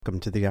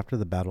Welcome to the After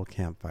the Battle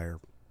Campfire,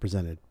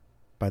 presented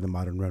by the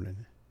Modern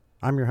Ronin.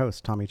 I'm your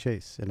host, Tommy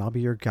Chase, and I'll be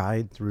your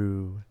guide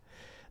through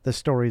the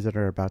stories that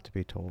are about to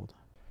be told.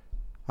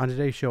 On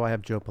today's show, I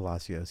have Joe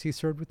Palacios. He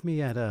served with me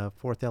at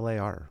 4th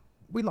LAR.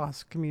 We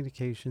lost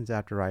communications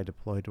after I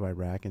deployed to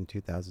Iraq in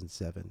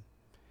 2007.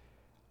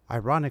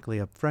 Ironically,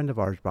 a friend of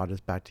ours brought us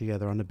back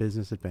together on a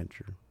business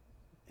adventure,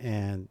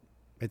 and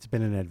it's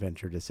been an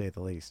adventure to say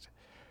the least.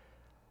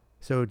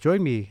 So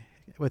join me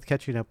with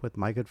catching up with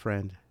my good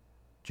friend,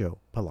 Joe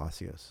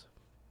Palacios.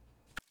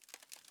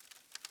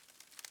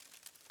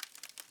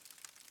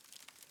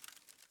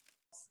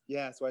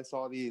 Yeah, so I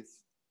saw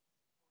these.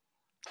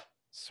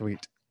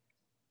 Sweet.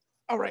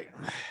 All right.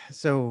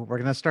 So we're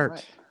going to start.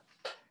 Right.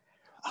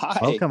 Hi.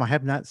 Welcome. I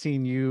have not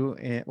seen you.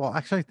 Well,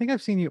 actually, I think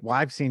I've seen you. Well,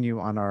 I've seen you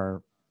on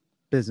our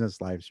business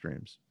live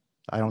streams.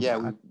 I don't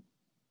know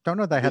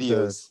that I have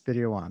the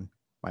video on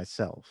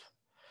myself.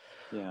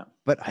 Yeah.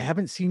 But I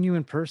haven't seen you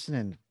in person.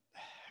 And I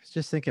was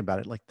just thinking about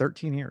it, like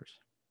 13 years.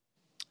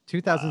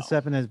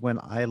 2007 is when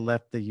I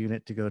left the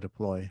unit to go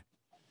deploy.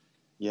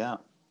 Yeah.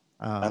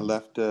 I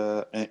left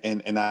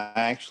and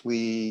I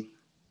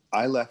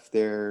left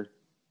there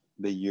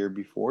the year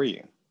before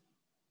you.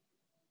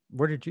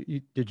 Where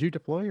did you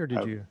deploy or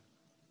did you?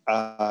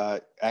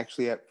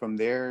 Actually from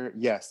there,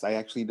 yes, I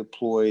actually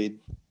deployed.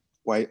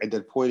 Well, I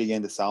deployed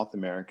again to South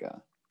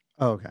America.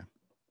 Oh, okay.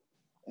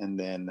 And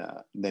then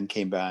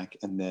came back,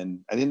 and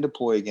then I didn't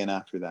deploy again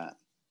after that.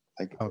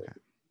 Okay.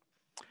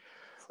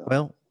 So.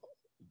 Well,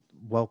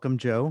 welcome,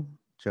 Joe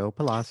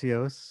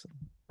Palacios.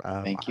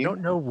 Thank you. I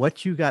don't know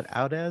what you got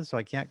out as, so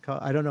I can't call.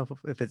 I don't know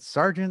if it's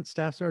sergeant,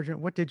 staff sergeant.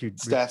 What did you?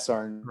 Staff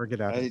sergeant. Or get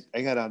out?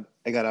 I got out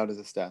as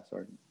a staff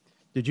sergeant.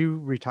 Did you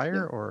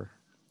retire or?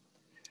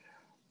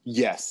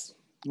 Yes.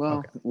 Well,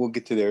 okay. We'll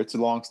get to there. It's a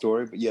long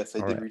story, but yes,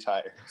 I did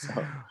retire.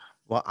 So.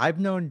 Well,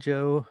 I've known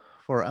Joe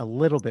for a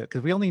little bit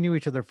because we only knew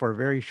each other for a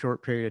very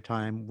short period of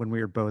time when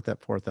we were both at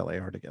 4th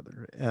LAR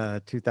together.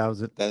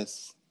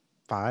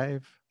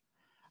 2005,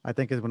 I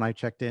think, is when I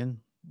checked in.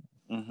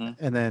 Mm-hmm.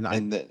 And then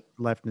I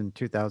left in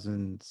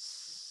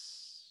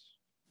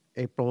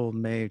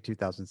May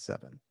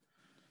 2007.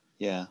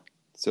 Yeah.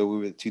 So we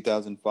were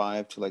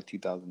 2005 to like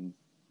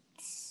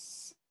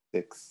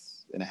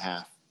 2006 and a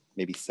half,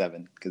 maybe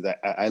 7. Because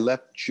I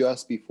left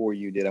just before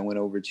you did. I went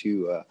over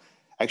to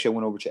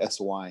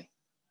SOI.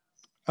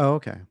 Oh,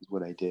 okay. Is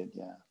what I did.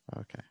 Yeah.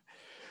 Okay.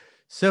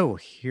 So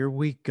here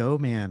we go,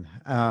 man.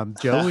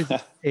 Joe is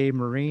a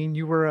Marine.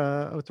 You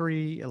were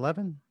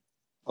 0311?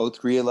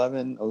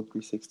 0311,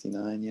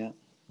 0369, yeah.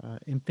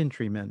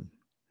 Infantryman.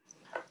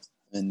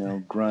 And no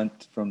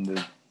grunt from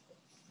the.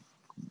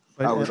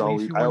 But I was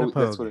always.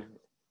 That's what.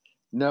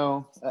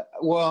 No,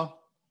 well,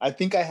 I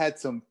think I had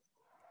some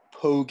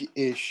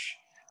pogue-ish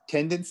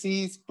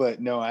tendencies, but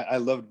no, I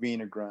loved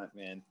being a grunt,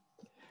 man.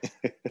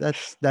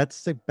 That's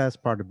the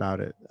best part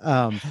about it.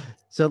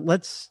 So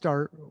let's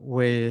start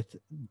with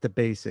the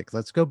basics.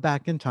 Let's go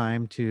back in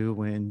time to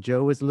when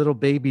Joe was little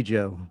baby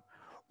Joe.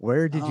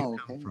 Where did you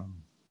come from?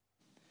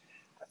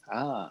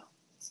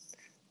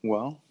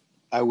 Well,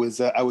 I was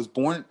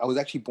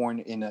actually born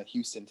in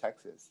Houston,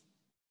 Texas,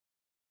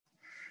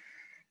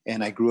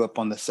 and I grew up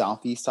on the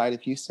southeast side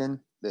of Houston.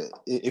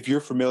 If you're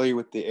familiar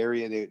with the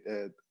area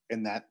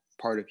in that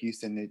part of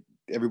Houston,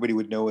 everybody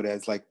would know it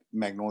as like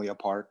Magnolia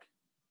Park,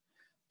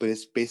 but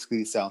it's basically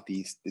the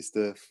southeast. It's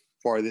the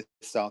farthest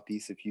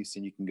southeast of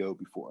Houston you can go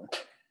before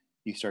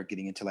you start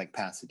getting into like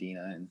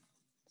Pasadena and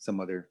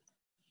some other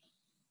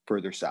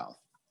further south.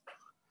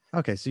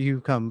 Okay, so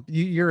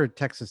you're a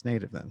Texas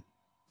native then?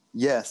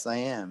 Yes, I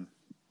am.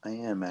 I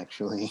am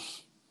actually.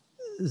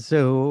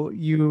 So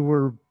you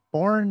were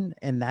born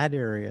in that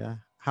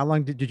area. How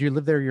long did you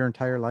live there your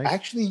entire life?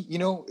 Actually,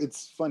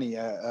 it's funny.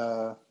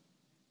 I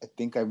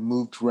think I've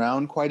moved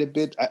around quite a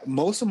bit.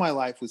 Most of my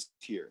life was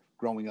here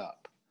growing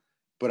up,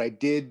 but I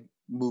did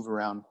move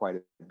around quite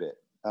a bit.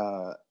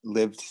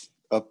 Lived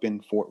up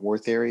in Fort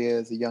Worth area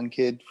as a young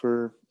kid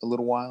for a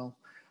little while.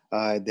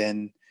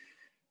 Then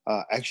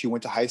actually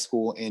went to high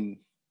school in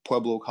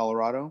Pueblo,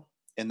 Colorado,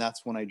 and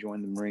that's when I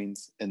joined the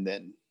Marines. And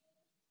then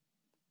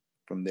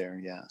from there,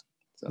 yeah.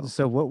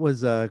 So what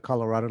was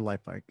Colorado life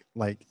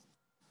like?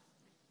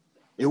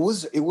 It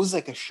was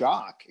like a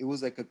shock. It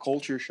was like a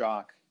culture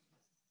shock,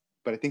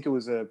 but I think it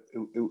was a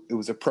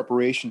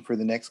preparation for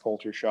the next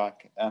culture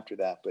shock after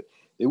that. But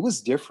it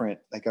was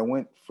different. Like I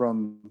went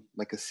from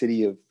like a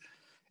city of,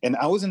 and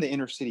I was in the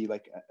inner city,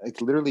 like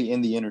literally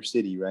in the inner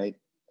city, right?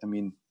 I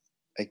mean,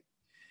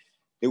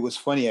 it was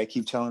funny. I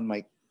tell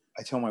my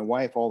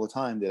wife all the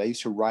time that I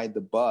used to ride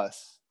the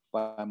bus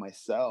by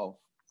myself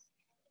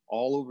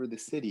all over the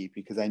city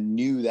because I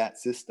knew that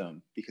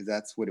system, because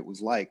that's what it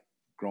was like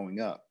growing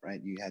up, right?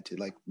 You had to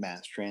like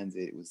mass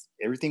transit.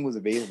 Everything was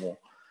available.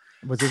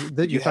 Was it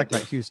that you're talking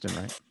about Houston,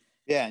 right?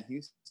 Yeah, in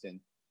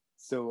Houston.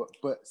 So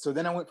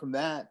then I went from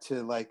that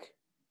to like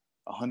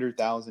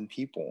 100,000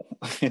 people,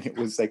 and it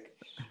was like,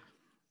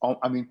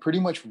 I mean, pretty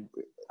much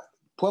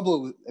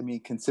Pueblo. I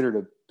mean, considered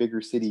a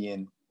bigger city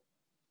in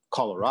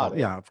Colorado.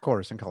 Yeah, of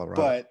course, in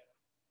Colorado. But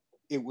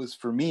it was,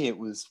 for me, it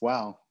was,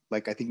 wow,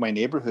 Like I think my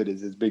neighborhood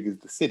is as big as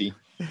the city.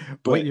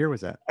 What But year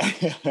was that?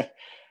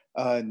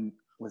 uh,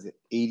 was it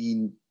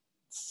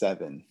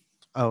 87?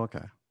 Oh,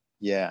 okay.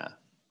 Yeah,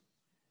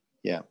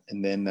 yeah.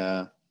 And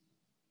then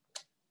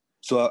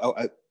so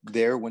I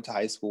there went to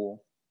high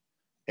school,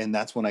 and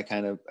that's when I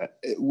kind of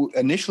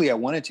initially I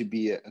wanted to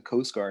be a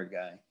Coast Guard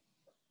guy,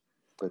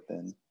 but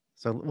then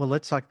So, well,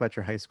 let's talk about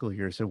your high school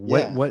years. So,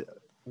 yeah.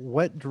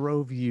 what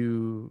drove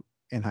you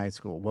in high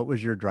school? What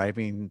was your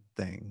driving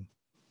thing?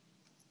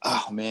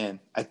 Oh man,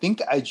 I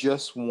think I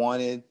just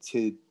wanted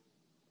to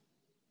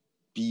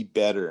be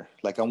better.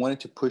 Like I wanted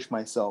to push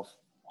myself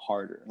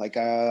harder. Like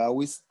I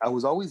was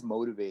always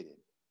motivated,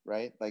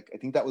 right? Like I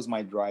think that was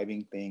my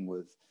driving thing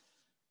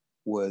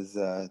was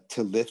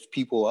to lift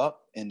people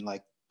up and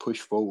like push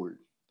forward.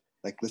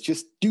 Like let's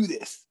just do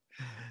this.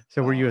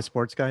 So, were you a Uh,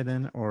 sports guy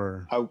then,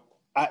 or?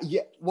 I,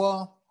 yeah,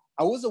 well,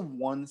 I was a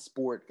one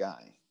sport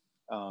guy,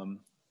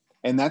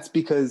 and that's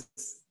because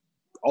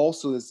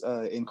also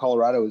in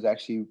Colorado is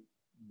actually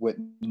what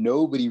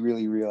nobody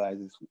really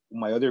realizes.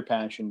 My other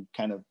passion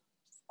kind of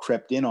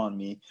crept in on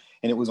me,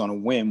 and it was on a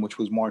whim, which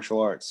was martial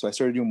arts. So I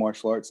started doing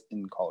martial arts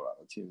in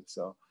Colorado too.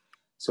 So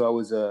I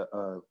was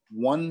a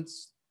one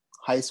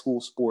high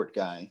school sport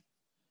guy,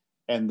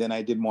 and then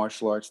I did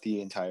martial arts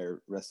the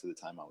entire rest of the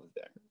time I was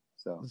there.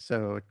 So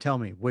So, tell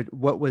me,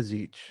 what was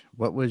each?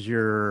 What was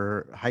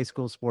your high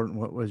school sport, and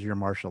what was your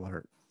martial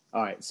art?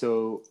 all right,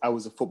 so I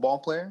was a football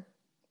player,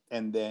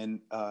 and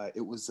then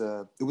it was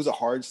a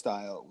hard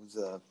style. It was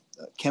a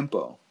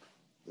Kempo.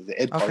 It was an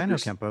Ed Okay, I Parker, know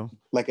Kempo.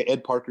 like an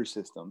Ed Parker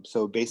system.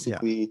 So Yeah.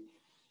 basically,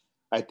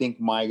 I think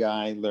my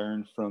guy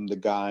learned from the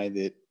guy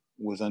that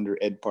was under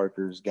Ed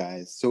Parker's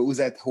guys. So it was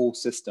that whole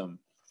system.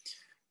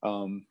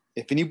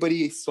 If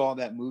anybody saw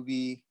that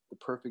movie, The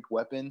Perfect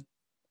Weapon,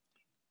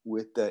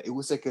 with it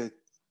was like a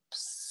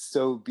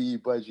so B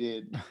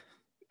budget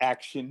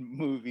action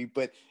movie,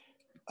 but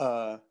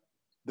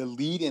the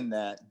lead in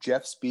that,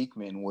 Jeff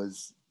Speakman,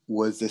 was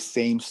the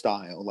same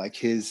style, like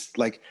his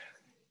like,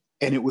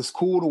 and it was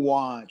cool to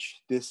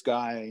watch this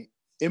guy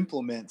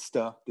implement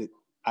stuff that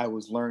I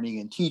was learning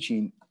and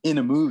teaching in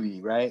a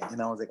movie, right?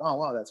 And I was like, oh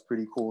wow, that's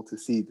pretty cool to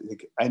see.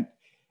 Like,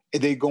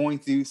 they going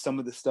through some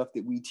of the stuff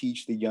that we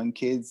teach the young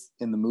kids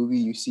in the movie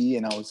you see,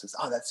 and I was just,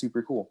 oh, that's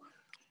super cool.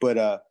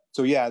 But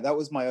so yeah, that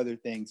was my other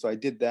thing. So I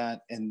did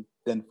that, and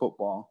then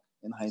football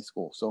in high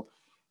school. So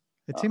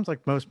It uh, seems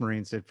like most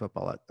Marines did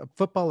football.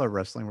 Football or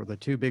wrestling were the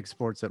two big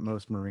sports that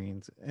most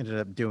Marines ended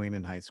up doing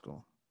in high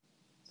school.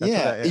 That's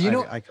what yeah, you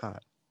know, I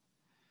caught.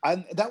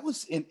 that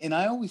was, and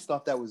I always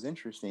thought that was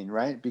interesting,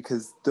 right?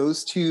 Because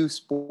those two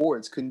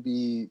sports couldn't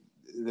be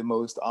the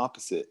most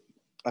opposite.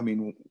 I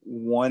mean,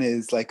 one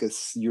is like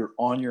you're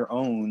on your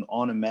own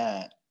on a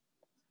mat,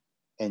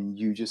 and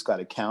you just got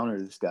to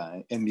counter this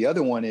guy, and the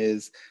other one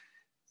is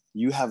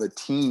you have a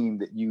team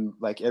that you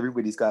like.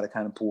 Everybody's got to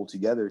kind of pull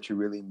together to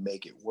really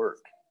make it work.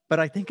 But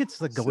I think it's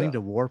the going So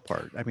to war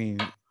part. I mean,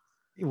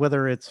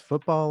 whether it's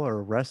football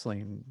or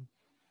wrestling,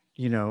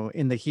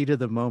 in the heat of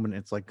the moment,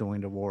 it's like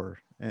going to war.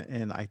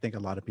 And I think a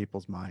lot of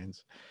people's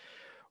minds,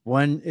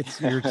 one, it's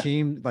your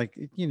team, like,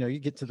 you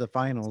get to the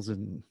finals,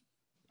 and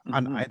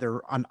mm-hmm.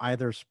 on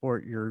either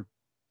sport, you're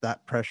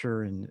that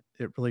pressure, and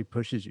it really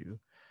pushes you.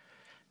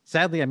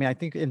 Sadly, I mean, I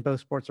think in both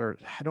sports are,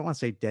 I don't want to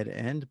say dead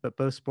end, but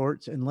both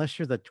sports, unless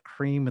you're the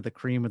cream of the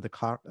cream of the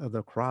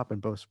crop in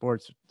both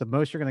sports, the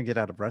most you're going to get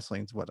out of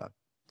wrestling is what, a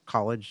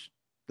college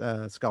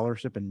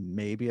scholarship and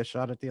maybe a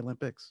shot at the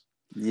Olympics.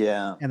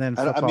 Yeah. And then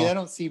I mean, I football.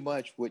 don't see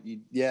much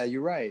yeah,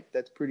 you're right.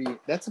 That's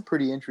a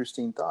pretty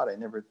interesting thought. I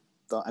never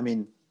thought, I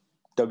mean,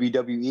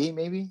 WWE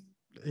maybe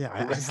Yeah, for I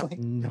have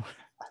wrestling, no.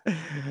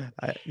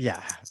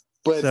 Yeah.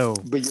 but, So,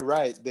 you're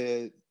right.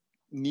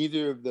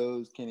 Neither of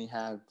those can he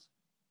have.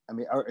 I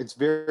mean, it's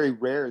very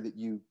rare that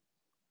you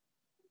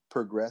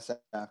progress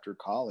after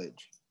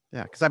college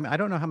yeah, because I mean, I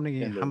don't know in how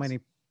those. many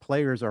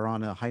players are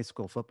on a high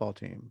school football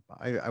team.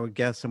 I would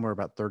guess somewhere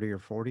about 30 or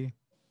 40,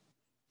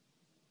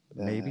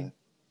 Uh, maybe.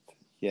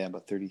 yeah,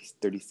 about 30,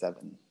 37,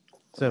 something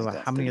So, like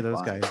how that, many of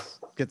those 35. guys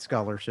get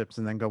scholarships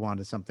and then go on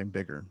to something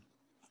bigger?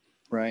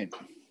 Right.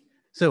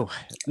 So,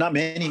 Not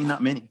many,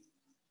 not many.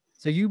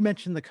 so you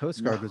mentioned the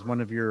Coast No. Guard was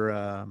one of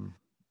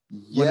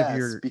Yes,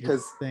 your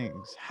because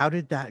things. How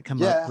did that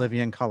come up yeah. living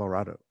in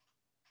Colorado?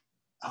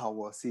 Oh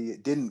well, see,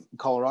 it didn't.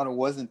 Colorado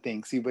wasn't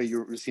thing. See, but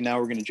you see now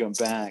we're going to jump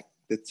back.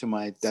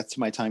 That's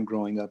my time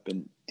growing up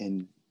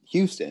in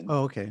Houston,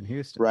 Oh, okay, in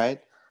Houston.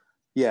 right?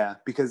 Yeah,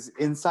 because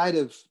inside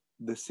of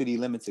the city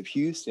limits of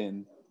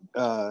Houston,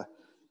 uh,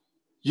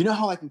 you know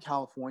how like in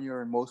California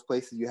or in most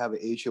places you have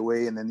an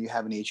HOA and then you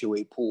have an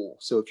HOA pool.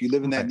 So if you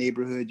live in that Right,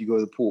 neighborhood, you go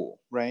to the pool,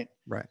 right?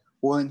 right.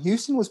 Well, in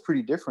Houston was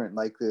pretty different.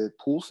 Like the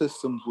pool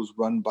systems was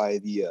run by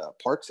the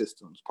park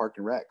systems, park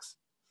and recs.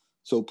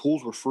 So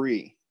pools were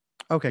free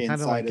Okay,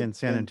 kind of inside like of, in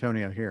San and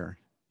Antonio here.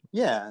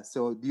 yeah.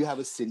 So you have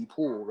a city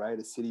pool, right?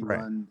 A city Right.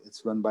 run.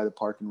 It's run by the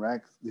park and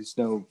rec. There's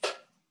no,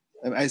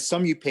 I mean,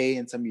 some you pay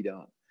and some you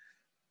don't.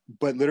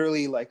 But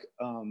literally, like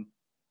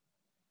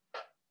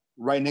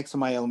right next to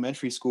my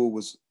elementary school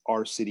was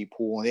our city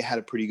pool, and it had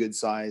a pretty good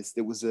size.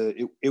 It was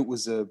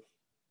a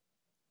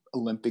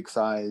Olympic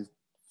size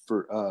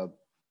for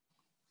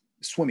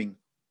swimming,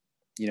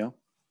 you know?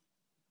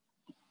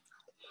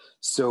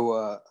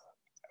 So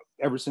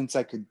ever since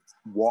I could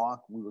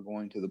walk, we were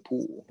going to the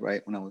pool,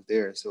 right? When I was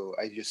there. So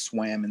I just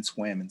swam and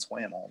swam and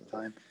swam all the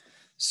time.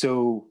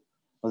 So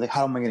I was like,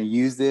 how am I going to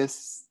use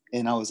this?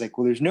 And I was like,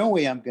 well, there's no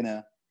way I'm going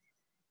to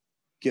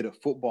get a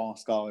football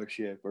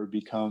scholarship or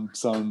become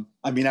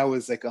I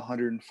was like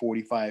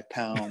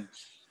 145-pound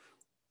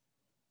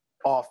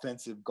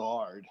offensive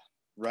guard,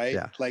 right?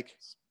 Yeah. Like,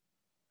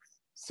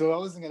 so I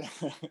wasn't going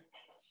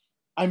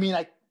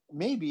to,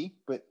 maybe,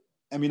 but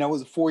I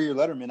was a 4-year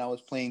letterman. I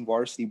was playing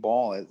varsity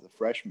ball as a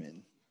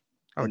freshman.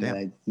 Oh, and damn.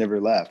 then I never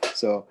left.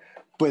 So,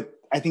 but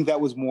I think that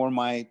was more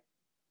my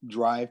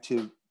drive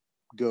to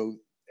go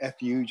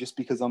F you just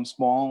because I'm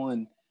small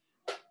and,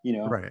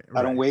 Right.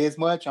 I don't weigh as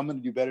much. I'm going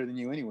to do better than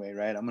you anyway,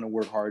 right? I'm going to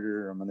work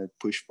harder. I'm going to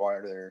push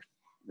farther,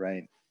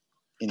 right?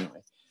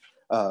 Anyway.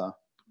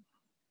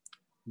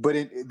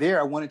 But there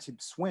I wanted to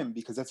swim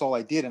because that's all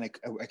I did. And I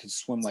could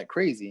swim like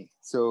crazy.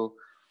 So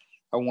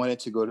I wanted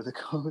to go to the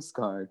Coast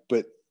Guard.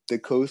 But the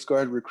Coast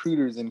Guard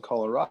recruiters in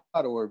Colorado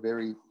are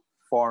very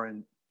far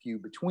and few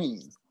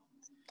between.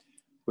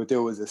 But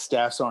there was a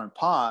Staff Sergeant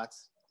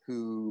Potts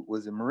who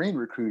was a Marine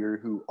recruiter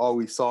who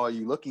always saw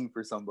you looking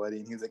for somebody,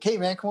 and he was like, "Hey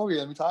man, come over here,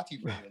 let me talk to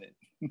you for a minute."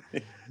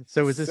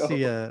 So was this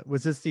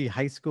the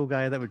high school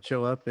guy that would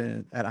show up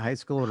at a high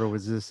school, or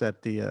was this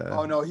at the?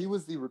 Oh no, he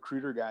was the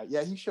recruiter guy.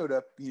 Yeah, he showed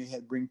up. He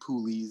had bring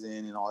poolies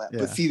in and all that.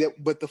 Yeah.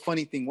 But the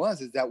funny thing was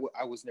that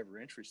I was never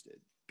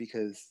interested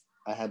because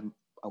I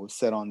was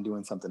set on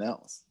doing something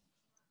else,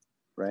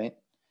 right?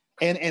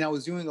 And I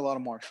was doing a lot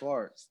of martial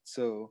arts,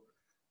 so.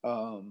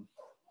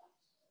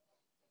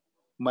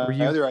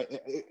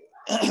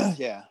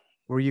 Yeah.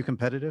 Were you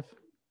competitive?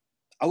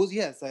 I was,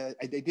 yes, I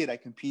did. I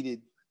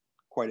competed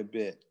quite a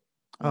bit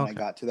when I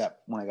got to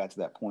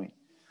that point.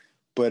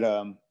 But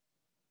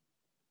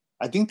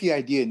I think the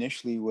idea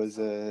initially was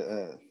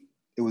it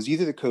was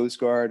either the Coast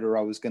Guard or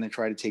I was going to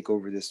try to take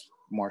over this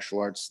martial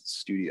arts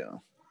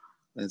studio.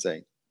 I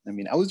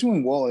was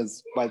doing well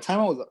by the time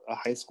I was a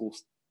high school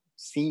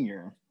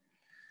senior.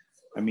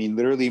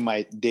 Literally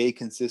my day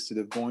consisted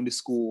of going to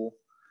school,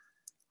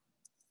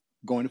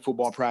 going to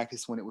football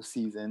practice when it was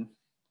season,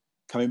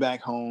 coming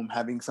back home,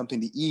 having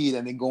something to eat,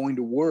 and then going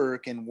to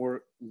work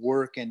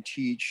and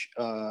teach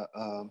 4,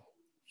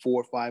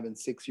 5, and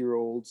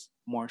 6-year-olds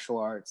martial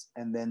arts,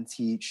 and then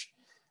teach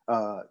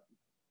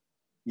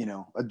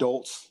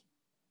adults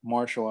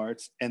martial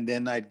arts, and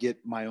then I'd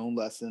get my own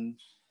lesson,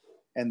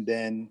 and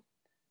then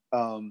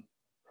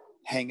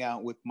hang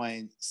out with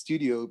my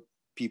studio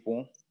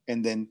people,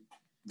 and then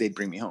they'd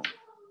bring me home.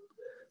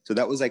 So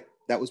that was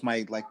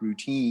my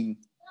routine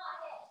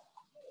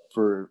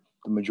for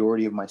the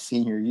majority of my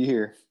senior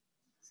year.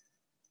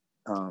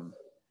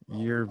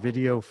 Your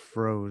video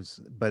froze,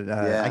 but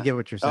I get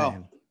what you're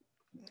saying.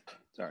 Oh,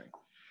 sorry.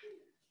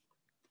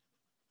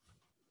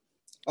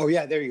 Oh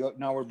yeah, there you go.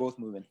 Now we're both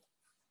moving.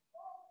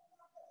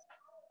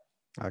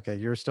 Okay,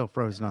 you're still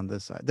frozen on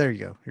this side. There you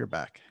go. You're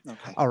back.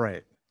 Okay. All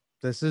right.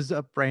 This is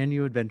a brand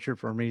new adventure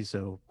for me,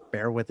 so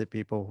bear with it,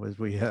 people, as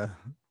we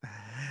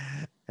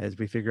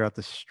figure out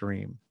the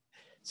stream.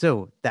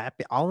 So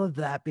all of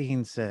that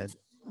being said,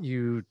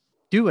 you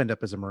do end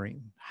up as a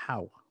Marine.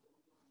 How?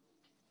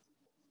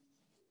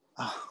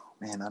 Oh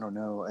man, I don't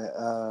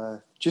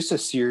know. Just a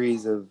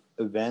series of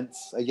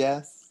events, I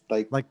guess.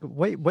 Like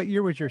what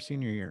year was your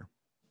senior year?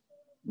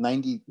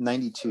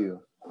 92.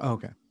 Oh,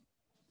 okay.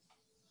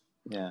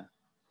 Yeah.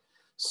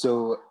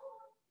 So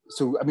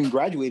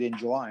graduated in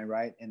July,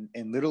 right? And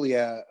literally,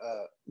 there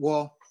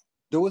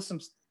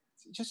was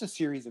just a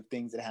series of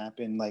things that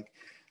happened, like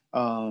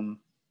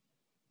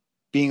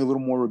being a little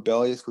more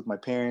rebellious with my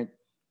parent,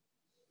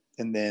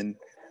 and then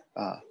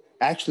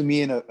actually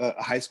me and a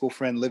high school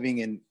friend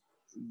living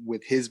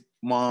with his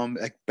mom,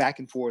 like back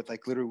and forth,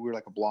 like literally we were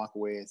like a block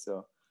away.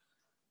 So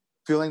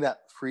feeling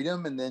that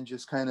freedom, and then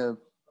just kind of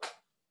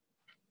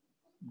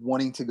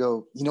wanting to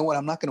go, you know what,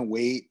 I'm not going to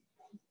wait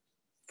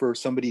for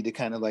somebody to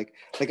kind of like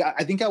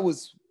I think I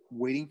was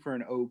waiting for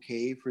an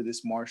okay for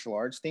this martial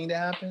arts thing to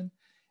happen,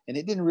 and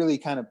it didn't really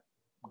kind of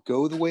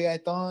go the way I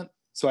thought.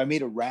 So I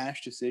made a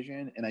rash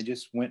decision, and I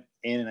just went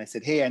in and I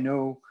said, hey, I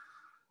know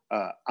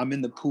I'm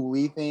in the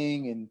Poolee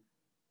thing and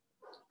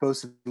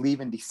supposed to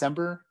leave in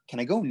December. Can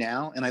I go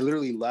now? And I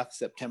literally left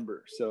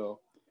September.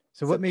 So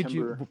what made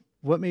you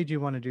want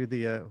to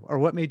do or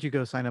what made you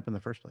go sign up in the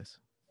first place?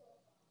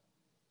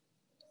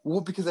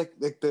 Well, because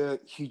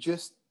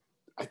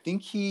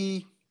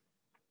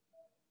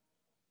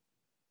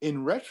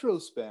in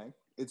retrospect,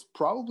 it's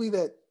probably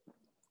that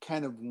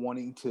kind of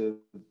wanting to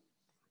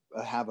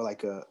have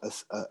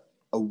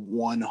a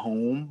one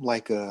home,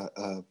 like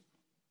a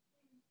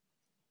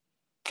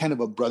kind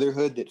of a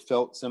brotherhood that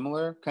felt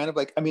similar, kind of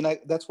like,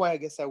 that's why I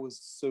guess I was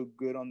so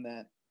good on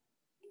that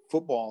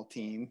football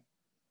team,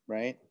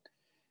 right?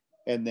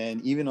 And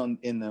then even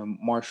in the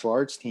martial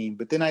arts team,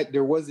 but then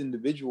there was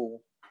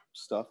individual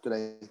stuff that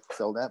I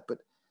excelled at, but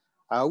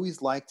I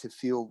always like to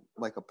feel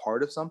like a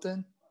part of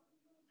something,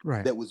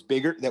 right? That was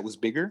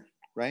bigger,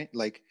 right?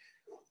 Like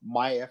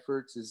my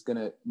effort is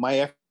gonna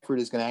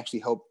actually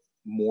help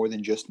more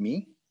than just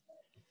me.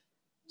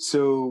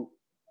 So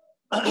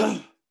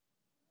the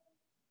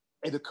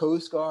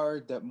Coast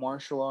Guard, that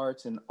martial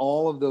arts, and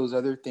all of those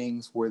other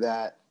things were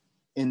that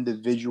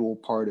individual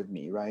part of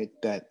me, right?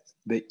 That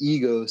the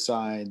ego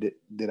side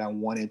that I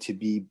wanted to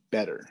be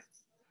better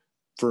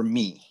for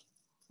me,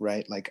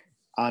 right? Like,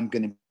 I'm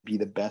going to be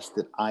the best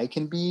that I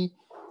can be,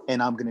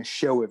 and I'm going to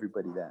show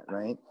everybody that,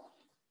 right?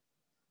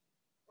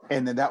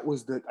 And then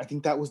I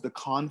think that was the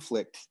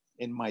conflict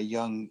in my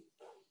young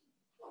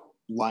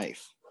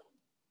life.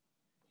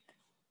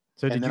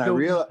 So And did then you I go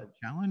with realized,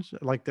 a challenge?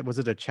 Like, was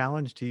it a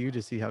challenge to you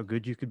to see how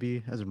good you could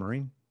be as a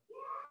Marine?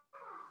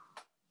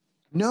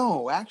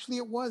 no, actually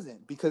it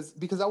wasn't, because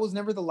I was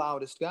never the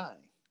loudest guy.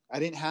 I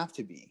didn't have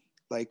to be.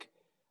 Like,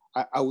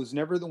 I was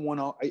never the one.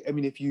 I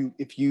mean, if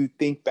you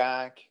think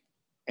back,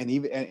 and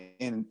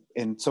even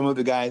and some of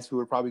the guys who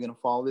are probably going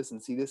to follow this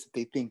and see this, if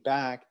they think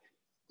back, I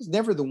was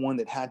never the one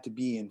that had to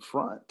be in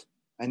front.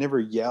 I never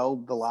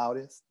yelled the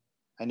loudest.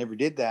 I never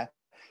did that.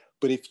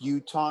 But if you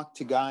talk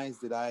to guys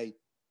that I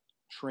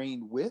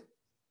trained with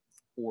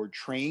or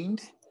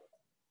trained,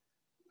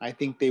 I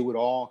think they would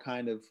all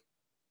kind of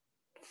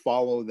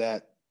follow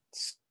that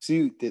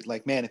suit. That,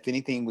 like, man, if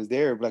anything was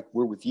there, like,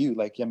 we're with you.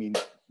 Like, I mean,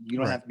 you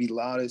don't have to be the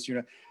loudest. You're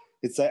not.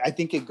 It's like, I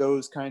think it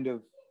goes kind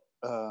of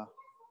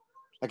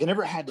like, I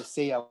never had to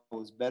say I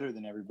was better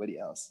than everybody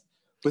else.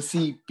 But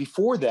see,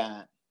 before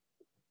that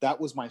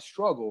was my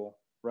struggle,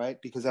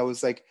 right? Because I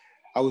was like,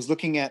 I was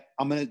looking at,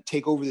 I'm going to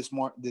take over this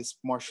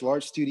martial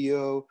arts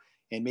studio,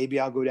 and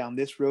maybe I'll go down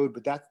this road,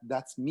 but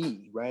that's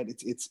me, right?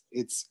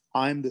 It's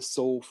I'm the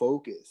sole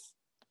focus.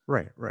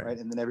 Right.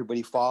 And then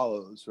everybody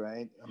follows,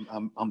 right?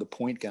 I'm the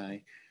point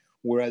guy.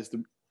 Whereas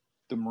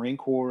the Marine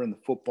Corps and the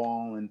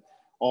football and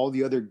all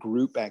the other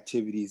group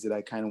activities that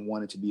I kind of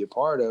wanted to be a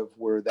part of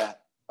were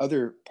that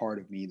other part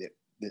of me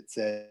that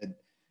said,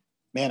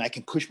 man, I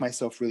can push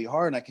myself really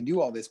hard and I can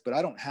do all this, but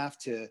I don't have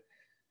to,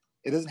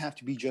 it doesn't have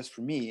to be just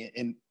for me.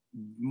 And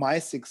my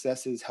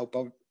successes help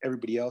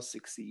everybody else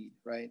succeed,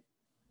 right?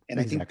 And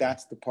exactly. I think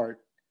that's the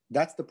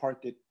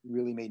part that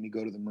really made me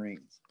go to the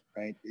Marines,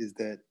 right? Is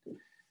that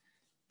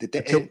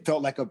it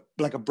felt like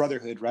a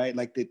brotherhood, right?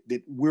 Like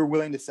that we're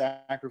willing to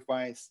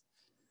sacrifice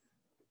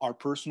our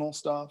personal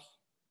stuff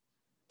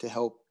to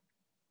help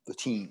the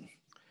team.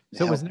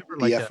 So it was never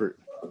like effort.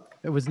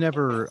 It was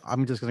never,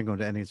 I'm just going to go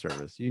into any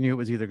service. You knew it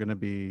was either going to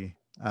be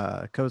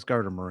Coast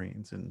Guard or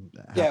Marines. And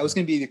yeah, it was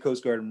going to be the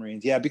Coast Guard or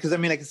Marines. Yeah, because I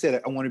mean, like I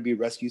said, I want to be a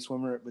rescue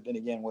swimmer, but then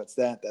again, what's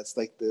that? That's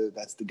like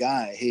that's the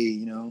guy. Hey,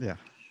 you know, yeah.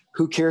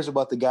 Who cares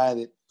about the guy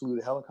that flew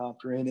the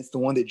helicopter in? It's the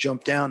one that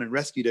jumped down and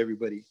rescued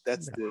everybody.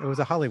 It was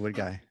a Hollywood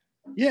guy.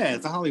 Yeah,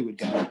 it's a Hollywood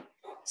guy.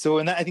 So,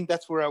 and I think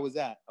that's where I was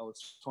at. I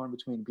was torn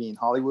between being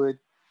Hollywood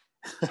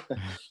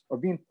or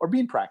being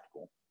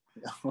practical.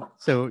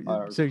 So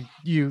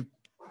you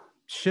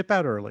ship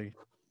out early.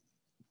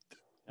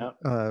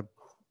 Yep.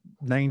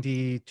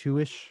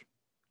 92-ish.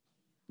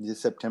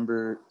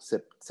 September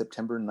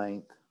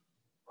 9th.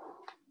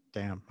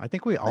 Damn. I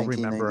think we all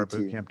remember our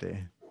boot camp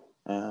day.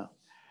 Yeah.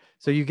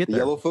 So you get the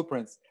there. Yellow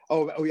Footprints.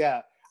 Oh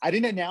yeah. I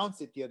didn't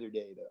announce it the other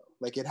day though.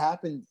 Like, it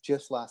happened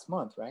just last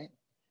month, right?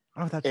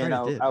 Oh, that's and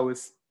right. I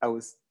was it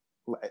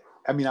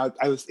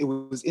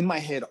was in my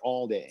head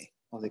all day.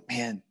 I was like,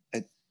 man,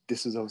 I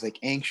was like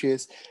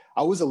anxious.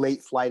 I was a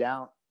late flight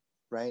out,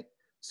 right?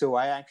 So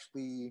I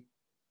actually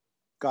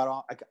got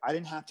off. I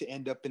didn't have to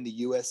end up in the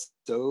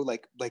USO,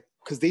 like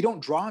because they don't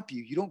drop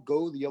you. You don't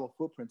go to the Yellow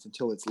Footprints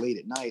until it's late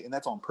at night, and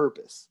that's on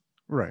purpose.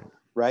 Right.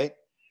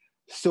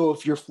 So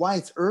if your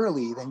flight's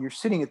early, then you're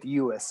sitting at the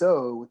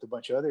USO with a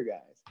bunch of other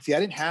guys. See, I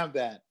didn't have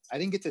that. I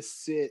didn't get to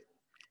sit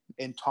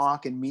and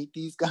talk and meet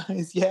these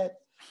guys yet.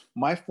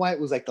 My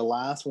flight was like the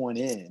last one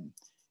in,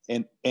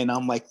 and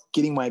I'm like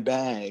getting my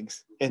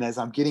bags, and as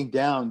I'm getting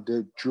down,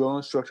 the drill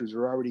instructors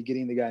are already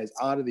getting the guys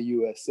out of the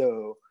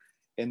USO,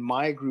 and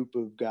my group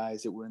of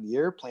guys that were in the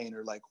airplane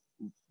are like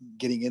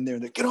getting in there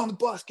and they're, get on the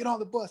bus.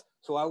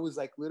 So I was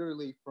like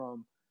literally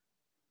from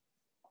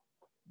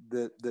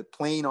the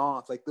plane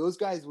off, like those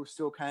guys were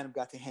still kind of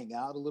got to hang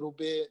out a little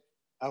bit.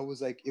 It was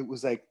like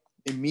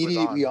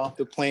immediately off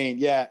the plane.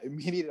 Yeah,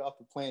 immediately off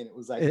the plane. It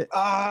was like,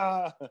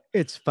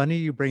 It's funny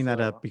you bring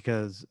that up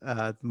because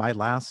my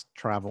last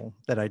travel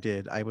that I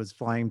did, I was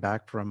flying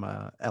back from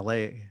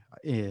LA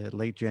in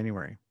late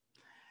January.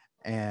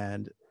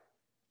 And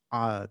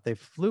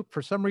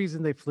for some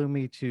reason, they flew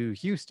me to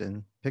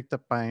Houston, picked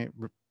up my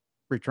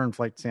return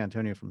flight to San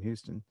Antonio from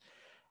Houston.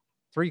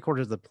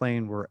 3/4 of the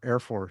plane were Air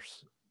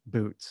Force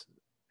boots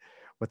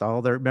with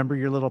all their, remember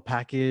your little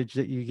package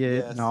that you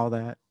get and all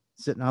that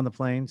sitting on the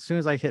plane. As soon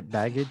as I hit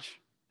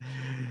baggage,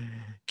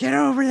 get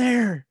over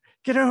there,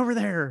 get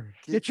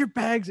your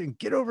bags and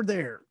get over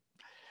there.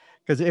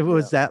 Because it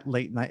was that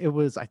late night. It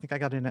was, I think I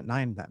got in at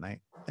 9 that night.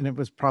 And it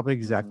was probably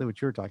exactly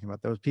what you were talking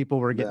about. Those people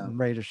were getting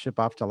ready to ship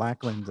off to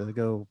Lackland to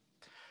go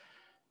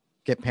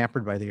get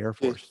pampered by the Air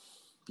Force.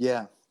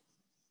 Yeah.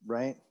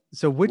 Right.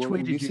 So which Well, way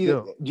you did you see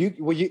that go?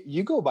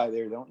 you go by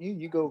there, don't you?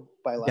 You go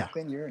by Yeah.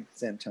 Lackland. You're in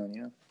San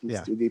Antonio.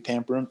 Yeah. Do they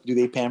pamper them? Do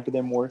they pamper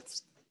them worth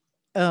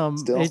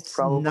still? It's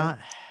Probably. not.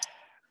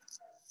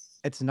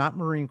 It's not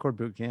Marine Corps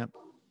boot camp.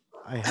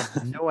 I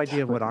have no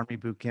idea what Army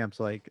boot camp's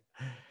like.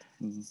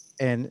 Mhm.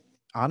 And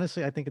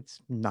honestly, I think it's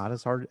not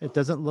as hard. It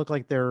doesn't look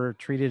like they're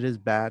treated as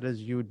bad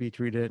as you would be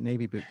treated at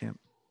Navy boot camp.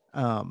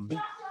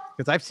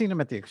 Because I've seen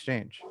them at the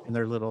exchange in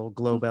their little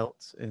glow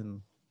belts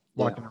and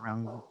Yeah. walking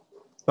around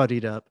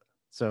buddied up.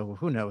 So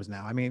who knows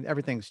now? I mean,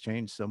 everything's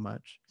changed so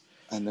much.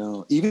 I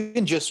know.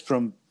 Even just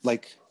from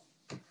like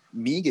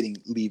me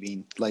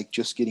leaving, like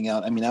just getting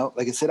out. I mean,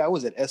 like I said, I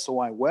was at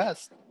SOI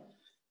West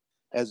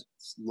as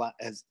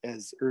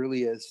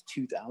early as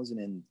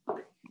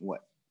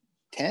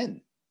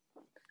 2010,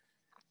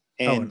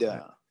 and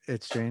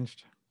it's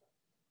changed.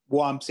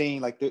 Well, I'm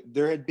saying like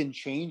there had been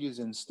changes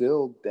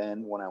instilled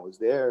then when I was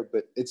there,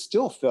 but it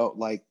still felt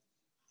like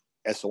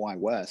SOI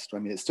West. I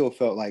mean, it still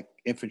felt like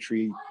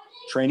infantry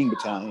training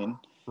battalion.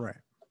 Right.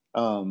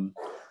 So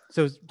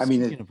I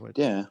mean, speaking of which,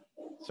 yeah.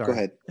 Sorry. Go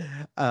ahead.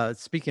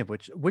 Speaking of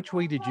which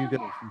way did you go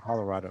from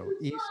Colorado,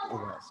 east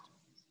or west,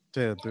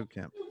 to boot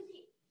camp?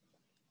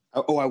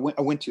 Oh, I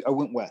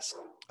went west.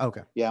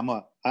 Okay. Yeah,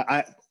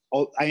 I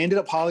ended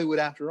up Hollywood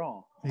after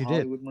all. You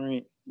Hollywood did.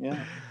 Marine.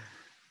 Yeah.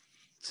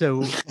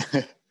 So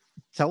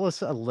tell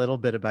us a little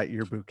bit about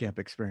your boot camp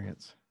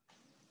experience.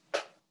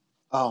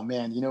 Oh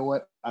man, you know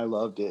what? I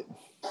loved it.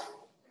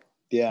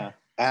 Yeah,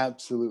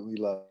 absolutely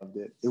loved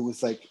it. It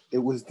was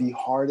the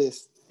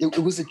hardest. It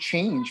was a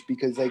change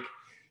because like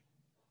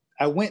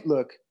I went,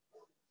 look,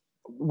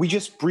 we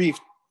just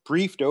briefed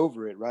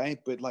over it, right?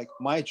 But like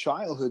my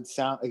childhood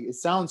it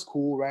sounds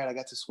cool, right? I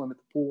got to swim at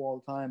the pool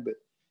all the time,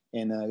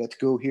 and I got to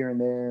go here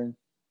and there and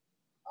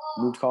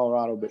move to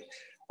Colorado, but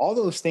all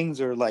those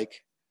things are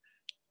like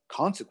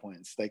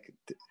consequence. Like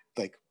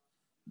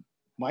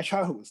my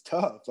childhood was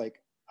tough.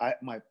 Like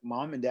my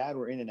mom and dad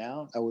were in and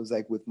out. I was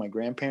like with my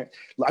grandparents.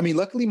 I mean,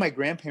 luckily my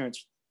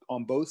grandparents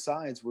on both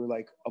sides were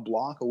like a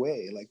block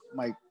away. Like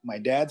my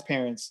dad's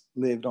parents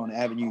lived on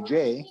Avenue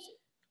J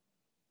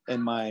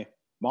and my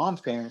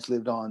mom's parents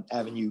lived on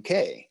Avenue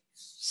K.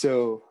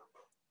 So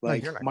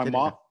like my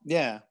mom,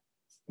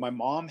 my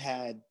mom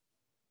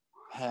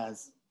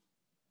has,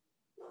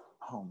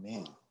 oh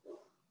man,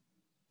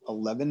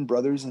 11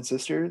 brothers and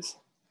sisters.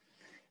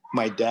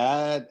 My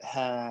dad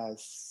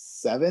has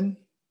 7.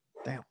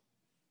 Damn.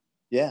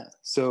 Yeah.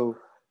 So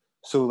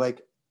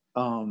like,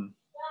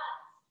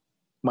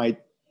 my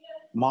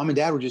mom and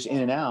dad were just in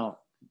and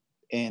out,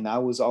 and I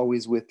was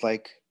always with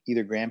like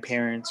either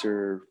grandparents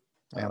or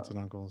aunts and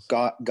uncles,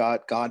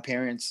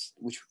 godparents,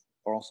 which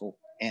are also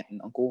aunt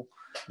and uncle,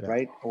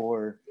 right?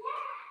 Or,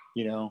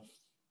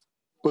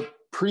 but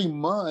pretty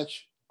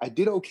much I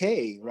did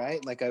okay,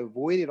 right? Like I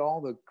avoided all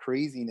the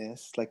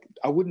craziness. Like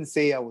I wouldn't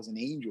say I was an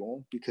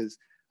angel because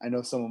I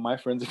know some of my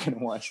friends are going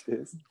to watch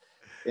this,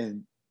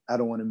 and I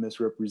don't want to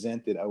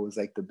misrepresent it. I was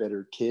like the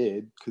better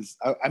kid because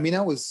I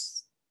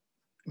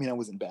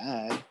wasn't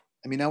bad.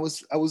 I mean, I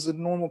was a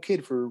normal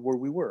kid for where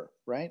we were,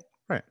 right?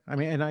 Right. I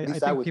mean, and I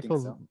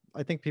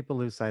think people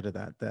lose sight of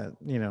that.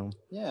 Yeah,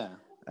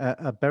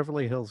 a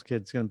Beverly Hills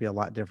kid's going to be a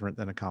lot different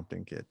than a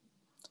Compton kid.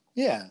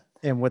 Yeah.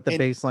 And what the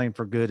baseline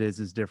for good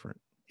is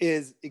different.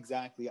 Is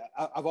exactly.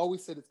 I've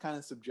always said it's kind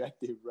of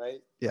subjective,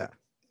 right? Yeah.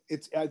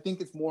 Like I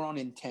think it's more on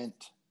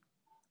intent.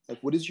 Like,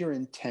 what is your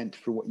intent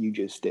for what you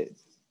just did?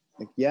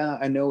 Like, yeah,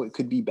 I know it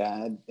could be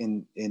bad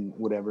in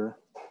whatever,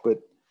 but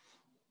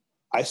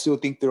I still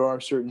think there are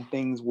certain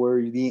things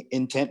where the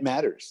intent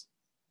matters.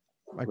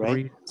 I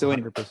agree, right? So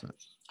 100%.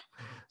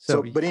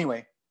 But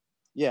anyway,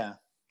 yeah.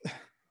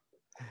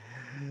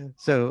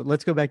 So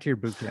let's go back to your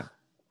boot camp.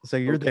 So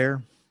you're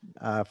there,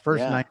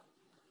 first night,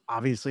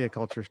 obviously a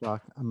culture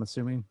shock, I'm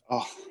assuming.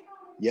 Oh,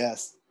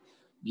 yes,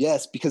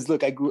 because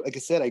look, I grew up.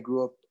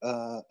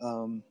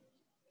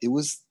 It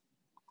was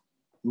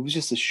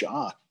just a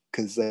shock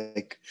because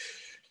like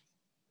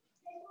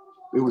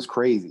it was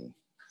crazy.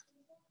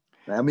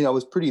 I mean, I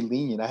was pretty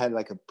lenient. I had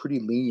like a pretty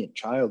lenient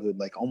childhood,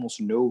 like almost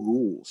no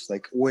rules.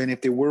 Like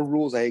if there were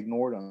rules, I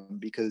ignored them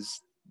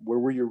because where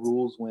were your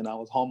rules when I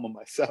was home on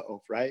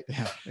myself, right?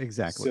 Yeah,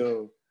 exactly.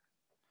 So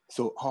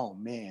oh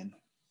man.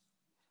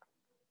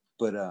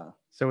 But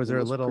so was there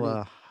a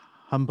little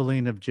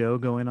humbling of Joe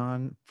going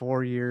on?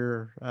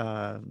 4-year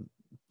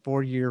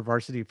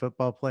varsity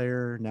football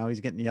player. Now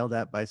he's getting yelled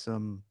at by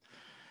some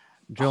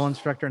drill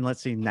instructor, and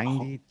let's see,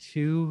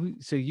 92.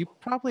 So you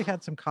probably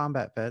had some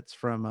combat vets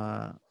from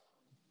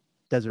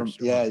Desert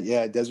Storm.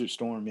 Yeah, Desert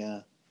Storm.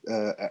 Yeah,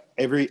 I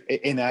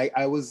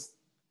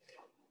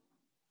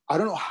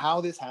don't know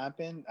how this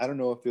happened. I don't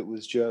know if it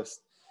was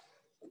just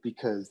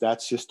because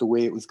that's just the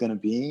way it was going to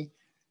be.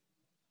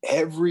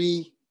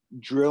 Every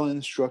drill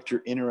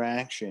instructor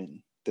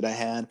interaction that I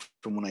had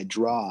from when I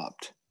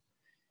dropped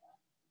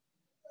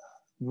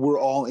were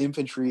all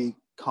infantry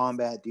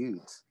combat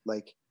dudes.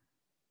 Like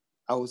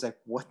I was like,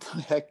 what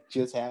the heck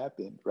just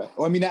happened? Right.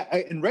 Well, I mean,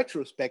 in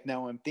retrospect,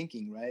 now I'm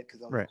thinking, right?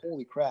 Because I was Right. like,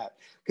 holy crap.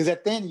 Because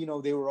at then,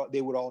 they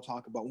would all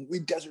talk about when we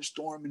Desert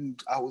Storm and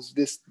I was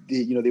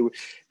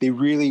they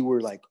really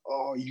were like,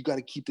 oh, you got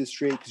to keep this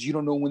straight because you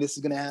don't know when this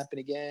is going to happen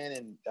again.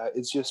 And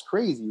it's just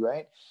crazy.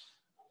 Right.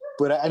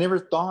 But I never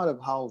thought of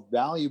how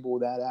valuable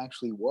that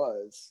actually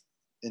was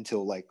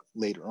until like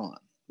later on.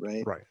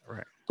 Right. Right.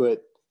 Right.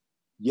 But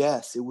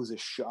yes, it was a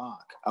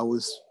shock. I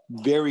was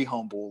very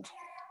humbled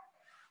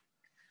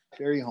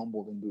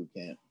in boot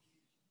camp.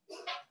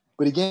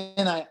 But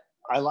again,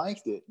 I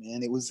liked it,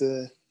 man. It was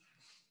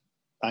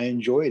I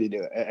enjoyed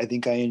it. I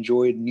think I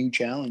enjoyed new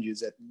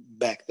challenges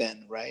back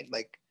then, right?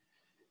 Like,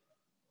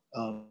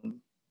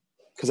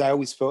 because I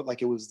always felt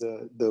like it was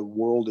the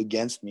world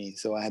against me,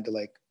 so I had to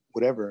like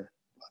whatever,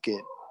 fuck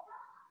it.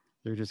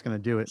 You're just gonna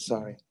do it.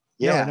 Sorry.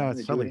 No, Yeah, no, I'm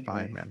it's gonna do it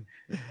totally fine, anyway.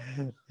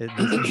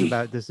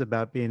 man. This is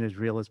about being as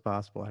real as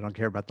possible. I don't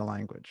care about the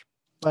language.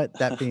 But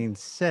that being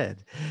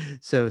said,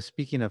 so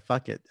speaking of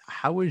fuck it,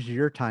 how was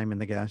your time in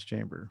the gas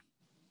chamber?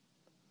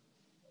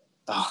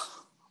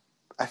 Oh,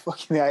 I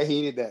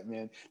hated that,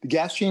 man. The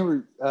gas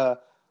chamber.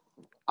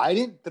 I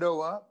didn't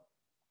throw up,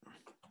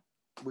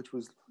 which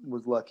was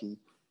lucky.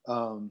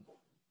 But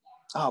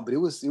it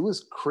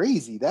was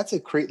crazy. That's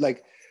a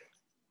like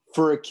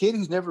for a kid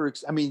who's never.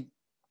 I mean,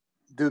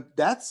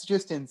 that's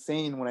just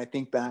insane when I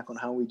think back on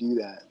how we do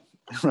that,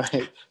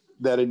 right?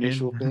 That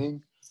initial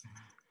thing.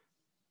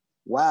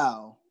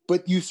 Wow.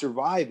 But you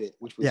survive it,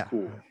 which was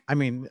cool. I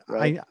mean,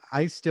 right?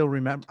 I still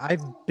remember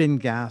I've been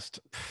gassed.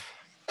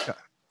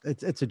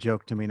 It's a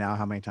joke to me now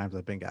how many times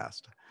I've been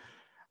gassed.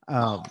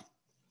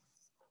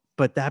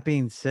 But that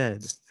being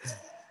said,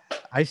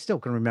 I still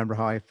can remember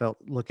how I felt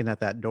looking at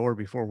that door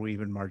before we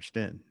even marched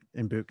in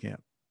boot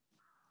camp.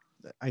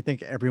 I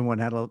think everyone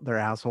had their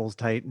assholes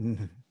tight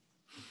and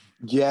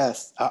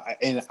yes.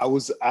 And I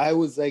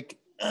was like,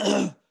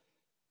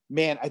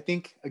 man, I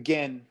think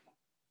again,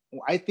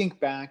 I think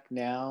back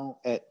now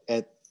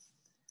at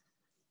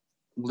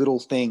little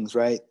things,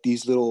 right?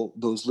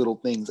 Those little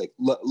things. Like,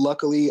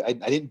 luckily, I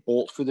didn't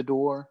bolt for the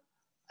door.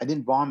 I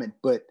didn't vomit,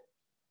 but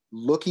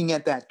looking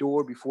at that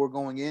door before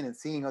going in and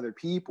seeing other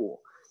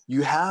people,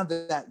 you have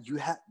that.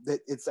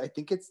 It's. I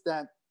think it's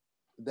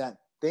that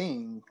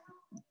thing.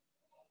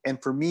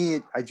 And for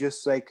me, I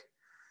just like,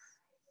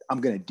 I'm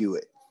gonna do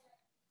it.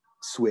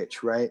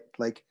 Switch, right?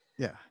 Like,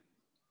 yeah.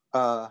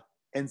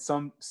 And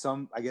some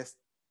I guess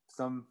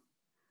some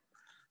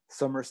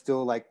are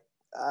still like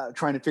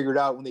trying to figure it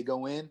out when they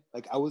go in.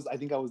 Like I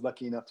think I was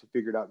lucky enough to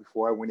figure it out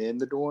before I went in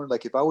the door.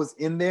 Like if I was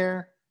in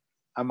there,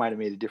 I might have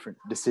made a different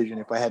decision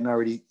if I hadn't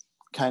already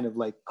kind of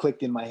like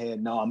clicked in my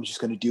head. No, I'm just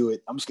going to do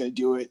it. I'm just going to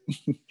do it.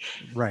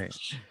 Right.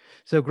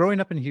 So growing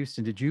up in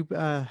Houston, did you,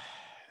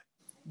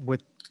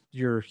 with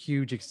your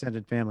huge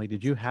extended family,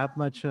 did you have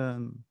much,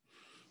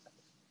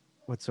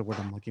 what's the word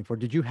I'm looking for?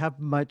 Did you have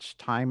much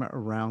time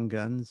around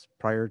guns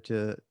prior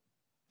to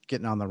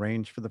getting on the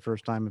range for the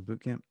first time in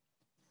boot camp?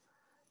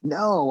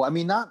 No, I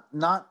mean, not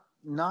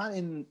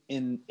in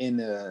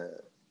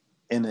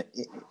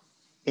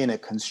a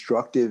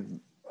constructive,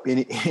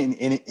 in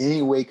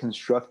any way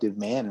constructive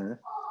manner.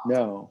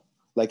 No,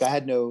 like I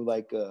had no,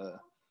 like,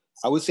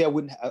 I would say I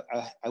would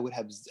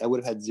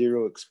have had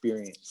zero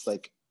experience,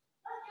 like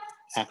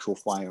actual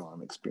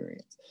firearm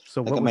experience.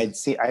 So like what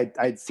was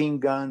I'd seen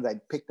guns,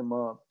 I'd picked them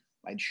up,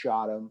 I'd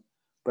shot them,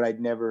 but I'd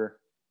never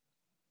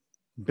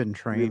been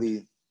trained?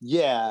 really,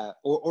 yeah,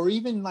 or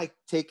even like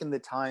taken the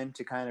time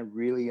to kind of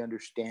really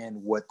understand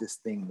what this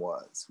thing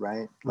was,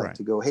 right? Like Right.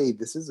 to go, hey,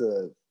 this is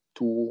a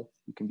tool,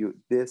 you can do it,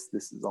 this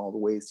is all the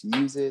ways to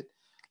use it.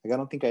 Like I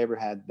don't think I ever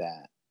had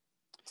that.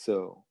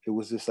 So it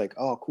was just like,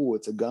 oh cool,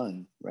 it's a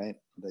gun, right?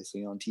 That I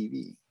see on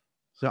TV.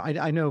 So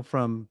I know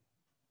from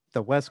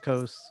the West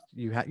Coast,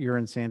 you're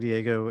in San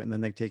Diego, and then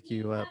they take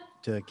you up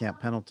to Camp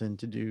Pendleton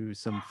to do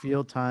some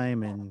field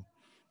time and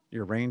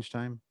your range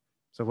time.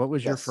 So what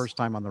was your Yes. first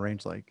time on the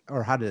range like,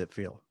 or how did it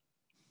feel?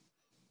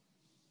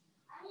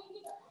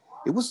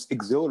 It was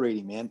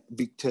exhilarating, man,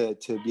 to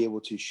be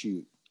able to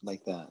shoot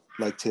like that,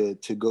 like to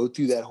go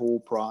through that whole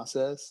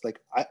process.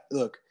 Like I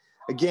look,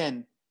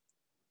 again,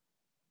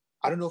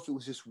 I don't know if it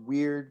was just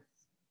weird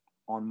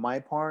on my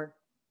part,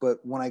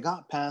 but when I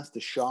got past the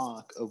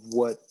shock of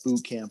what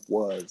boot camp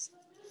was,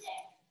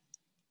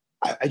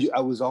 I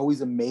was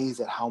always amazed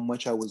at how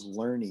much I was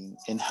learning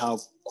and how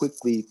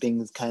quickly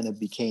things kind of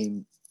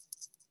became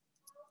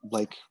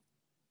like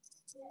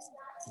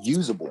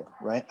usable,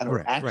 right? I don't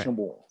know,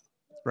 actionable.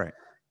 Right.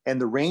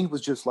 And the range was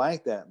just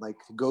like that. Like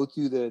to go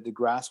through the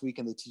grass week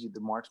and they teach you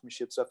the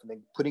marksmanship stuff and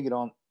then putting it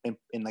on and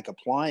like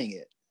applying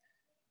it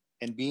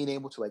and being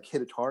able to like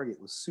hit a target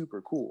was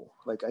super cool.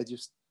 Like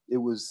it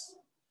was,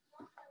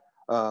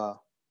 I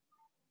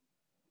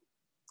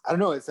don't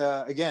know. It's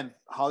again,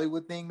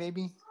 Hollywood thing,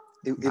 maybe.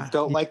 It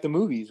felt like the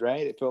movies,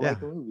 right? It felt like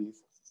the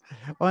movies.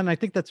 Well, and I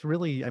think that's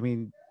really, I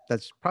mean,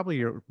 that's probably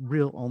your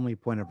real only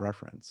point of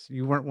reference.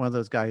 You weren't one of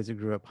those guys who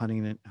grew up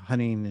hunting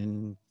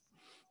and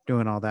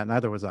doing all that.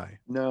 Neither was I.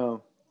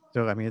 No.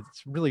 So, I mean,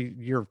 it's really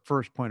your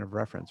first point of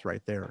reference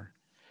right there.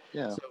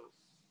 Yeah. So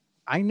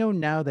I know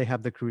now they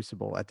have the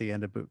Crucible at the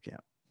end of boot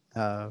camp.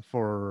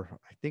 For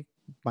I think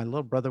my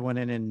little brother went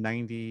in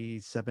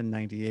 97,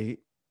 98,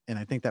 and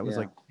I think that was Yeah.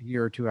 like a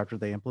year or two after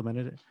they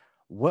implemented it.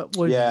 What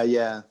was Yeah.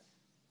 Yeah.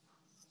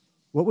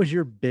 what was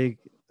your big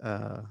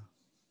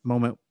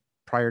moment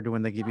prior to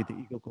when they gave you the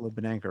Eagle Globe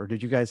and Anchor? Or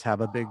did you guys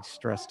have a big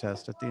stress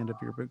test at the end of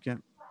your boot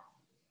camp?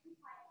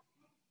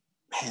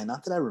 Man,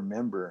 not that I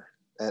remember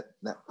that.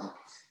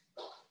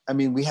 I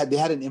mean, they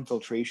had an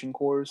infiltration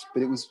course,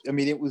 but it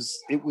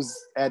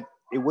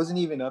wasn't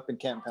even up in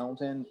Camp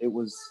Pendleton. It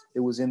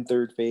was in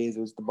third phase.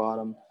 It was the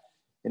bottom,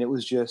 and it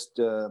was just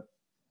the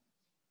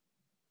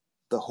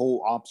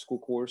whole obstacle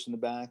course in the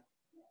back,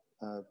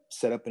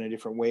 set up in a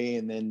different way,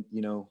 and then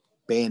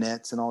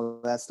bayonets and all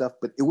of that stuff.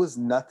 But it was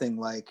nothing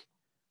like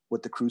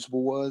what the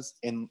Crucible was,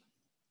 and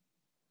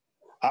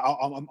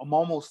I'm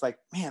almost like,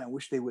 man, I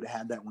wish they would have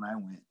had that when I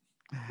went.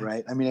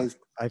 Right? I mean,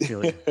 I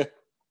feel it.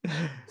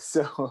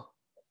 So,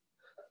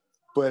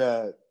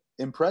 but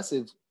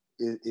impressive.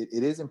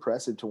 It is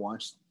impressive to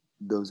watch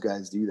those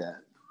guys do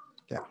that.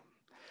 Yeah.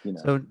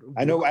 So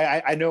I know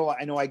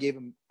I gave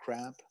him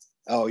crap.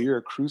 Oh, you're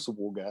a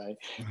Crucible guy,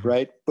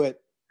 right?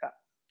 But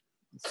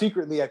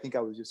secretly, I think I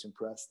was just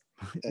impressed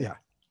at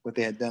what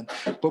they had done.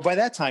 But by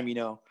that time,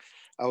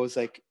 I was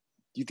like,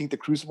 do you think the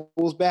Crucible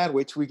is bad?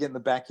 Wait till we get in the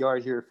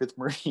backyard here at 5th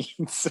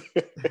Marines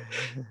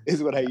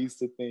is what I used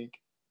to think.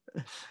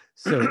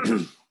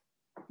 So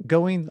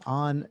going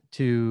on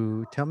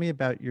to tell me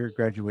about your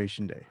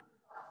graduation day.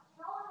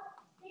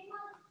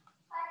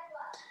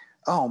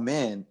 Oh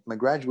man, my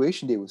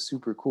graduation day was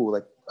super cool.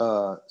 Like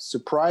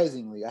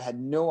surprisingly, I had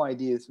no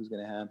idea this was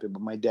going to happen,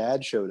 but my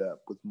dad showed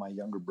up with my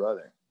younger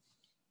brother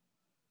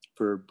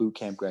for boot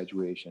camp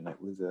graduation.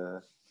 It was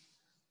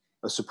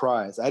a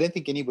surprise. I didn't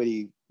think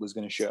anybody was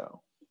going to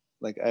show.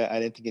 Like I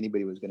didn't think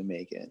anybody was going to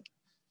make it.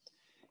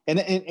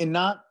 And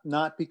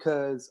not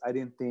because I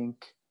didn't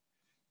think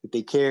that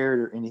they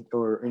cared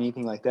or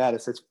anything like that.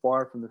 It's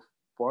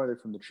farther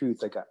from the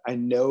truth. Like I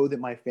know that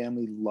my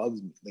family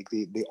loves me. Like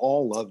they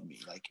all love me.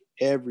 Like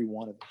every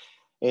one of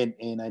them.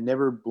 And I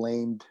never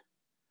blamed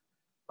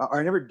or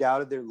I never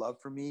doubted their love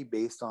for me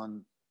based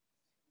on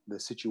the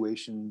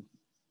situation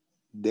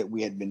that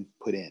we had been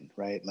put in,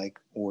 right? Like,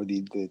 or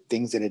the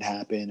things that had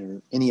happened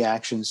or any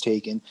actions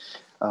taken.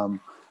 I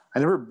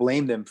never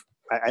blamed them.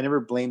 I never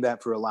blamed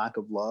that for a lack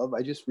of love.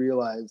 I just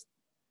realized,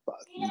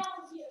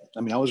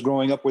 I mean, I was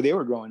growing up where they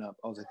were growing up.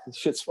 I was like, this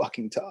shit's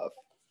fucking tough.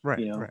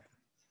 Right. Right.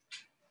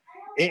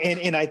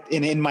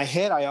 And in my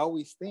head, I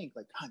always think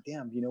like, God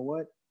damn, you know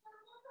what?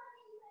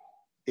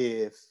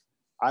 If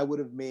I would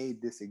have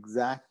made this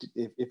exact,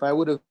 if I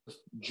would have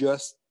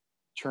just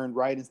turned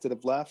right instead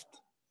of left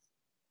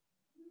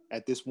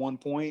at this one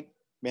point,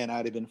 man,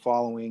 I'd have been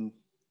following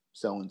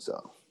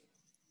so-and-so.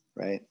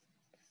 Right.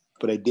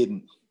 But I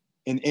didn't.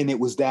 And it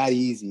was that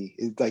easy.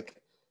 It's like,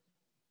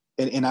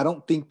 and I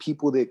don't think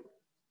people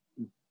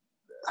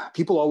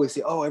always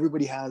say, oh,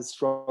 everybody has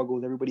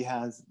struggles. Everybody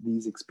has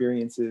these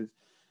experiences,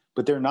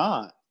 but they're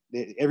not.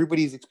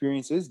 Everybody's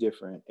experience is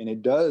different. And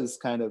it does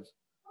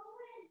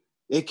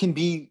it can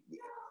be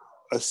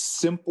a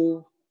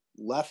simple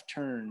left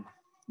turn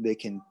that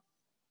can,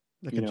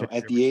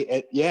 at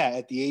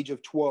the age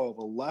of 12,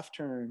 a left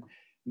turn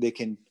that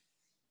can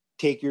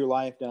take your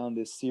life down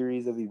this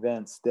series of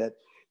events that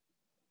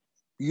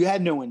you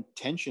had no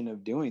intention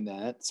of doing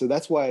that. So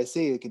that's why I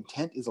say like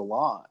intent is a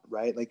lot,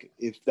 right? Like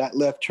if that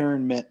left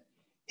turn meant,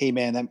 hey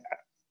man,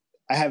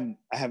 I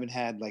haven't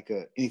had like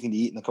anything to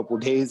eat in a couple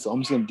of days, so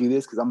I'm just going to do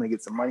this because I'm going to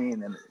get some money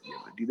and then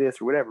do this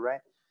or whatever,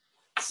 right?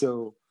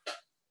 So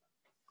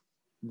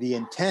the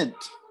intent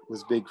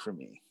was big for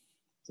me.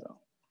 So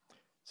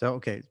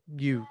okay,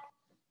 you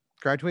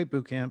graduate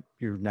boot camp.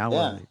 You're now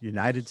a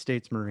United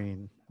States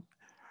Marine.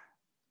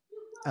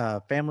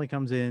 Family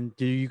comes in.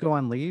 Do you go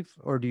on leave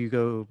or do you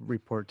go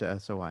report to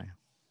SOI?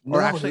 No,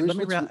 or actually, let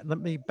me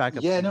back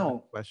up.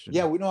 Question.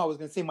 Yeah, I was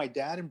going to say my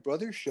dad and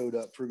brother showed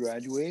up for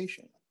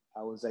graduation.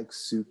 I was like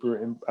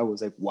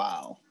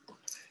wow.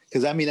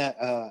 Because I mean,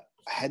 I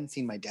hadn't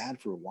seen my dad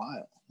for a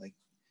while. Like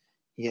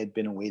he had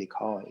been away to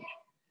college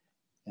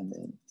and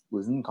then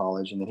was in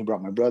college and then he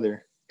brought my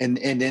brother. And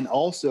then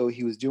also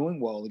he was doing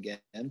well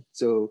again.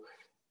 So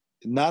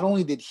not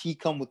only did he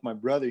come with my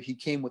brother, he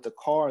came with a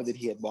car that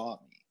he had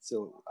bought me.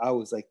 So I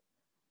was like,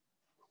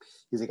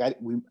 he's like,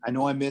 I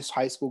know I missed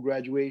high school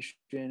graduation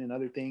and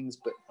other things,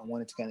 but I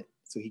wanted to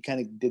so he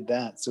kind of did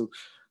that. So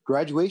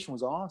graduation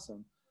was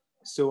awesome.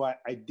 So I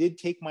did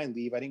take my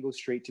leave. I didn't go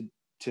straight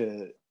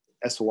to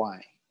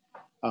SOI.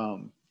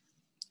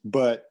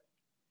 But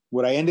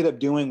what I ended up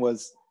doing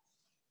was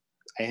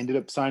I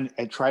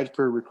tried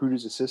for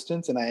recruiter's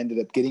assistance and I ended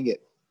up getting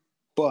it.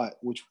 But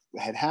which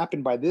had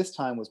happened by this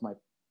time was my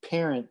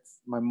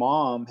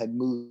mom had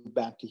moved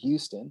back to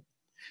Houston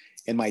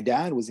and my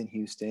dad was in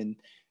Houston.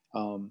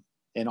 And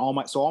all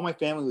my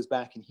family was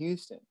back in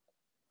Houston.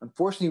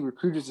 Unfortunately,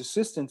 recruiter's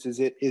assistance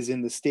is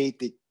in the state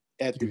that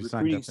at the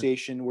recruiting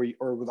station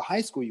or the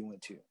high school you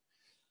went to.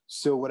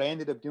 So what I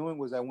ended up doing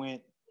was I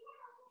went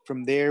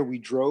from there. We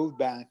drove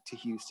back to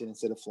Houston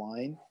instead of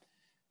flying.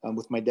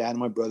 with my dad and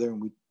my brother,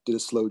 and we did a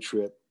slow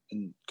trip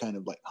and kind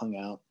of like hung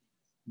out,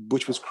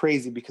 which was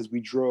crazy because we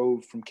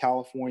drove from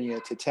California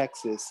to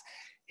Texas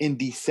in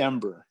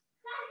December.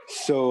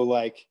 So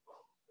like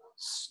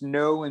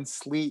snow and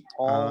sleet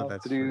all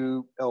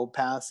through El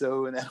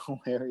Paso and that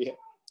whole area,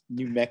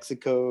 New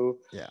Mexico.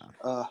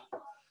 Yeah.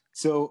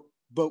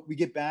 But we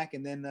get back,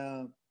 and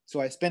then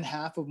so I spent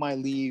half of my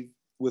leave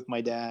with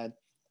my dad,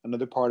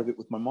 another part of it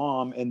with my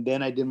mom, and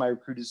then I did my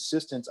recruiter's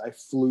assistance. I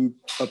flew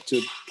up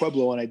to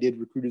Pueblo and I did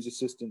recruiter's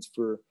assistance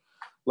for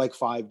like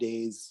 5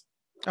 days.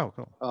 Oh,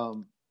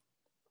 cool.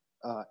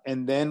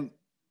 And then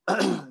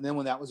then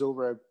when that was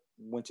over, I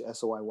went to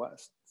SOI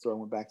West. So I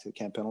went back to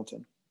Camp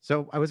Pendleton.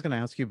 So I was going to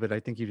ask you, but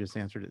I think you just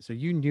answered it. So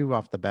you knew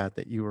off the bat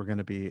that you were going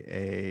to be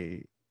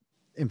a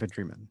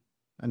infantryman.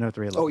 I know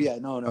 311. Oh yeah,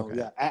 no, okay.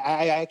 Yeah.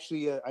 I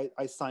actually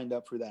I signed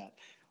up for that,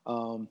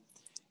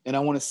 and I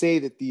want to say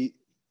that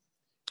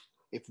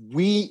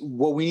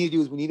what we need to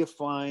do is we need to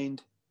find,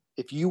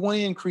 if you want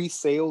to increase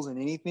sales in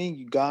anything,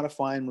 you got to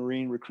find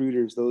Marine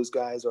recruiters. Those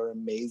guys are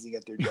amazing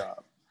at their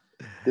job.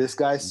 This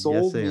guy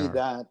sold me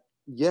that.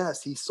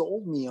 Yes, he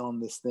sold me on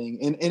this thing,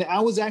 and I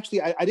was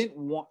actually I didn't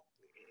want,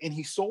 and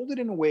he sold it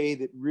in a way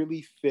that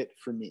really fit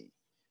for me,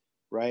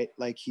 right?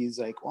 Like he's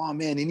like, oh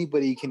man,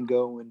 anybody can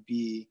go and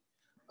be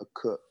a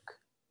cook.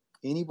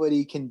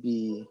 Anybody can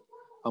be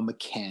a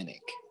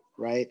mechanic,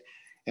 right?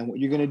 And what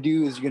you're going to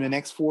do is you're going to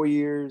next 4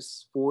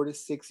 years, 4 to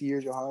 6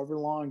 years, or however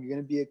long, you're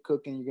going to be a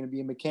cook and you're going to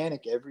be a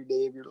mechanic every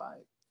day of your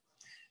life.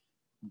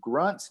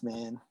 Grunts,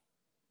 man,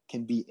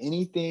 can be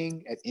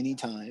anything at any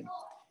time.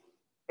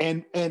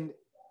 And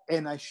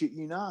I shit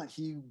you not,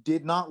 he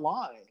did not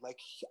lie. Like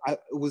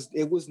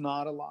it was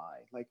not a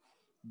lie. Like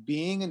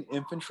being an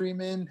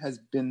infantryman has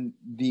been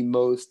the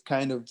most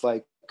kind of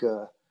like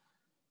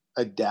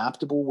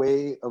adaptable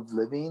way of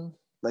living.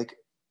 Like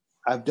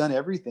I've done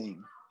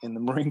everything in the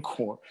Marine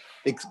Corps,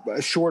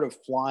 short of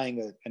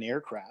flying an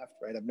aircraft,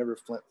 right? I've never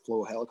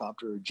flew a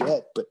helicopter or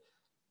jet, but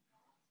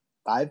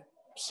I've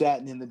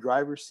sat in the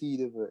driver's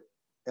seat of a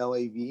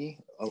LAV,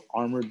 an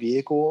armored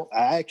vehicle.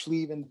 I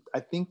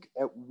think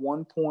at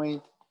one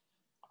point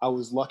I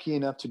was lucky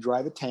enough to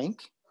drive a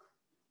tank.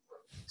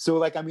 So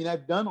like, I mean,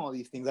 I've done all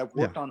these things. I've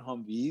worked on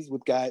Humvees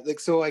with guys. Like,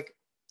 so like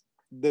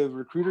the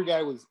recruiter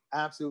guy was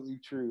absolutely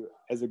true.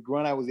 As a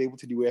grunt, I was able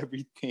to do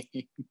everything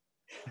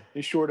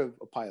short of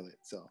a pilot.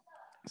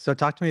 So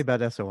talk to me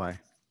about SOI.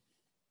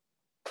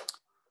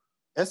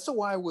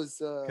 SOI was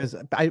because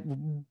I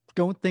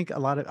don't think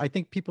I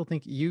think people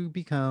think you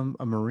become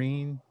a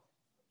Marine,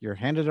 you're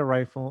handed a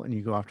rifle, and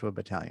you go off to a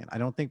battalion. I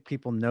don't think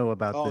people know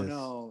about this.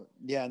 No.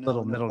 Yeah, no,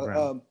 little middle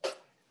ground.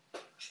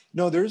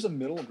 No, there's a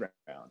middle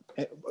ground.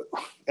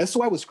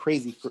 SOI was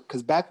crazy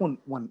because back when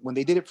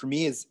they did it for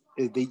me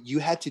you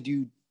had to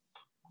do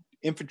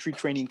infantry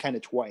training kind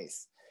of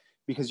twice,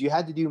 because you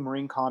had to do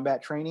Marine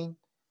combat training.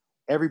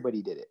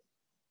 Everybody did it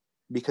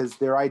because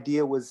their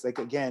idea was like,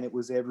 again, it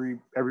was every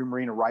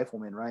Marine a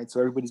rifleman, right? So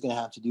everybody's going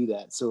to have to do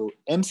that. So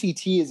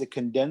MCT is a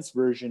condensed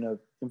version of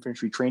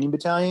infantry training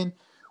battalion,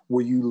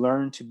 where you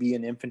learn to be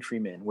an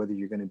infantryman, whether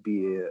you're going to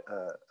be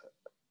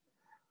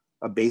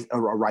a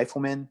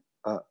rifleman,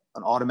 an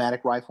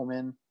automatic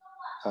rifleman,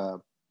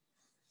 or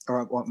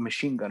a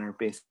machine gunner,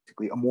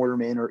 basically a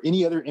mortarman, or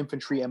any other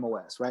infantry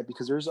MOS, right?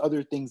 Because there's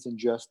other things than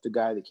just the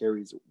guy that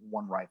carries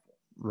one rifle.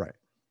 Right.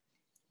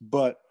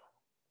 But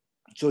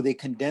so they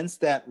condensed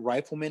that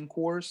rifleman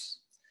course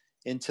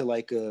into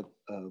like a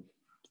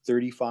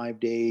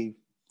 35-day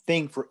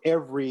thing for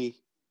every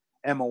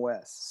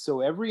MOS. So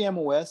every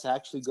MOS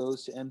actually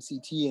goes to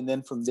MCT, and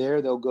then from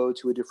there they'll go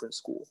to a different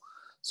school.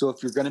 So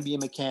if you're going to be a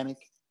mechanic,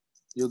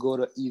 you'll go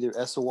to either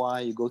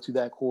SOI, you go through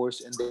that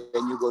course, and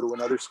then you go to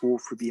another school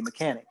for be a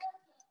mechanic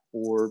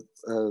or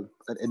an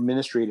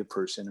administrative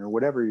person or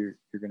whatever you're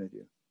going to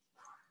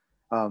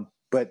do.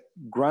 But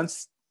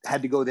grunts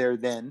had to go there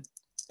then,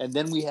 and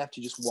then we have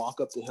to just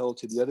walk up the hill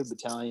to the other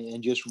battalion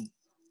and just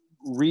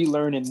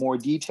relearn in more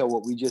detail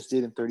what we just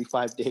did in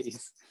 35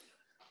 days.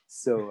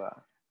 So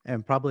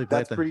and probably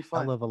that's pretty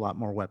fun. Hell of a lot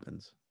more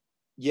weapons.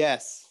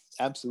 Yes,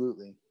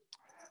 absolutely.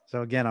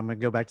 So again, I'm going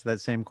to go back to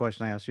that same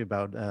question I asked you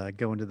about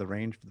going to the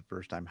range for the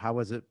first time. How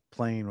was it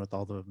playing with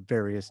all the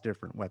various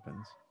different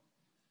weapons?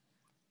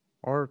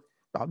 Or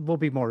we'll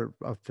be more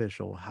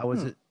official. How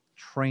was it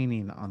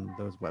training on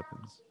those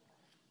weapons?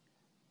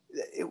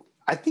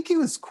 I think it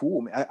was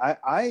cool.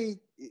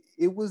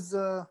 It was,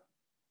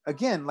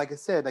 again, like I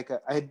said, like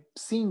I had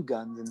seen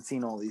guns and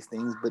seen all these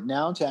things, but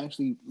now to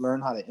actually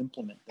learn how to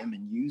implement them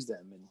and use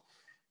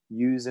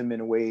them in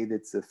a way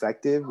that's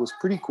effective was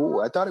pretty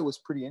cool. I thought it was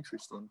pretty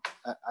interesting.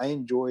 I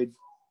enjoyed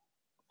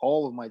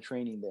all of my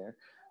training there.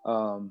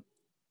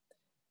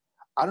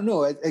 I don't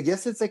know. I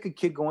guess it's like a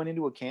kid going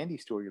into a candy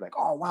store. You're like,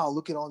 oh, wow,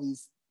 look at all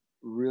these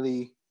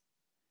really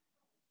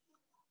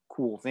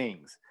cool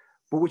things.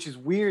 But which is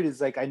weird is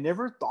like, I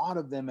never thought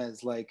of them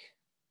as like,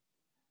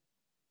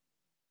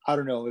 I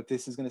don't know if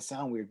this is going to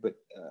sound weird, but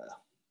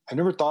I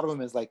never thought of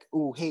them as like,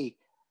 oh, hey,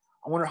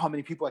 I wonder how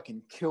many people I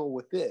can kill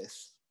with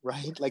this,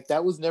 right? Like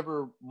that was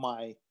never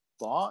my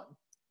thought.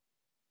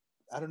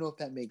 I don't know if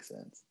that makes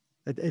sense.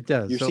 It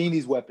does. You're So, seeing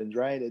these weapons,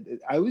 right?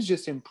 I was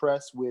just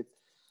impressed with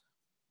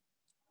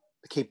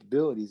the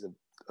capabilities of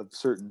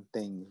certain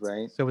things,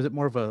 right? so is it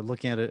more of a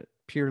looking at it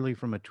purely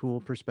from a tool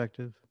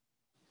perspective?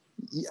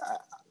 Yeah.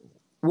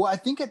 Well, I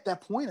think at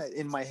that point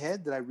in my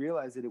head that I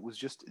realized that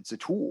it's a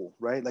tool,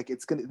 right? Like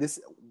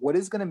what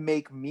is gonna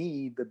make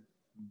me the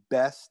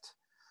best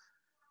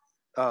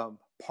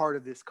part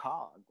of this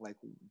cog? Like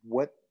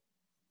what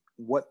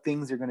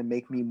things are gonna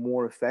make me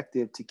more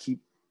effective to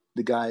keep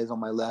the guys on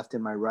my left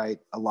and my right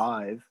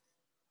alive?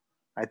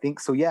 I think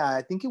so. Yeah,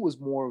 I think it was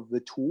more of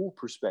the tool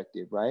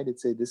perspective, right?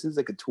 It's this is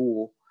like a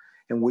tool,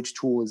 and which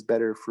tool is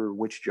better for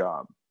which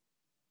job.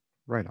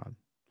 Right on.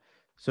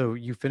 So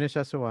you finish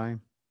SOI.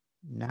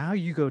 Now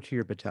you go to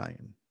your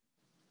battalion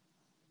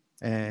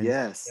and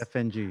Yes.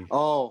 FNG.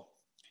 Oh,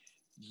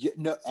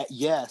 no,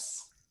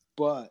 yes,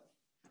 but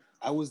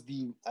I was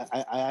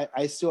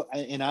I still,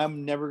 and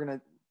I'm never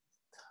gonna.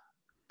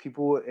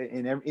 People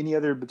in any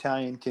other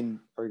battalion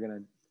are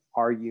gonna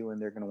argue,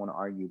 and they're gonna want to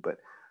argue, but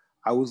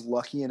I was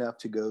lucky enough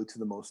to go to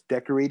the most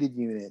decorated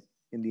unit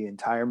in the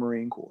entire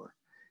Marine Corps,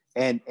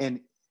 and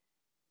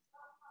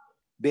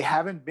they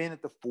haven't been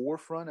at the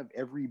forefront of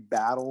every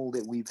battle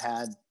that we've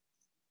had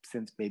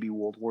since maybe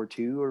World War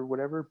II or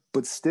whatever,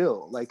 but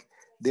still, like,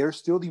 they're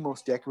still the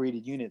most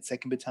decorated unit,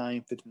 2nd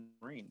Battalion, 5th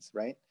Marines,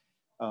 right?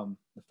 The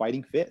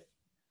Fighting 5th.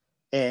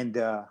 And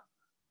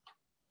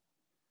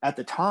at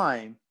the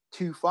time,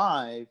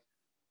 2-5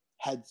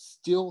 had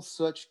still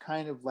such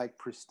kind of like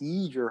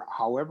prestige, or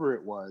however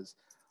it was.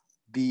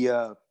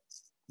 The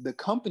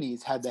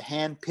companies had the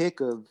hand pick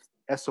of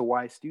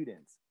SOI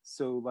students.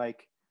 So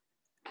like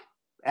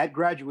at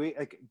graduate,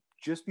 like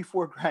just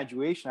before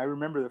graduation, I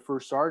remember the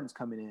first sergeants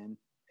coming in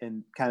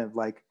and kind of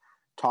like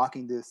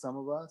talking to some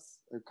of us,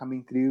 or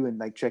coming through and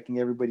like checking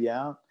everybody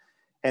out.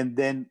 And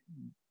then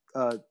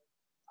I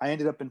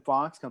ended up in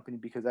Fox Company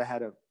because I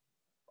had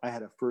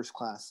a first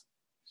class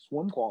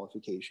swim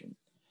qualification,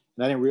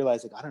 and I didn't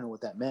realize, like, I don't know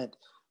what that meant,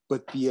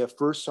 but the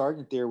first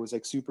sergeant there was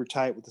like super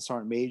tight with the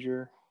sergeant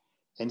major,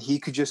 and he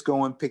could just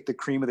go and pick the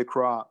cream of the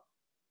crop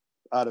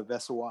out of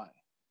SOI.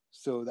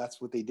 So that's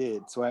what they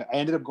did. So I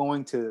ended up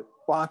going to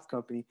Fox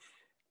Company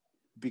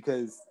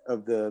because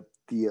of the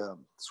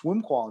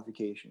swim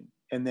qualification.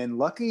 And then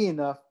lucky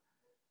enough,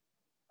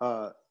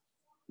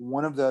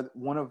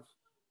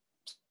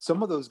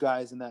 some of those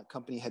guys in that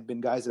company had been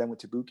guys that I went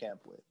to boot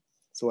camp with.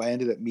 So I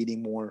ended up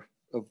meeting more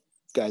of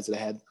guys that I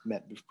had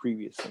met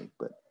previously.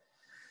 But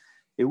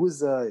it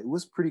was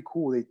pretty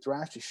cool. They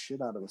thrashed the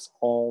shit out of us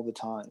all the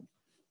time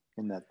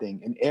in that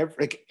thing. And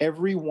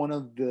every one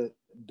of the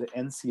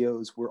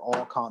NCOs were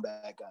all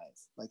combat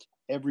guys. Like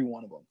every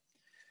one of them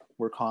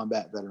were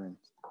combat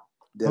veterans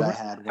that I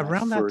had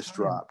when I first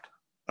dropped.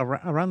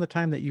 Around the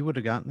time that you would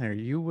have gotten there,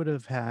 you would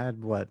have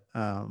had what?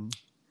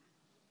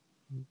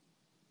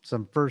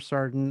 Some first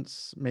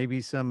sergeants,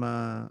 maybe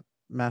some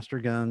master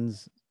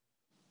guns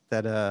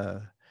that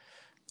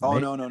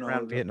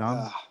no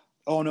Vietnam.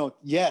 Oh no,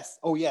 yes,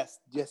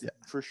 yeah.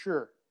 For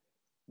sure.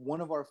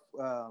 One of our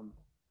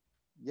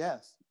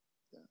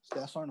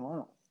Staff Sergeant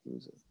Arnold. He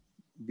was a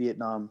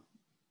Vietnam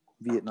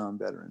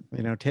veteran.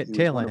 You know,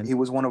 tail end. He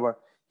was one of our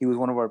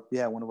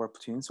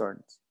platoon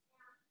sergeants.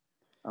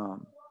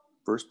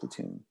 First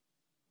platoon.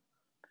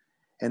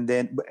 And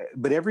then,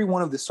 but every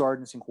one of the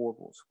sergeants and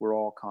corporals were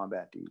all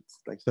combat dudes.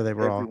 Like, so they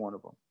were every one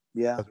of them.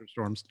 Yeah.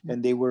 Storms.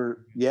 And they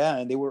were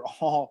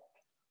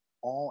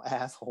all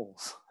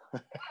assholes.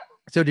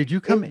 So did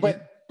you come in?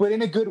 But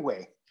in a good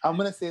way. I'm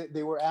going to say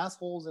they were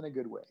assholes in a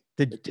good way.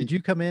 Did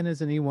you come in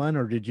as an E1,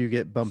 or did you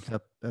get bumped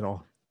up at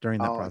all during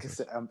that process?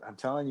 Like I said, I'm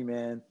telling you,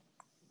 man,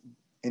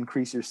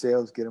 increase your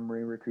sales, get a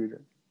Marine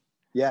recruiter.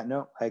 Yeah,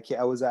 no, I can't.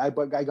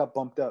 I got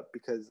bumped up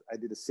because I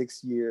did a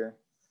 6-year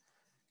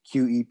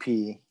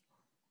QEP,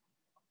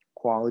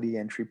 quality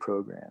entry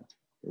program.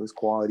 It was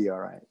quality, all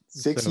right.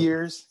 6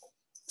 years.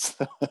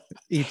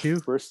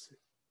 E2 first.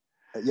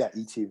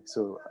 E2.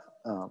 So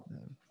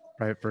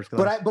private first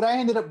class. But I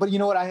ended up. But you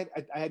know what? I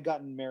had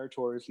gotten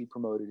meritoriously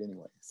promoted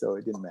anyway, so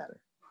it didn't matter.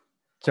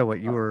 So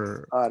what you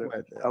were?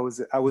 I was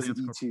an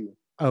E2.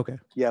 Okay.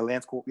 Yeah,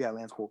 Lance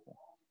Corporal.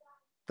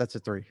 That's a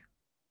 3.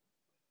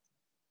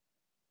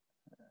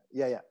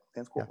 Yeah,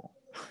 Lance Corporal.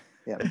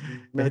 Yeah,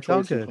 it's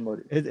all good.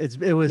 Promoted.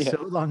 It was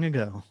so long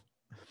ago.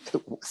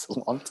 It was a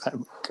long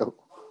time ago.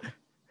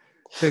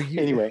 So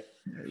anyway,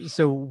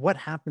 so what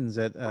happens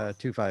at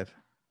 2-5?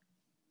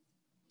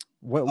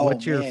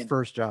 What's your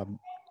first job?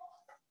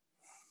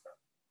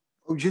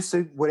 Oh, just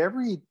so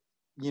whatever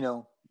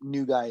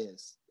new guy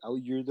is. Oh,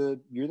 you're the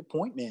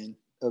point man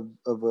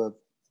of a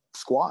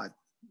squad.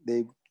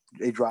 They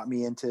dropped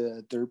me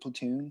into 3rd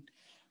platoon,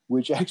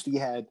 which actually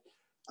had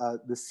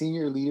the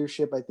senior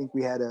leadership. I think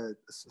we had a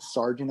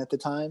sergeant at the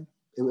time.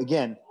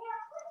 The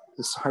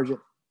sergeant,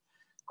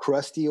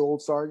 crusty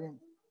old sergeant,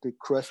 the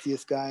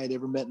crustiest guy I'd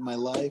ever met in my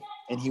life,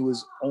 and he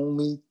was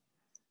only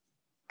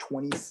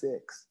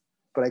 26,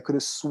 but I could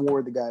have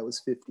swore the guy was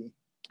 50.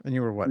 And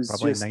you were what?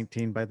 Probably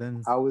 19 by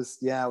then. I was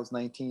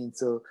 19.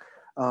 So,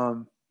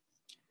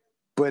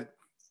 but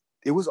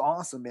it was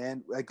awesome,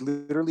 man. Like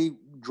literally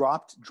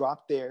dropped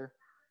there.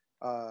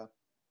 Uh,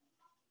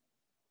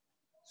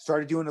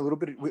 Started doing a little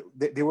bit.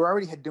 They were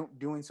already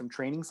doing some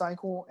training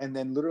cycle, and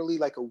then literally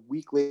like a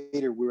week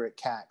later, we were at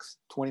CAX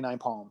 29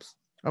 Palms.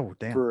 Oh,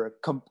 damn. For a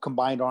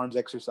combined arms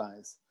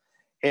exercise,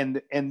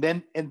 and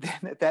then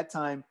at that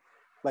time,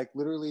 like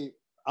literally,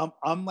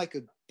 I'm like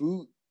a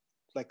boot,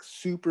 like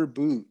super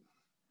boot,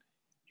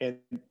 and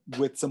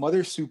with some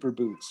other super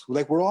boots.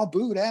 Like we're all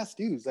boot ass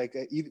dudes. Like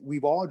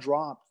we've all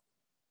dropped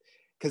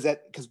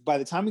because by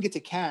the time we get to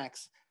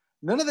CAX,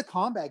 none of the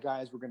combat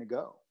guys were going to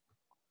go.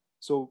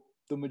 So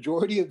the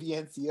majority of the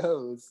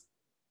NCOs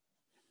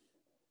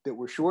that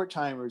were short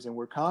timers and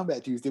were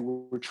combat dudes, they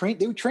were trained.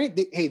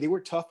 They were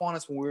tough on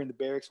us when we were in the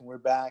barracks and we were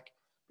back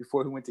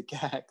before we went to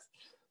CAX.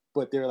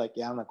 But they're like,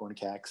 yeah, I'm not going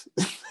to CAX.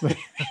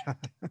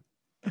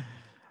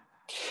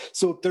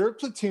 So 3rd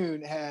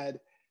Platoon had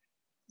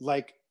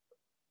like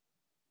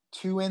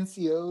 2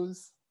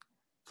 NCOs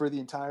for the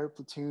entire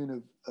platoon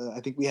of, I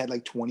think we had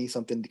like 20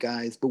 something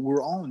guys, but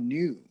we're all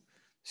new.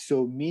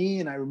 So me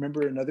and I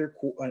remember another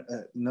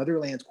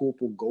Lance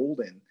Corporal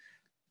Golden.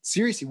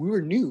 Seriously, we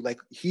were new. Like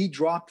he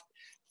dropped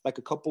like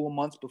a couple of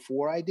months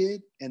before I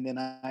did, and then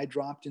I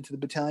dropped into the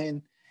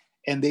battalion,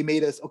 and they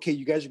made us, okay,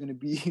 you guys are going to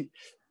be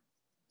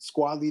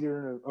squad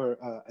leader, or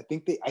I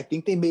think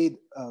they made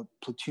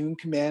platoon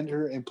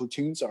commander and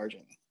platoon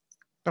sergeant.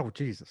 Oh,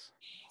 Jesus.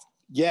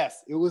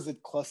 Yes, it was a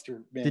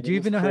cluster, man. Did you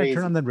even know how to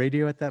turn on the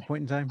radio at that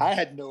point in time? I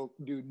had no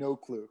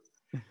clue.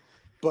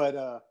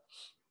 But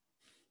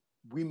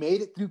we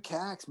made it through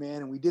CAX,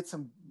 man, and we did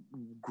some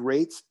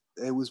great.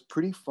 It was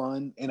pretty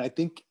fun, and I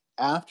think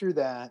after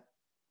that,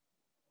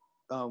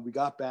 we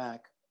got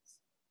back,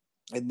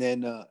 and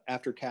then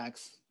after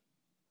CAX,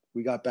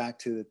 we got back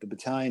to the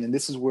battalion, and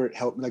this is where it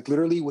helped. Like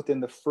literally within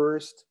the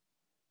first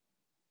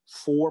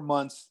 4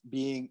 months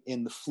being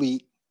in the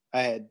fleet,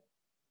 I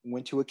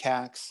went to a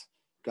CAX,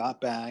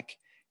 got back,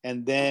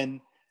 and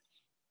then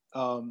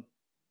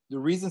the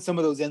reason some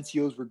of those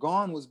NCOs were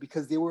gone was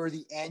because they were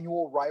the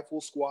annual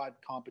rifle squad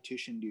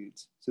competition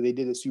dudes. So they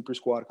did a super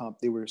squad comp.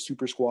 They were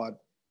super squad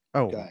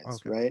guys,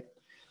 okay. Right?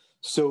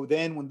 So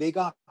then when they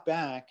got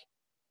back,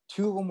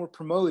 2 of them were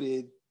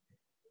promoted,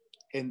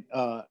 and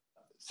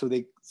so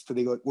they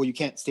go, well, you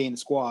can't stay in the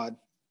squad.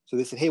 So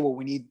they said, hey, well,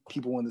 we need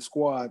people in the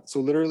squad. So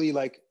literally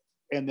like,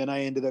 and then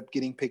I ended up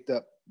getting picked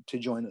up to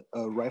join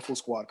a rifle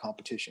squad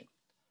competition.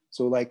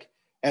 So like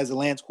as a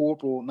Lance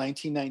Corporal,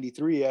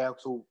 1993, I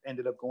also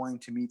ended up going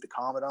to meet the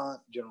Commandant,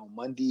 General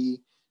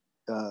Mundy,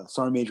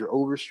 Sergeant Major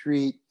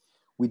Overstreet.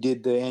 We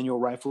did the annual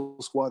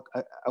rifle squad.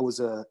 I was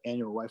a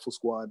annual rifle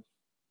squad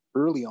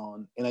early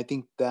on. And I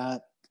think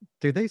that.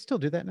 Do they still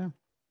do that now?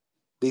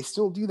 They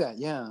still do that.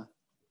 Yeah.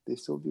 They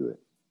still do it.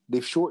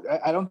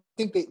 I don't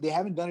think they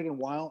haven't done it in a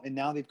while, and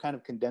now they've kind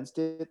of condensed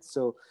it.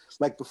 So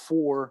like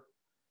before,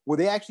 well,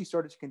 they actually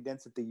started to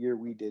condense it the year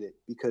we did it,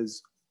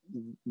 because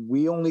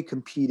we only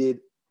competed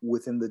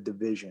within the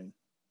division,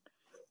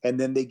 and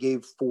then they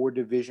gave 4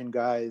 division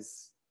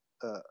guys,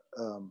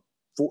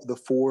 the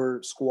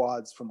 4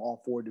 squads from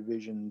all 4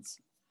 divisions,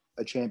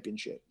 a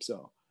championship.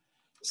 So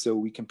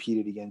we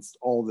competed against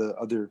all the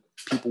other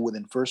people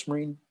within 1st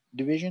Marine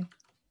Division,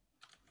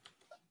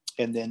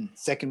 and then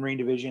 2nd Marine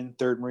Division,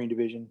 3rd Marine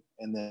Division,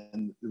 and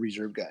then the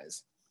reserve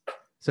guys.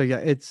 So yeah,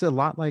 it's a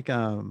lot like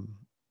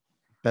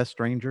Best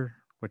Ranger,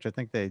 which I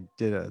think they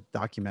did a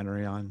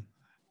documentary on.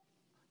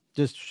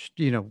 Just,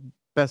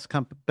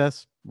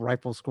 best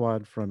rifle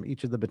squad from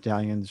each of the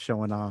battalions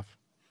showing off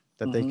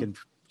that they can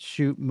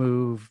shoot,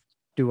 move,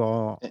 do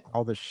all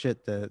the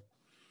shit that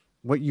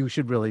what you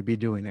should really be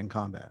doing in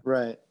combat.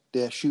 Right.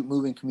 Yeah, shoot,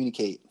 move, and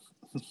communicate.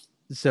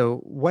 So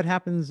what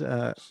happens?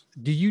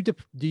 Do you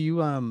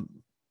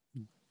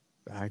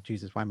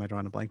Jesus, why am I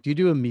drawing a blank? Do you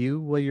do a MEU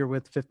while you're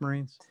with 5th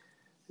Marines?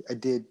 I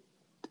did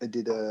 2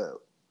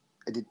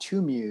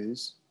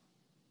 MEUs.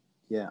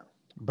 Yeah.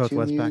 Both 2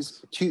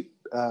 Westpaks? 2,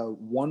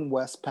 1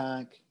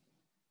 Westpac.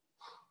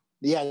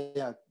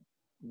 Yeah.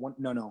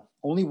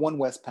 Only 1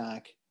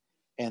 Westpac,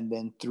 and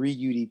then 3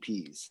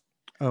 UDPs.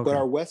 Okay. But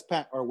our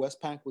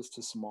Westpac was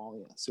to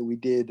Somalia. So we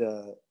did,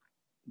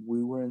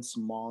 we were in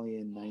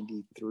Somalia in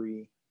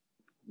 93,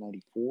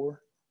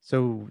 94.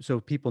 So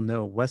people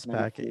know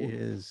Westpac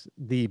is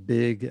the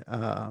big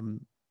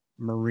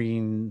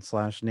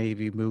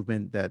Marine/Navy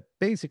movement that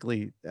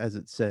basically, as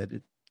it said,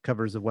 it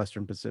covers the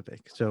Western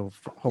Pacific. So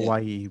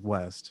Hawaii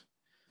west.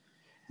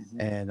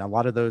 And a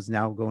lot of those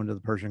now go into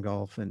the Persian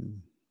Gulf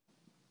and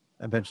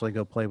eventually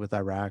go play with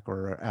Iraq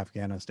or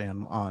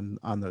Afghanistan on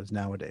those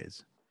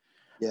nowadays.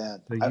 Yeah.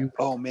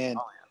 So man,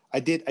 I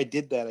did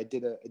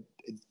that.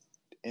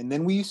 And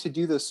then we used to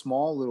do the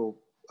small little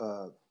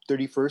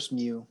 31st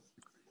MEU.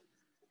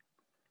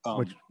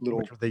 Which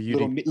were the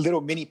little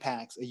mini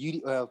packs.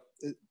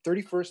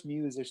 31st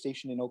MEU is their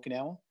station in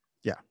Okinawa.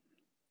 Yeah.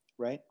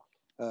 Right.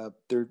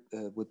 Third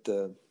with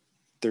the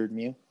 3rd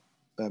MEU,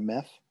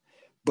 MEF.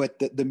 But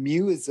the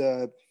MEU is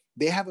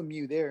they have a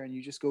MEU there, and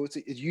you just go. It's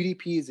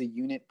UDP is a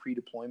unit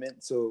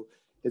pre-deployment, so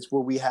it's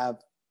where we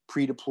have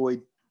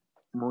pre-deployed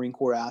Marine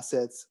Corps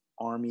assets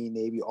Army,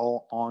 Navy,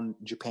 all on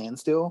Japan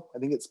still. I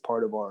think it's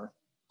part of our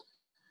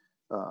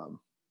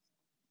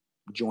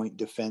joint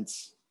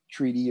defense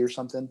treaty or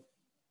something.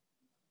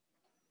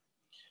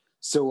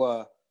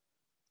 So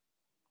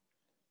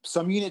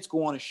some units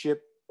go on a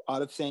ship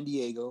out of San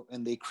Diego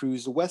and they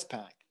cruise the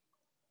Westpac.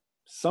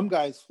 Some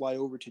guys fly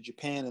over to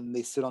Japan and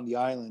they sit on the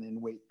island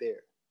and wait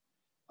there.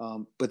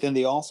 But then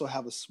they also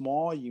have a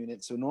small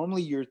unit. So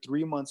normally you're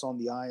 3 months on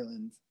the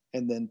island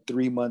and then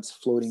 3 months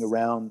floating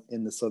around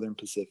in the Southern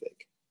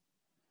Pacific.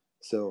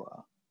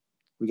 So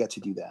we got to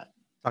do that.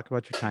 Talk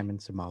about your time in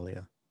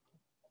Somalia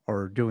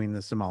or doing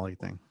the Somali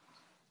thing.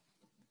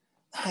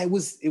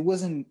 It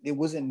wasn't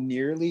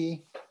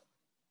nearly,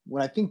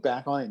 when I think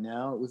back on it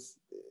now, it was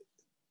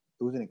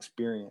an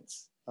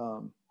experience.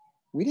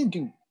 We didn't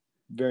do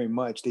very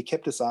much. They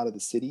kept us out of the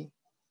city.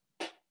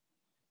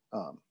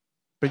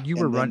 But you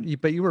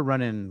were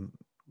running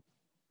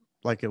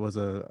like it was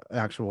a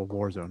actual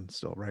war zone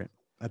still, right?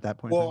 At that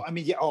point. Well, I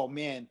mean, yeah. Oh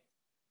man,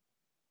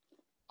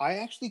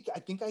 I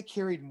think I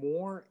carried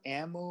more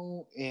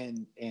ammo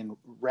and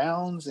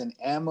rounds and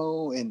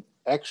ammo and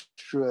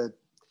extra.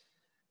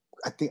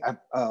 I think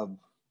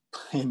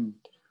and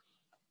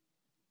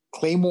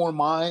Claymore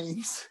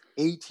mines,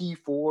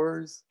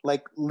 AT4s.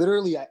 Like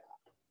literally, I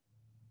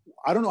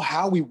don't know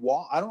how we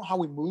I don't know how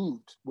we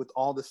moved with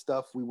all the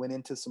stuff we went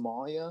into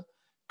Somalia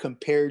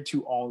compared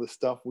to all the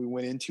stuff we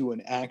went into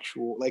an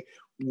actual, like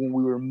when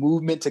we were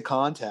movement to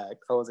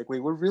contact. I was like,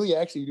 wait, we're really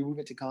actually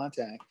movement to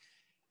contact.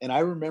 And I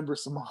remember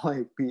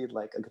Somalia being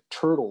like a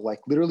turtle.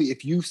 Like literally,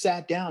 if you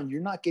sat down, you're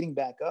not getting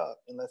back up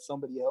unless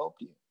somebody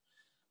helped you.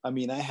 I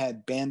mean, I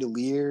had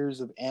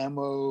bandoliers of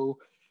ammo,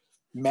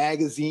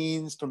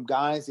 magazines from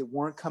guys that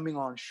weren't coming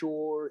on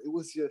shore. It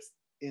was just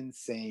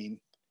insane.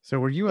 So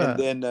were you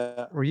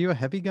were you a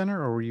heavy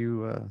gunner or were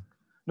you?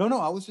 No,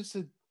 I was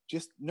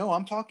no.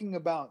 I'm talking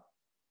about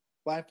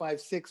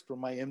 5.56 for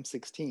my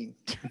M16.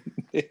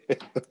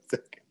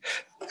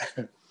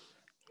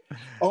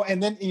 Oh,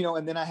 and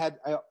then I had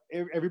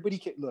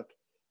everybody. Look,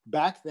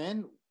 back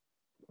then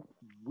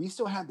we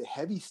still had the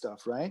heavy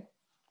stuff, right?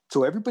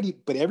 So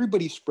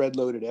everybody spread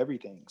loaded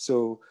everything.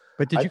 So,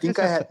 but did you? I think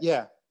I had,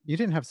 yeah. You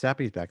didn't have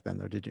sappies back then,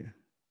 though, did you?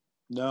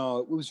 No,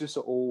 it was just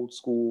an old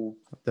school.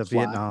 The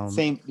Vietnam.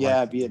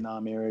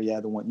 Vietnam era. Yeah,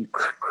 the one you.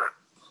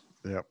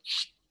 Yep.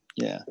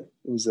 Yeah,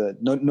 it was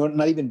no,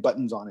 not even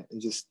buttons on it. It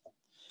just,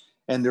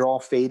 and they're all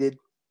faded.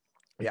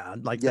 Yeah,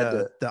 like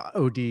the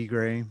OD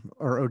gray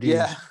or OD.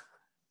 Yeah,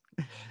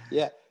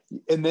 yeah,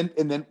 and then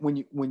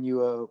when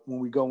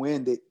we go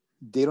in,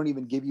 they don't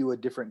even give you a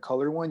different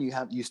color one.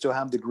 You still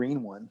have the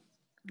green one.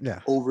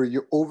 Yeah. Over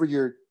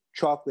your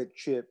chocolate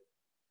chip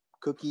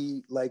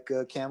cookie like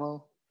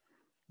camo.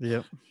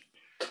 Yep.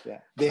 Yeah,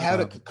 they had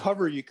a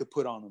cover you could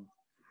put on them.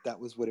 That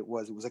was what it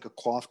was. It was like a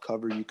cloth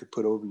cover you could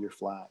put over your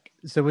flag.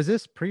 So was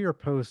this pre or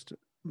post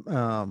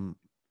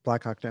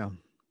Black Hawk Down?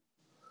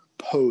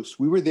 Post.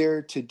 We were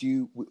there to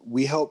do.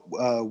 We helped.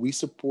 We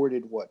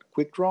supported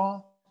Quick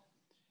Draw,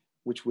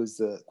 which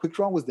was Quick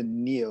Draw was the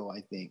Neo,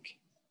 I think,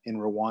 in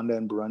Rwanda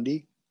and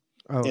Burundi.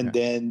 Oh, okay.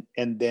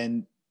 And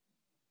then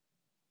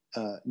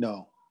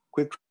no,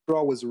 Quick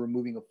Draw was the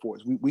removing of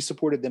force. We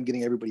supported them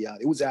getting everybody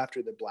out. It was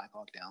after the Black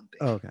Hawk Down thing.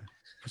 Oh, okay.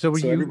 So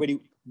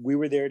we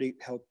were there to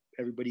help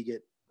everybody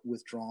get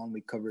withdrawn.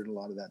 We covered a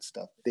lot of that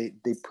stuff. They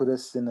put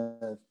us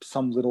in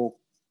some little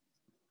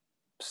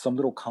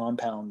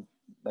compound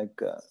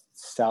like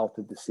south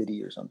of the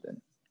city or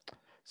something.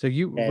 So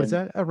was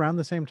that around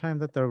the same time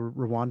that the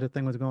Rwanda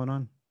thing was going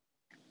on?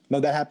 No,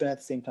 that happened at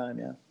the same time.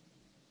 Yeah.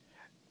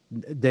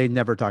 They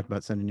never talked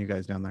about sending you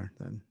guys down there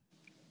then.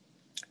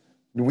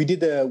 We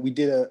did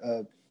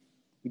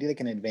like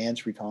an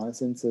advanced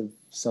reconnaissance of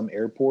some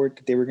airport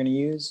that they were going to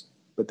use,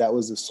 but that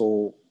was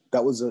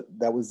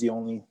the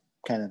only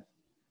kind of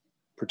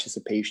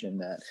participation in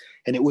that,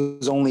 and it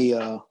was only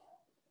like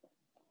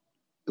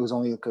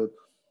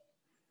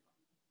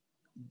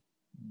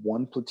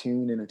one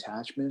platoon in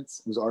attachments.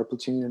 It was our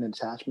platoon in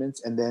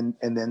attachments, and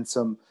then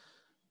some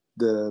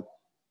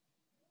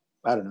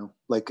I don't know,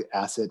 like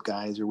asset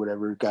guys or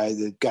whatever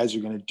guys are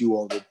going to do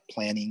all the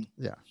planning.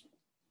 Yeah,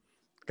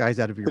 guys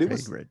out of your pay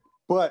grade.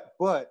 But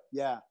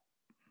yeah,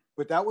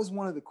 but that was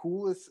one of the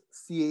coolest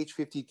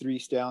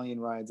CH-53 Stallion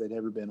rides I'd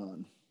ever been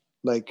on.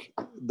 Like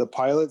the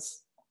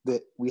pilots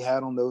that we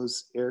had on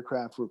those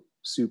aircraft were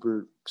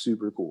super,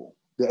 super cool.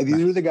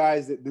 These are the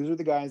guys that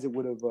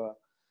would have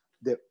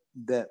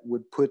that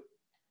would put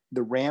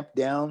the ramp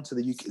down so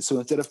that so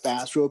instead of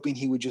fast roping,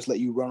 he would just let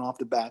you run off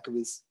the back of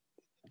his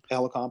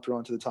helicopter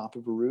onto the top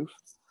of a roof.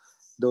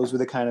 Those were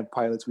the kind of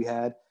pilots we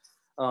had.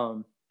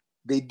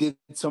 They did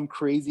some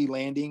crazy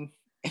landing.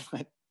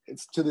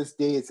 It's to this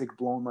day, it's like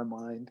blowing my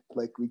mind.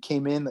 Like they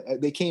came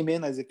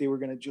in as if they were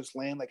going to just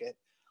land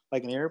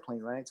like an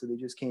airplane, right? So they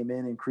just came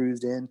in and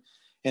cruised in.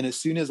 And as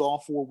soon as all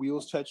four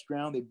wheels touched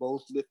ground, they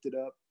both lifted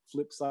up,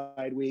 flipped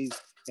sideways,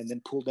 and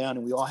then pulled down.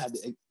 And we all had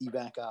to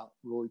evac out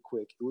really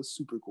quick. It was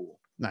super cool.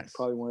 Nice.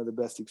 Probably one of the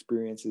best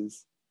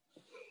experiences.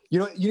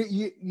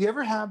 You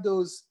ever have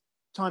those,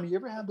 Tommy, you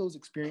ever have those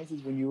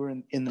experiences when you were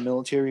in the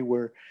military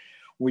where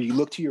where you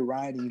look to your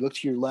right and you look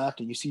to your left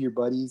and you see your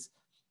buddies.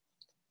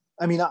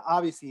 I mean,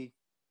 obviously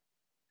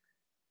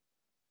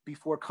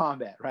before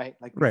combat, right?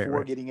 Like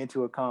before getting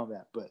into a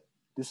combat, but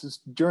this is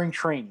during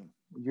training.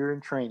 You're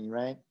in training,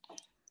 right?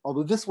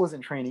 Although this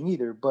wasn't training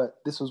either, but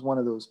this was one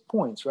of those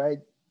points, right?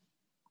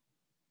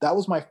 That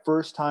was my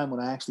first time when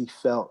I actually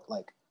felt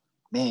like,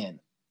 man,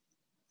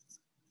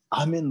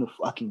 I'm in the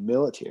fucking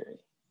military.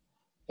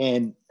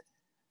 And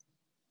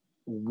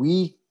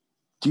we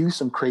do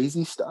some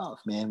crazy stuff,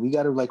 man. We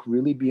got to like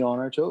really be on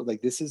our toes.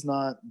 Like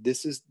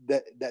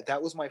that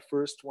was my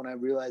first when I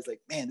realized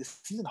like, man, this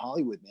isn't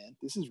Hollywood, man.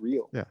 This is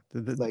real. Yeah.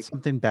 Like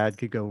something bad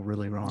could go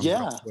really wrong.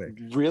 Yeah.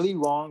 Really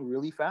wrong,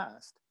 really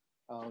fast.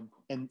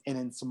 And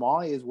in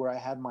Somalia is where I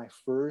had my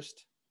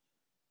first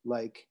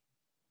like,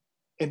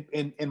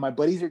 and my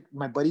buddies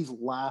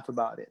laugh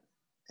about it.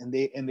 And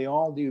they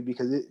all do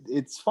because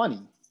it's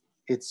funny.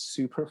 It's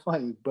super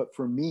funny. But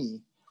for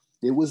me,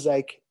 it was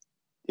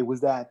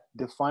that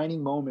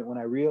defining moment when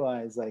I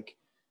realized like,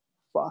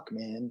 fuck,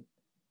 man,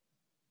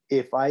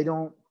 if I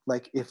don't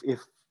like,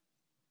 if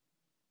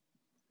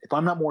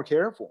I'm not more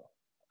careful,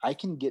 I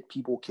can get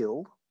people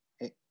killed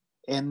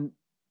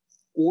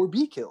or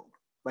be killed.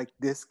 Like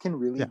this can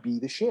really be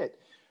the shit.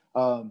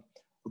 A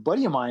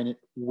buddy of mine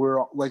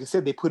like I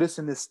said, they put us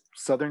in this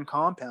southern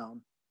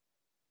compound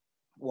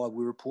while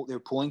they were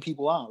pulling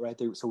people out, right?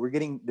 They're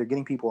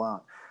getting people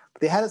out.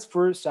 But they had us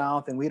further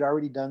south, and we'd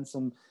already done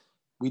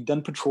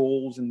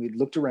patrols, and we'd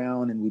looked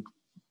around, and we'd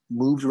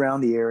moved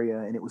around the area,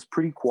 and it was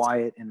pretty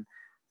quiet. And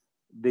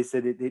they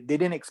said they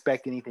didn't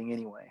expect anything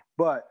anyway,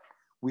 but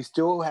we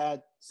still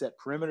had set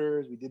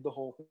perimeters. We did the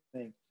whole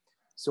thing.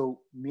 So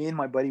me and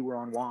my buddy were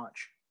on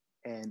watch,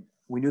 and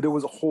we knew there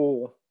was a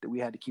hole that we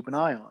had to keep an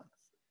eye on.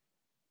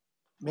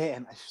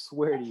 Man, I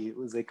swear to you, it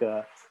was like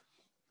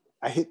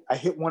I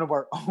hit one of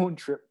our own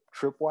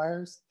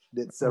tripwires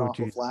that set off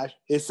a flash.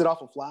 It set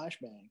off a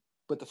flashbang,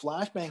 but the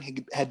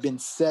flashbang had been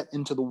set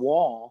into the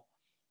wall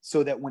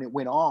so that when it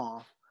went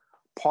off,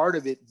 part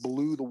of it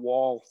blew the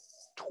wall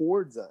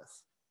towards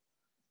us,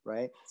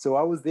 right? So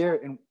I was there,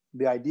 and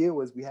the idea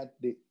was we had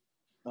the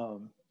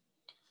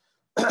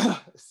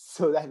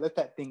so I let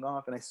that thing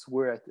off, and I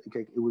swear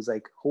it was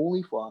like,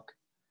 holy fuck,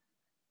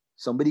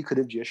 somebody could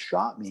have just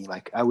shot me.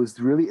 Like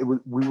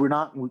we were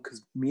not,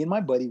 because me and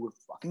my buddy were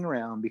fucking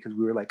around because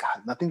we were like,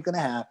 God, nothing's gonna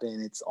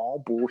happen. It's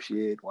all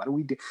bullshit. Why do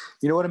we do?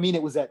 You know what I mean?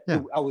 It was that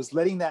I was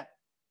letting that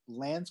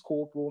Lance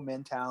Corporal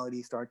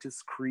mentality start to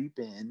creep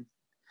in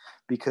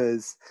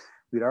because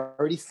we'd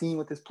already seen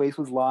what this place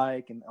was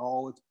like, and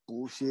all it's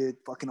bullshit.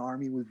 Fucking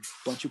army was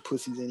a bunch of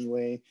pussies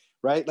anyway,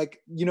 right?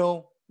 Like, you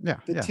know,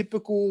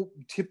 typical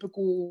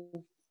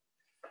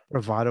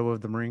bravado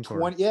of the Marine Corps.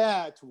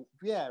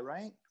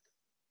 Right.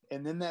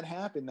 And then that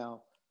happened.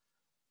 Now,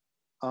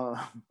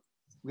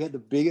 we had the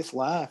biggest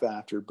laugh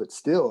after, but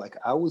still, like,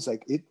 I was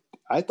like,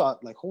 I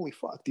thought, like, holy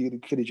fuck,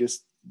 dude,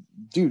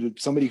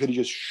 somebody could have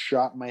just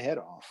shot my head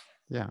off.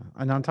 Yeah.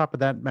 And on top of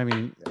that, I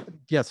mean,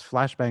 yes,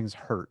 flashbangs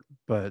hurt,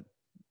 but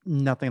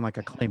nothing like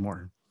a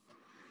claymore.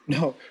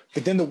 No,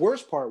 but then the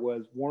worst part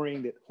was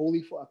worrying that,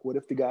 holy fuck, what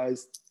if the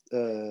guys,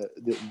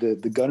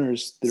 the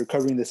gunners that are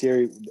covering this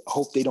area,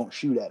 hope they don't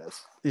shoot at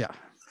us? Yeah.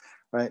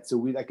 Right. So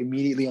we like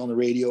immediately on the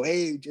radio,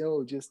 hey,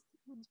 Joe, just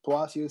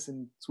Palacios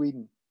in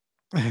Sweden.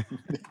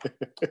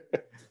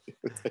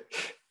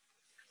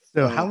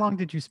 So how long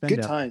did you spend?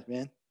 Good times,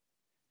 man.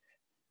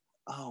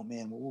 Oh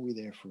man, what were we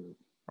there for?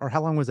 Or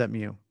how long was that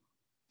Mew?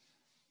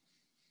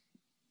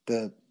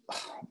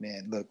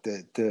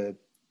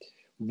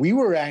 We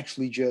were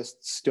actually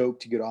just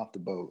stoked to get off the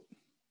boat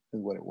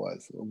is what it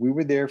was. We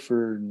were there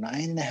for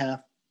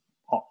 9.5.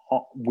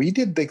 We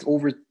did like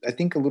over, I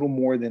think, a little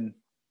more than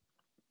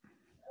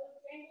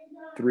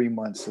 3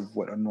 months of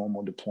what a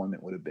normal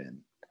deployment would have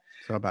been.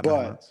 So about 9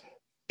 months.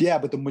 Yeah,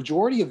 but the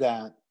majority of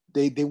that,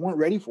 they weren't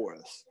ready for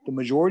us. The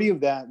majority of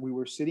that, we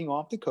were sitting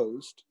off the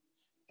coast,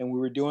 and we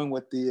were doing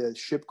what the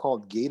ship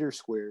called Gator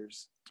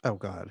Squares. Oh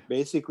God!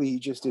 Basically, he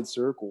just did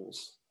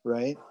circles,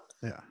 right?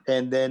 Yeah.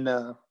 And then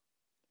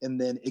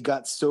it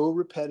got so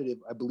repetitive.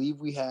 I believe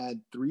we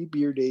had 3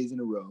 beer days in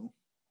a row.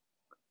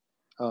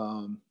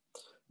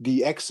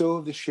 The XO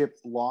of the ship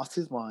lost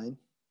his mind,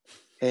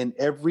 and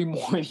every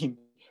morning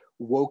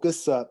woke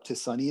us up to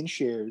Sonny and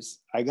Cher's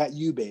I Got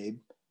You, Babe.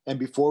 And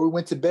before we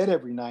went to bed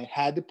every night,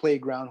 had to play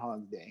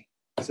Groundhog Day.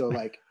 So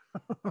like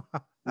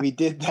we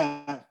did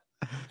that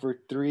for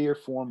 3 or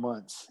 4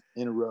 months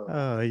in a row.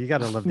 Oh, you got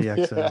to love the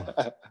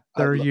XO.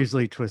 They're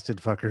usually twisted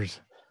fuckers.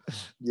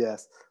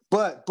 Yes.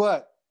 But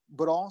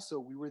also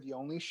we were the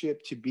only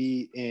ship to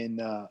be in,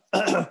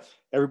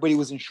 everybody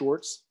was in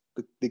shorts.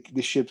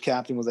 The ship's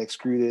captain was like,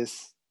 screw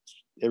this.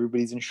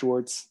 Everybody's in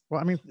shorts. Well,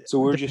 I mean, so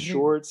we were just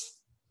shorts.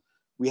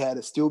 We had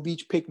a Steel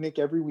Beach picnic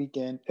every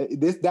weekend.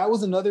 That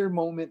was another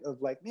moment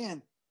of like,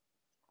 man,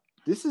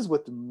 this is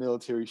what the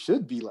military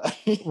should be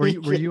like. Were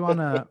you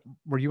on an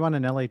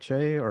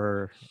LHA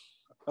or?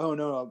 Oh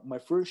no, my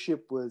first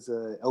ship was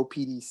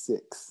LPD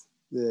 6,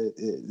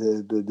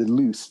 the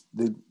loose,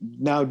 the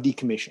now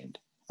decommissioned.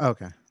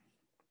 Okay.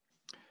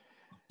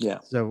 Yeah.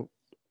 So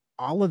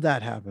all of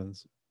that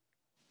happens,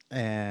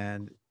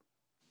 and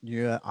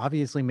you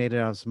obviously made it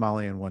out of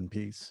Somalia in one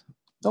piece,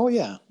 Oh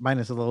yeah.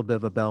 minus a little bit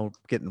of a bell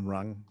getting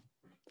rung.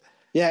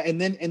 Yeah,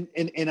 and then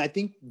and I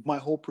think my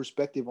whole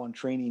perspective on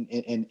training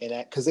and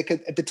because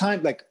at the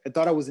time, like I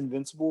thought I was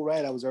invincible,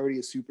 right? I was already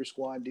a super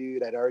squad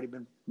dude. I'd already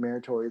been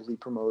meritoriously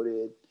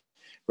promoted,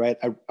 right?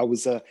 I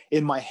was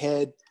in my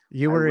head.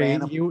 You I were a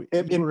ran a you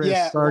were a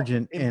yeah, well,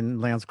 sergeant in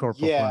Lance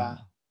Corporal yeah,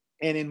 Platoon.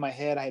 and in my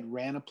head I had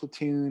ran a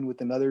platoon with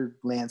another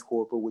lance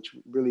corporal, which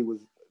really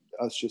was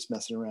us just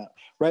messing around,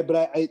 right?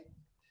 But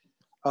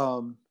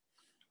um,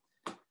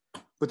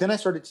 but then I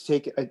started to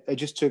take it. I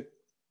just took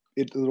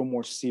it a little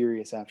more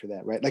serious after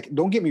that, right? Like,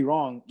 don't get me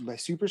wrong, my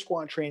super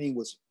squad training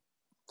was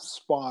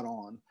spot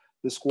on.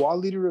 The squad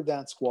leader of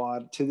that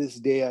squad, to this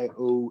day, I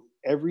owe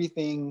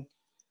everything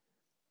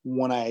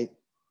when I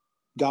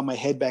got my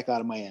head back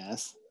out of my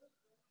ass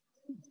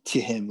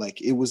to him.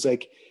 Like, it was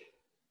like,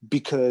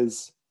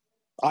 because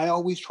I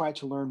always tried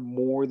to learn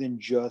more than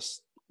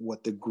just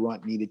what the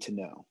grunt needed to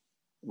know,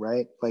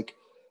 right? Like,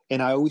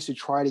 and I always to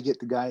try to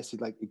get the guys to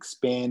like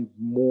expand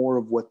more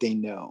of what they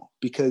know,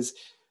 because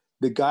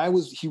the guy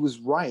he was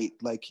right.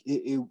 Like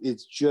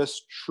it's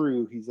just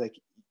true. He's like,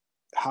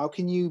 how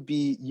can you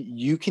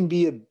can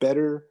be a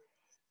better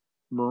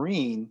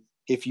Marine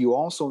if you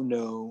also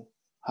know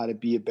how to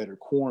be a better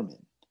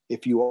corpsman,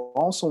 if you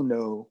also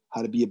know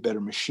how to be a better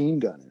machine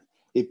gunner,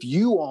 if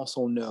you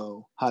also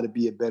know how to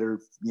be a better,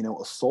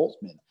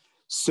 assaultman.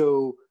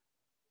 So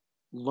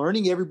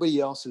learning everybody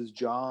else's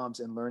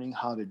jobs and learning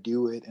how to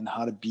do it and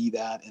how to be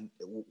that and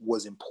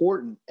was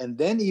important. And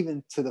then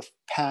even to the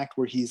fact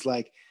where he's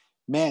like,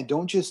 man,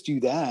 don't just do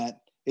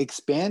that,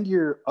 expand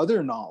your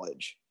other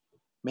knowledge,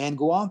 man.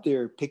 Go out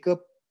there, pick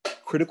up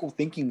critical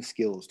thinking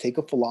skills, take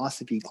a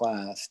philosophy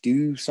class,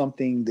 do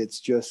something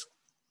that's just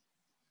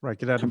Right,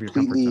 get out of your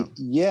comfort completely, zone.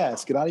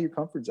 yes, get out of your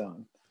comfort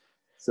zone.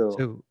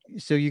 So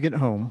you get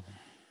home.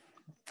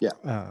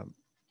 Yeah.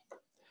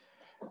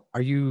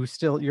 You're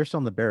still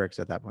in the barracks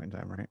at that point in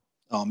time, right?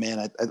 Oh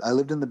man, I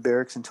lived in the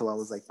barracks until I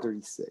was like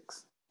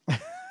 36.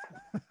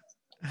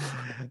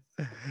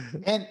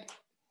 and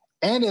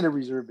in a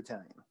reserve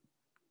battalion.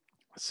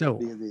 So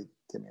because they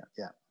did me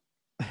out.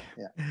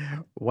 Yeah.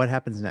 What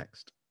happens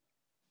next?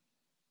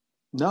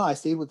 No, I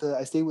stayed with the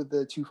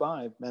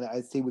 2-5, man. I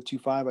stayed with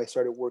 2-5. I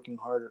started working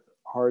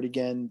hard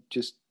again,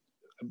 just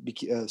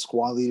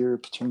squad leader,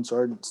 platoon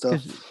sergeant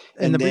stuff.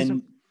 And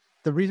then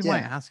the reason why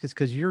I ask is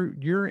because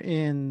you're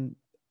in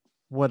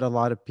what a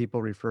lot of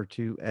people refer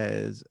to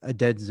as a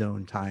dead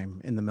zone time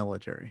in the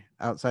military,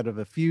 outside of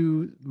a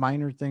few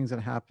minor things that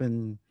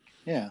happen.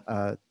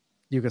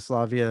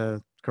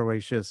 Yugoslavia,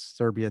 Croatia,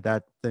 Serbia,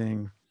 that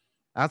thing.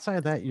 Outside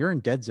of that, you're in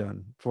dead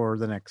zone for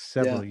the next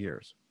several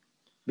years.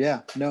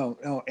 Yeah, no.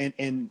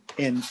 And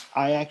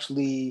I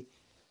actually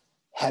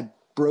had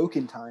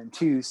broken time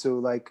too. So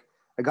like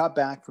I got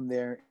back from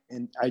there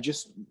and I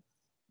just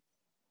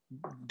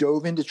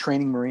dove into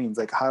training Marines.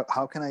 Like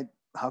how can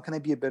I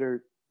be a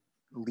better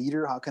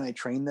leader? How can I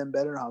train them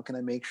better? How can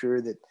I make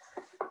sure that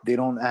they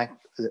don't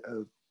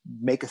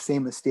make a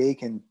same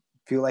mistake and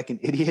feel like an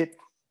idiot,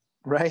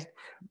 right?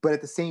 But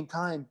at the same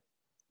time,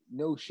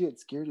 no shit,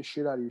 scare the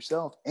shit out of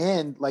yourself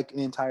and like an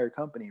entire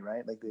company,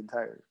 right? Like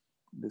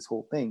this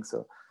whole thing.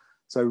 So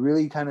I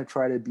really kind of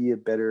try to be a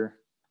better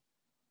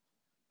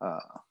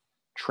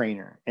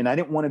trainer, and I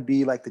didn't want to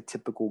be like the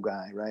typical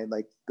guy, right?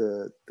 Like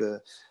the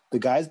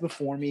guys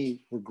before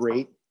me were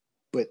great,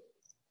 but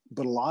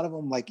a lot of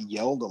them like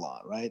yelled a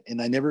lot, right?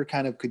 And I never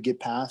kind of could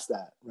get past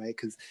that, right?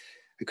 Because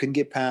I couldn't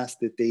get past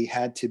that they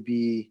had to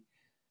be.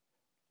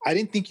 I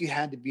didn't think you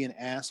had to be an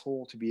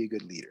asshole to be a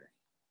good leader.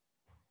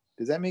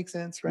 Does that make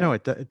sense? Right? No,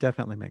 it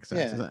definitely makes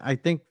sense. Yeah. I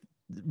think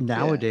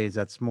nowadays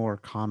that's more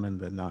common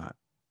than not,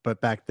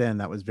 but back then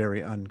that was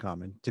very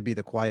uncommon to be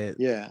the quiet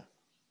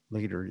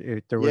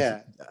leader. There was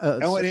a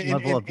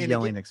level of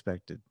yelling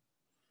expected.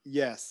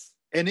 Yes,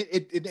 and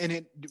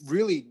it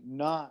really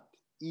not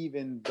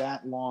even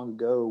that long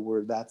ago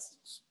where that's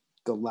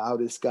the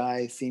loudest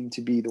guy seemed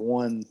to be the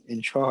one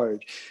in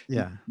charge.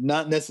 Yeah,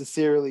 not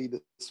necessarily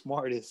the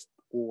smartest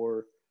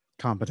or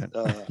competent,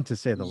 to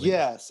say the least.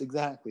 Yes,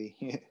 exactly.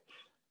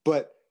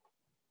 But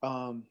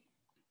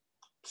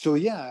so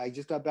yeah, I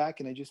just got back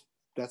and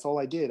that's all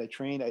I did. I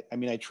trained.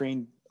 I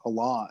trained a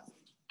lot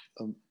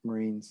of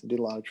Marines. I did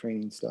a lot of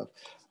training stuff.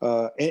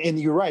 And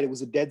you're right, it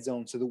was a dead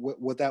zone. So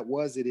what that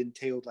was, it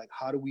entailed like,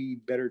 how do we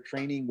better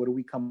training? What do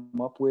we come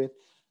up with?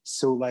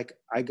 So like,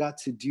 I got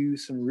to do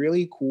some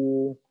really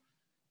cool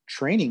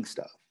training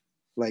stuff.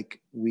 Like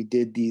we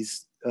did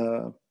these,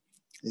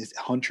 this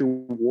hunter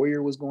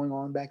warrior was going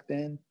on back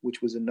then,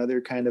 which was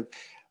another kind of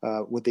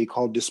what they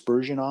call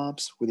dispersion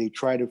ops, where they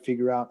try to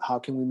figure out how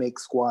can we make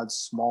squads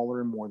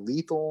smaller and more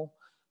lethal.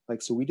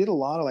 Like, so we did a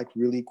lot of like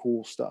really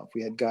cool stuff.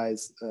 We had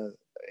guys,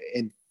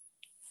 and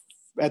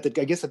I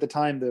guess at the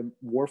time, the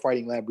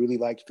warfighting lab really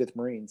liked 5th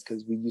Marines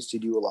because we used to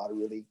do a lot of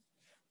really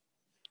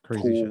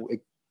crazy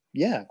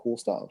cool, cool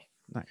stuff.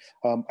 Nice.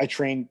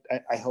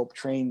 I helped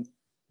train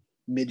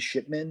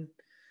midshipmen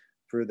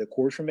for the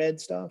Corps Med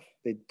stuff.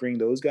 They'd bring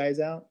those guys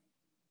out.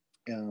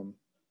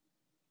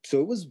 So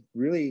it was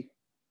really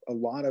a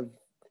lot of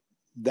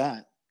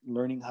that,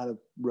 learning how to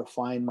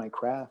refine my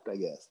craft, I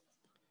guess.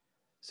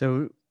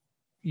 So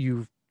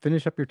you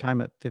finish up your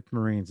time at 5th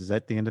Marines. Is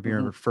that the end of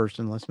your first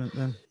enlistment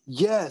then?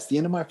 Yes, the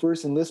end of my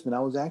first enlistment. I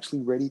was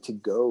actually ready to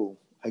go.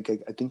 Like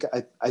I think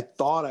I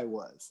thought I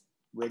was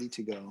ready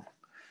to go.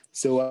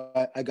 So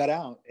I got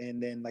out,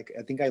 and then like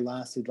I think I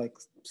lasted like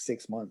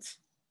 6 months,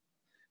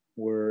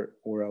 where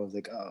I was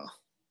like, oh,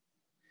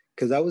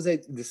 because I was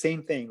at the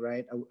same thing,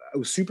 right? I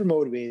was super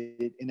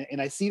motivated,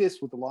 and I see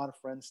this with a lot of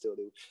friends still,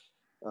 dude.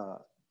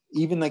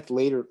 Even like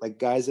later, like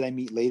guys that I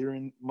meet later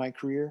in my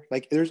career,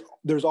 like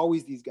there's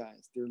always these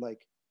guys. They're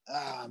like,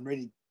 I'm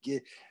ready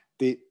to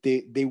get.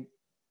 They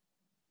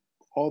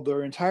all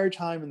their entire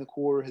time in the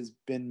Corps has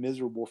been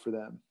miserable for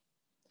them,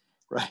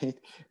 right?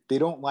 They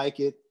don't like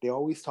it. They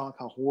always talk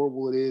how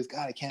horrible it is.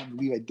 God, I can't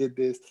believe I did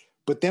this.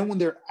 But then when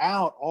they're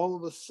out, all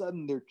of a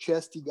sudden they're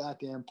chesty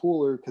goddamn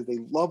pooler because they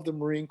love the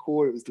Marine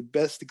Corps. It was the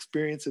best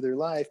experience of their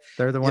life.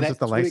 They're the ones with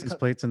the license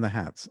plates and the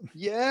hats.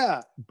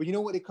 Yeah. But you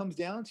know what it comes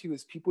down to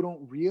is people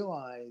don't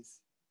realize,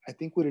 I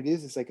think what it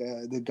is like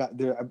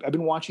I've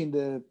been watching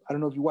I don't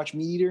know if you watch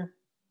Meat Eater.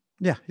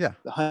 Yeah.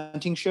 The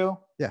hunting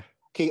show. Yeah.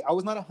 Okay, I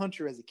was not a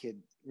hunter as a kid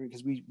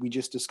because we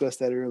just discussed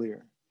that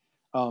earlier.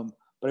 But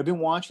I've been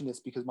watching this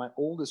because my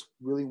oldest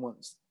really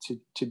wants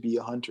to be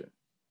a hunter.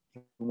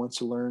 He wants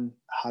to learn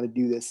how to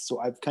do this. So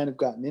I've kind of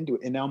gotten into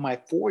it. And now my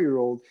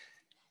 4-year-old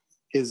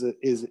is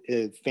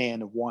a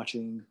fan of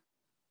watching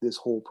this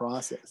whole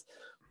process.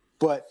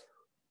 But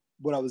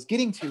what I was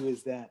getting to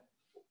is that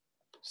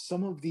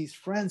some of these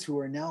friends who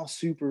are now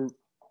super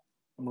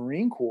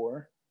Marine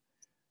Corps,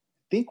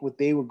 I think what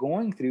they were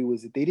going through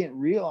was that they didn't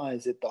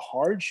realize that the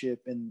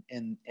hardship and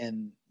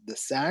the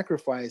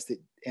sacrifice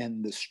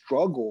and the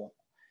struggle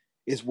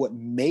is what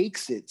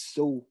makes it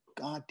so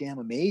goddamn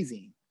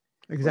amazing.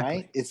 Exactly.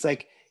 Right? It's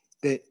like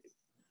the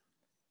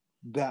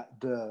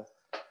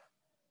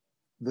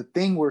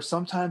thing where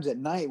sometimes at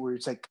night where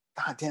it's like,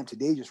 God damn,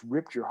 today just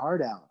ripped your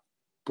heart out,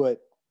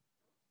 but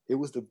it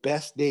was the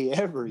best day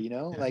ever, you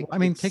know? Yeah. Like, I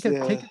mean, take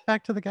it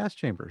back to the gas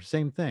chamber.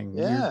 Same thing.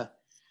 Yeah.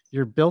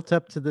 You're built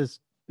up to this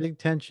big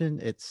tension.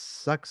 It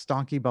sucks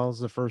donkey balls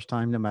the first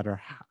time, no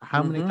matter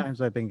how many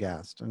times I've been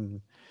gassed, and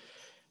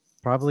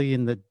probably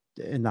in the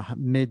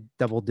mid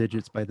double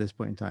digits by this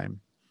point in time.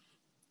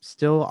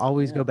 Still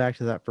always go back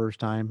to that first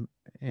time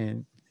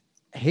and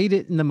hate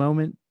it in the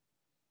moment,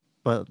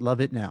 but love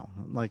it now.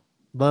 Like,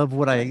 love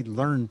what I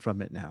learned from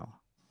it now.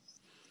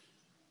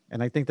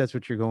 And I think that's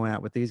what you're going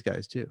at with these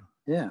guys too.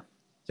 Yeah.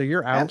 So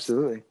you're out.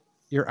 Absolutely.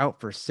 You're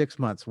out for 6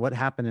 months. What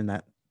happened in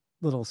that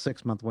little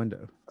 6-month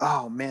window?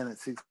 Oh man,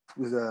 it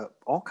was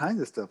all kinds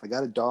of stuff. I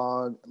got a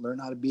dog, learned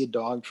how to be a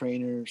dog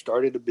trainer,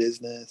 started a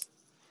business,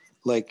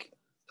 like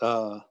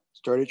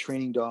started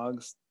training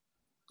dogs,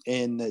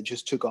 and it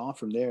just took off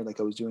from there. Like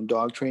I was doing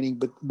dog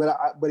training,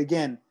 but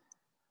again,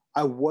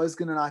 I was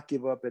gonna not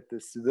give up at the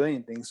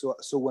civilian thing.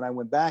 So when I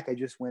went back, I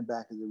just went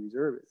back as a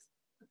reservist.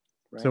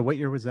 Right? So what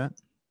year was that?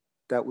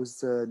 That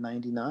was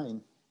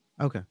 99.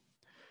 Okay.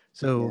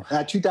 So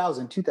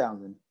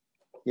 2000.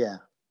 Yeah.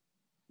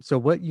 So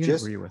what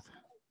unit were you with?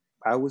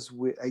 I was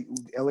with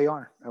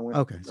LAR. I went.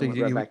 Okay. So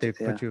they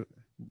put you.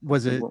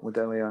 Was it with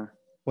LAR?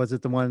 Was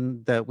it the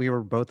one that we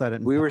were both at?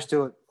 We were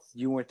still.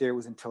 You weren't there. It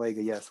was in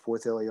Talega. Yes,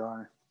 4th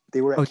LAR.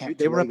 They were at Camp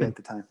Talega at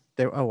the time.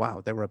 Oh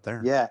wow, they were up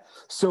there. Yeah.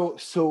 So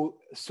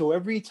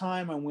every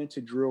time I went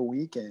to drill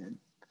weekend,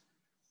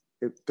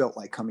 it felt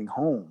like coming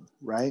home,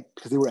 right?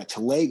 Because they were at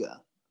Talega.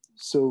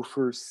 So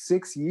for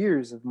 6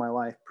 years of my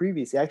life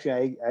previously,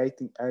 actually, I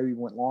think I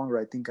went longer.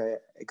 I think I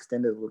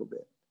extended a little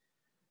bit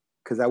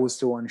because I was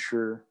still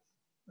unsure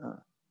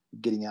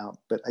getting out,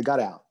 but I got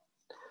out.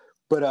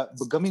 But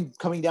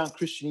coming down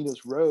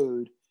Christianitos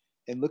Road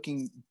and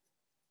looking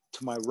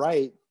to my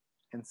right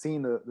and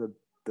seeing the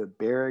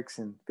barracks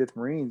and 5th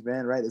Marines,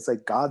 man, right? It's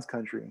like God's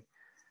country.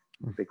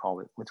 They call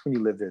it. It's when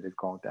you live there, they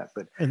call it that.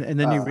 But and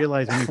then you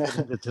realize when you get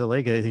into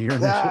Talega, you're in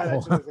the shithole. I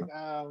was like,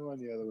 I'm on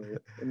the other way.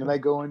 And then I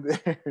go in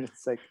there, and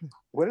it's like,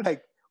 what did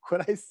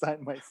I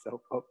sign myself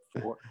up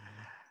for?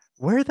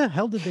 Where the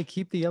hell did they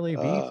keep the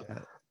LAVs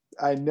at?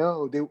 I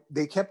know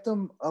they kept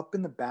them up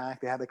in the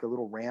back. They had like a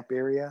little ramp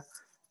area,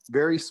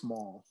 very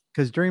small.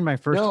 Because during my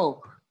first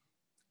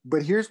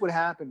but here's what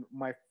happened.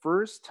 My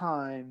first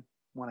time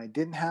when I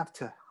didn't have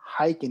to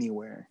hike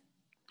anywhere,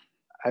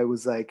 I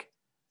was like,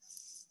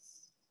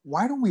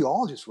 why don't we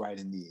all just ride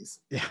in these?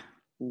 Yeah.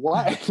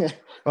 Why?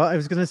 Well, I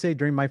was going to say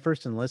during my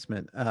first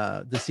enlistment,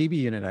 the CB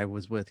unit I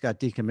was with got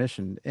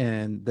decommissioned,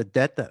 and the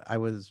det that I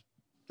was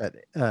at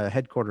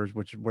headquarters,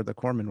 which where the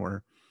corpsmen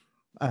were,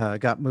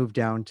 got moved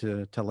down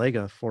to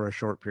Talega for a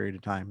short period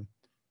of time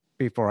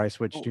before I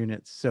switched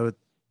units. So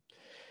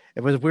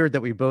it was weird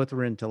that we both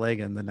were in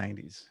Talega in the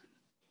 90s.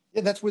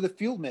 Yeah, that's where the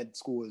field med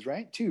school is,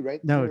 right? Too,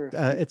 right? No,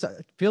 it's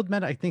field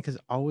med. I think has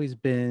always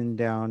been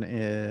down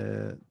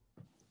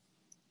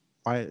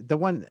by the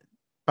one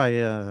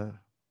by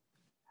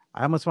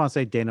I almost want to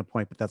say Dana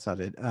Point, but that's not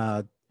it.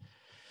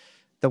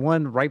 The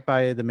one right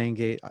by the main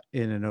gate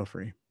in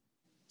Onofre.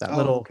 that Oh,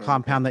 little okay, okay.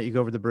 compound that you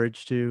go over the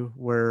bridge to,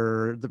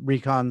 where the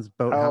Recon's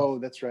boathouse. Oh,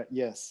 that's right.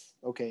 Yes.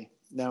 Okay.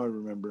 Now I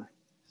remember.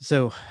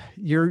 So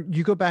you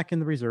go back in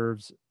the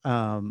reserves.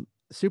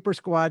 Super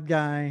squad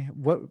guy.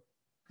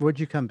 Would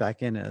you come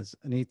back in as,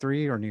 an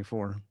E3 or an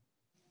E4?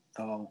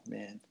 Oh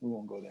man, we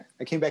won't go there.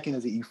 I came back in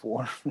as an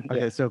E4.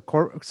 Okay, Yeah. so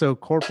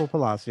Corporal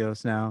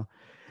Palacios now,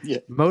 Yeah.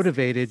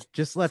 motivated,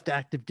 just left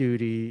active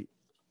duty.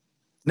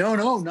 No,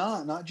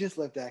 not just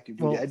left active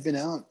duty. Well, I'd been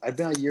out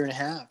a year and a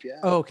half. Yeah.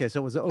 oh, okay,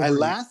 so it was I over.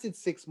 lasted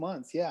 6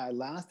 months. Yeah, I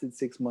lasted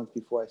 6 months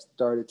before I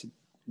started to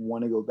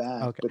want to go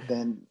back. Okay. But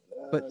then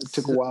But it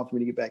took a while for me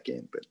to get back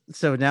in. But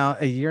so now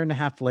a year and a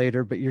half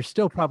later, but you're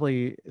still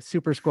probably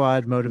super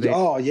squad motivated.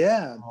 oh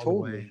yeah, all the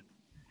way.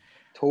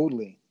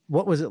 totally.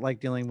 What was it like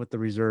dealing with the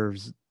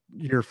reserves?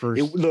 Your first.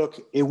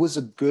 It was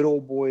a good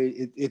old boy.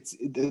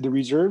 The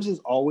reserves is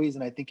always,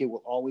 and I think it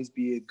will always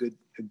be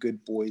a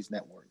good boys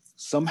network.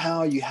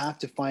 Somehow you have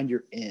to find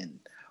your in,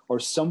 or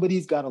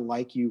somebody's got to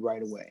like you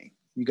right away.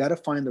 You got to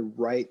find the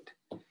right,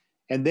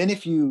 and then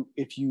if you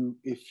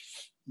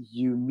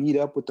meet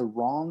up with the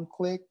wrong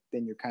clique,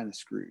 then you're kind of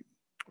screwed.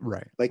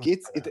 Right. Like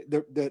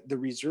the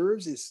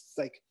reserves is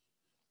like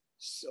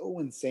so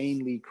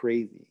insanely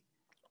crazy.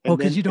 Well,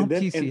 because you don't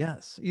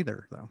PCS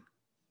either, though.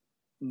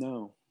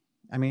 No.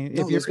 I mean,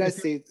 no, those guys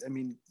say. I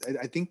mean,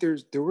 I think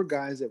there were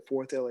guys at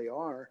 4th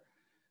LAR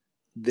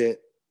that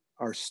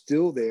are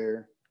still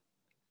there.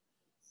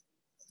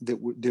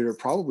 That are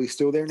probably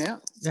still there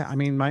now. Yeah, I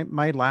mean,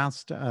 my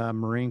last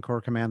Marine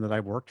Corps command that I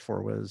worked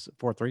for was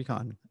 4th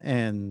Recon,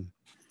 and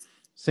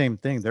same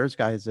thing. There's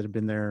guys that have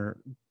been there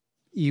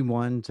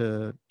E1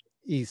 to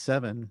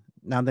E7.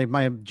 Now they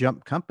might have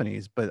jumped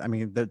companies, but I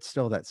mean, that's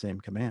still that same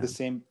command.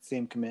 The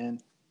same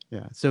command.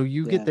 Yeah. So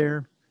you get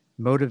there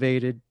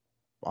motivated,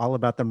 all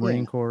about the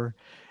Marine Corps.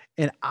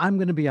 And I'm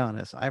going to be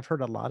honest, I've heard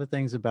a lot of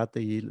things about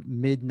the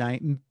mid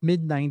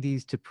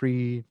 90s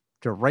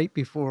to right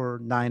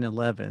before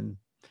 9/11.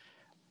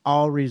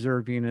 All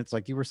reserve units,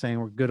 like you were saying,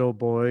 were good old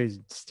boys.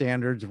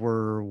 Standards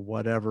were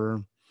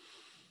whatever.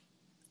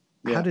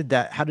 Yeah.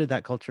 How did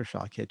that culture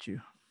shock hit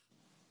you?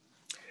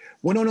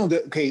 Well, no.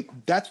 I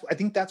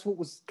think that's what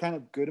was kind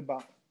of good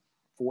about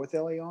 4th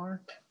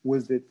LAR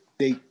was that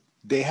they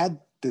had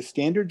the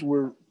standards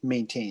were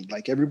maintained.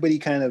 Like everybody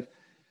kind of,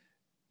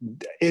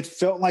 it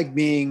felt like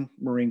being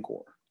Marine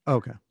Corps.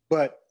 Okay.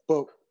 But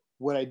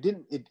what it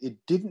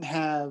didn't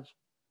have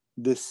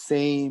the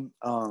same,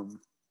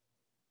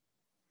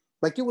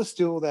 like it was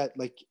still that,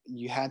 like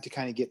you had to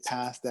kind of get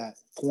past that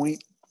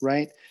point.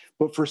 Right.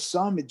 But for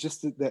some, it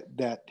just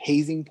that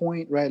hazing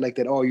point, right? Like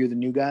that, oh, you're the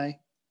new guy.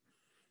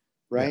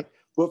 Right. Yeah.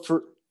 But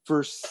for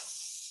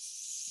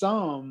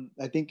some,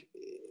 I think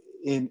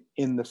in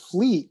the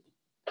fleet,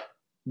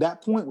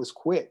 that point was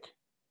quick.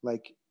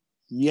 Like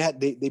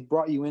they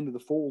brought you into the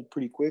fold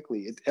pretty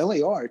quickly. At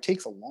LAR, it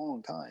takes a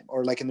long time.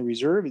 Or like in the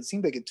reserve, it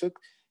seemed like it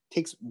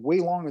takes way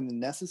longer than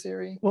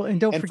necessary. Well,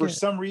 and don't forget, for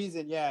some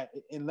reason,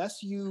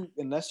 unless you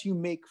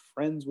make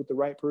friends with the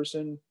right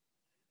person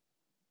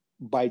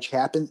by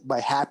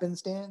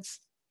happenstance,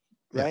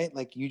 right? Yeah.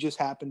 Like you just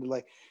happen to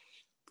like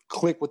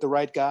click with the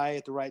right guy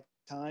at the right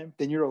time,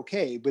 then you're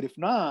okay. But if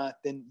not,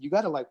 then you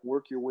got to like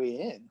work your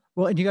way in.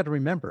 Well, and you got to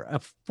remember, a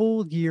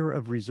full year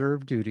of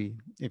reserve duty,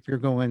 if you're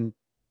going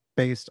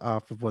based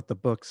off of what the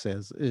book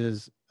says,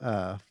 is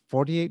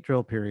 48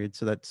 drill periods.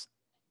 So that's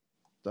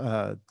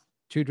 2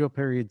 drill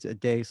periods a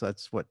day. So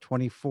that's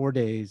 24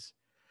 days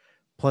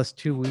plus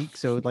 2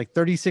 weeks. So like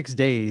 36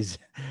 days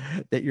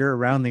that you're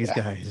around these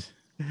guys.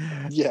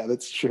 Yeah,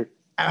 that's true.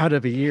 Out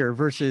of a year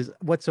versus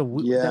what's a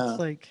week? Yeah.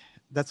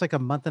 That's like a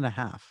month and a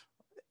half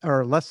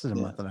or less than a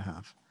month and a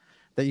half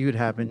that you would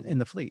have in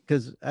the fleet.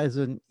 Because as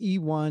an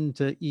E1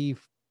 to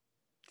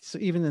so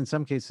even in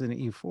some cases an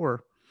E4,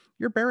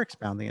 you're barracks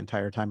bound the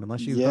entire time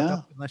unless you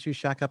unless you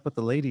shack up with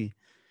the lady.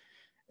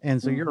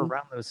 And so you're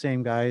around those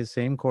same guys,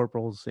 same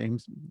corporals, same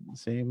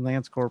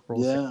lance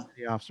corporals, same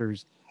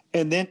officers.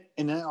 And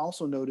I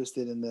also noticed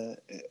that in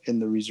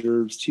the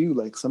reserves too,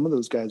 like some of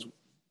those guys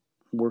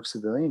work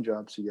civilian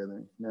jobs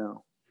together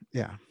now.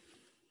 Yeah.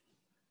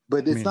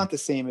 But it's not the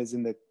same as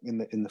in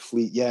the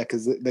fleet. Yeah,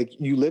 because like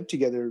you live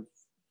together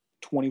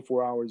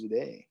 24 hours a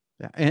day.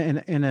 Yeah.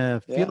 And a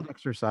field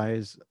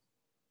exercise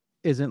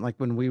isn't like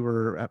when we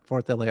were at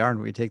 4th LAR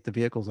and we take the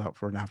vehicles out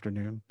for an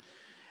afternoon.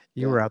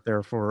 You were out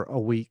there for a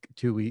week,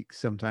 2 weeks,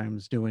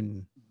 sometimes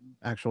doing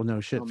actual no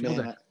shit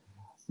field.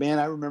 Man,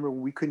 I remember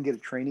when we couldn't get a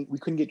training.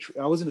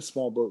 I was in a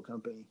small boat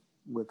company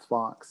with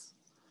Fox.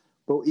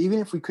 But even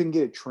if we couldn't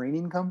get a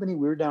training company,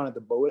 we were down at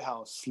the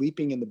boathouse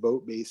sleeping in the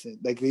boat basin.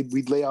 Like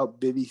we'd lay out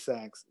bivy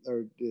sacks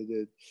or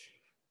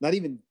not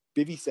even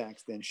bivy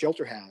sacks then,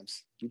 shelter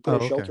halves. We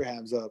put shelter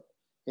halves up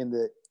in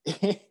the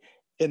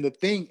in the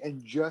thing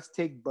and just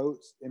take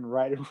boats and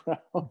ride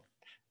around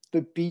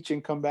the beach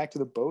and come back to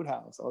the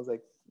boathouse. I was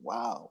like,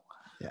 wow.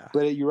 Yeah.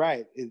 But you're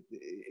right.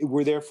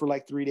 We're there for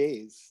like 3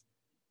 days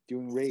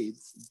doing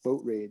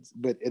boat raids.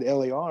 But at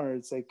LAR,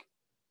 it's like,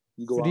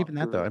 but even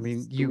that though, I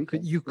mean, you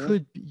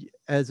could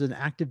as an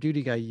active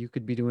duty guy, you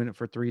could be doing it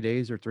for 3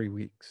 days or 3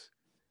 weeks.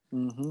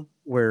 Mm-hmm.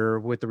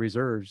 Where with the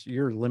reserves,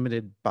 you're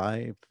limited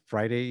by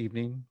Friday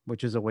evening,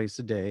 which is a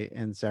wasted day,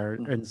 and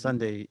Saturday and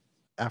Sunday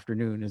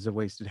afternoon is a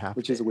wasted half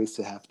which day. is a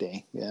wasted half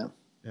day. Yeah.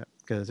 Yeah,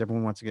 because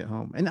everyone wants to get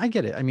home, and I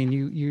get it. I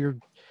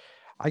mean,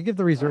 I give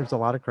the reserves a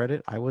lot of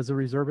credit. I was a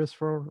reservist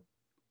for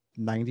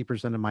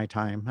 90% of my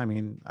time. I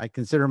mean, I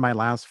consider my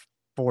last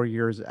 4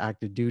 years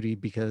active duty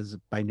because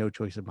by no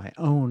choice of my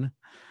own.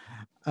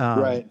 Um,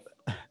 Right.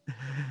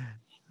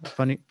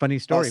 funny I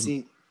story.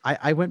 see.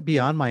 I went Yeah.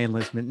 beyond my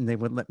enlistment and they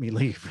wouldn't let me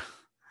leave.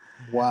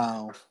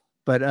 Wow.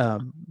 But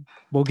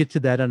we'll get to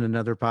that on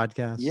another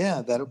podcast.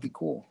 Yeah, that'll be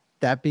cool.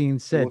 That being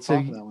said, We'll talk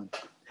on that one.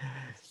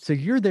 so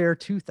you're there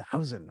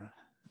 2000.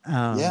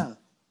 Yeah.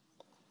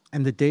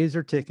 And the days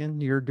are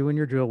ticking. You're doing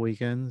your drill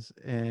weekends,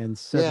 and Yeah.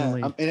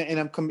 suddenly, And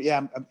I'm coming.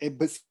 Yeah.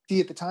 But see,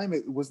 at the time,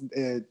 it wasn't.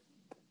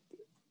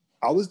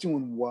 I was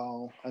doing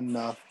well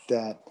enough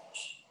that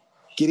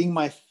getting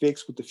my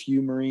fix with a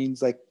few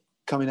Marines, like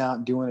coming out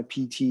and doing a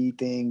PT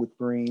thing with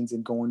Marines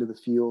and going to the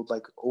field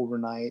like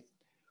overnight,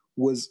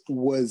 was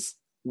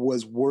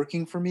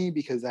working for me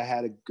because I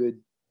had a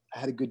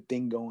good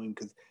thing going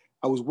because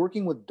I was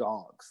working with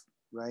dogs,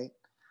 right?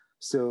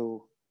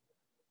 So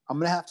I'm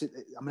gonna have to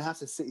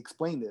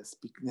explain this,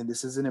 and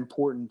this is an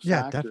important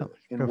factor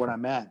in what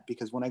I'm at,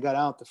 because when I got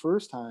out the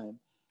first time,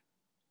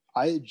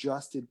 I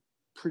adjusted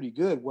pretty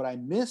good. What I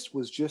missed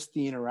was just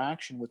the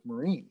interaction with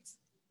Marines.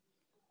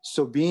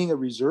 So being a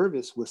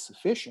reservist was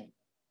sufficient,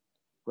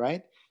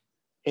 right?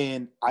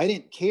 And I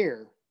didn't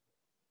care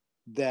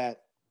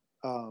that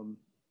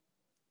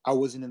I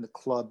wasn't in the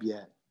club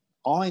yet.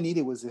 All I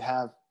needed was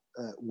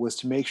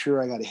to make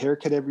sure I got a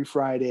haircut every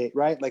Friday,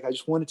 right? Like I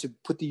just wanted to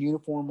put the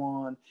uniform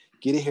on,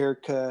 get a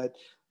haircut,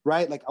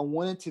 right? Like I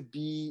wanted to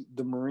be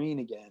the Marine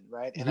again,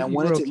 right? And I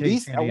wanted to at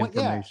least,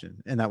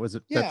 information, and that's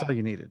all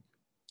you needed.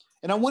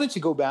 And I wanted to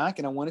go back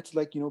and I wanted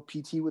to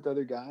PT with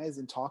other guys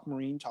and talk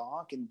Marine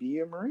talk and be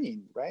a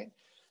Marine, right?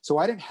 So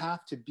I didn't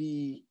have to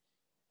be,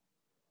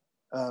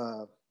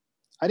 I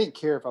didn't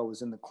care if I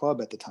was in the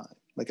club at the time.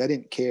 Like I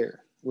didn't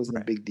care. It wasn't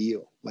a big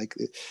deal. Like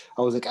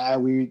I was like,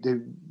 we're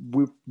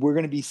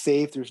going to be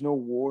safe. There's no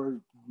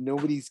war.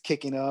 Nobody's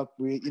kicking up.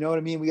 You know what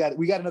I mean? We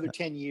got another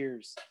 10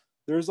 years.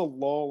 There's a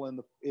lull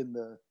in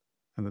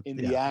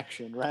the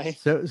action, right?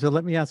 So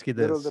let me ask you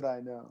this. Little did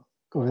I know.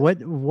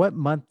 What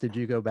month did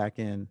you go back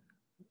in?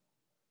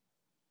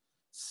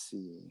 Let's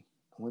see.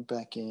 I went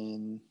back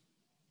in.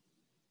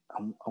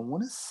 I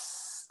want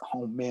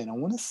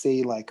to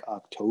say like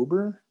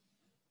October.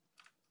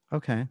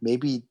 Okay.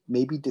 Maybe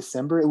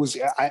December. It was.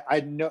 I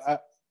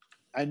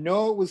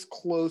know it was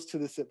close to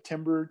the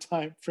September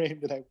time frame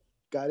that I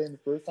got in the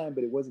first time,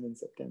 but it wasn't in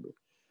September.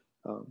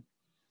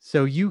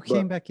 So you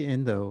came back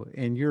in though,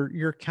 and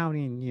you're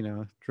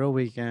counting, drill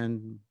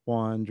weekend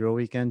 1, drill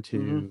weekend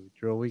 2,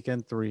 drill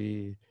weekend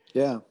 3.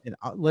 Yeah. And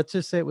let's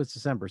just say it was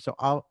December. So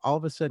all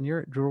of a sudden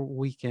you're at drill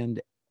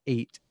weekend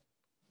 8,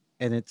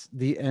 and it's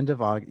the end of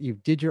August. You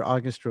did your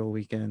August drill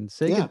weekend.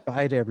 Say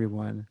goodbye to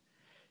everyone,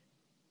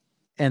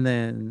 and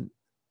then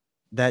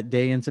that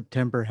day in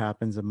September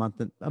happens a month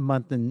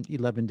and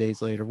 11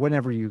 days later,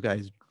 whenever you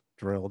guys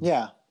drilled.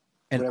 Yeah.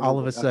 And all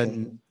of a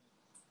sudden,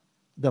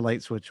 the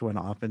light switch went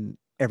off and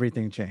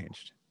everything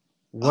changed.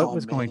 What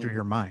was going through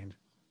your mind?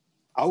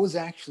 I was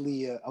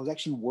actually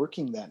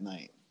working that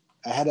night.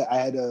 I had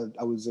a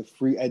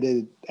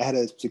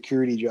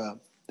security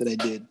job that I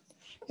did,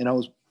 and I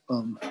was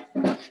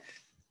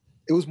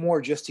it was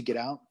more just to get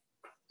out,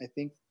 I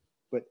think,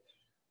 but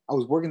I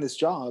was working this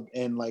job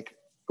and like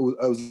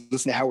I was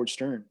listening to Howard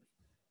Stern,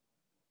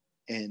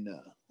 and I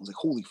was like,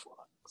 holy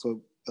fuck.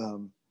 So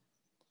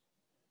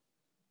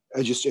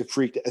it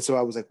freaked. So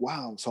I was like,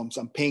 wow. So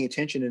I'm paying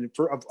attention, and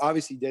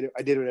obviously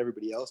I did what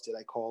everybody else did.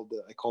 I called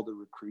the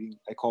recruiting.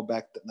 I called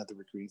back not the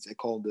recruiting. I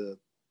called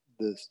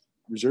the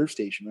reserve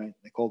station, right?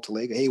 I called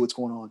Talega. Hey, what's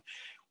going on?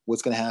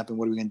 What's going to happen?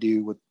 What are we going to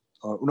do?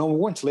 No, we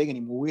weren't Talega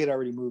anymore. We had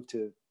already moved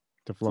to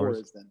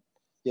Flores then.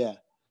 Yeah.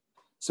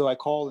 So I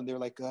called and they're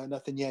like,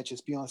 nothing yet.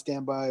 Just be on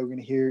standby.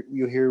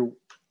 You'll hear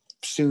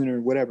soon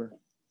or whatever.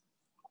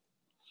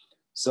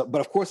 So,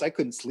 but of course I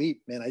couldn't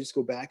sleep, man. I just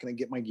go back and I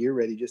get my gear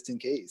ready just in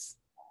case.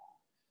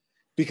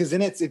 Because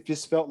then it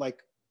just felt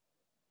like,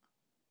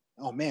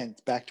 oh man,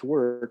 it's back to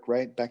work,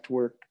 right? Back to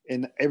work.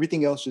 And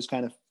everything else just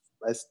kind of,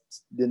 I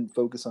didn't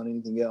focus on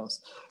anything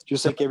else.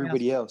 Just like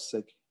everybody else.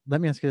 Like,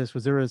 let me ask you this.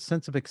 Was there a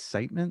sense of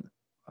excitement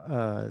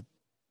from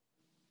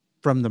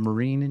the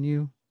Marine in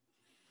you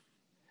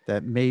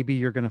that maybe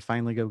you're going to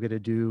finally go get to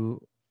do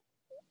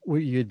what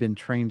you had been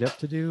trained up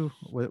to do?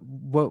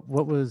 What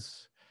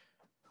was?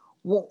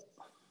 Well,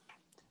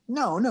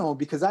 no,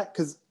 because I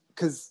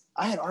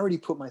had already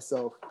put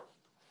myself,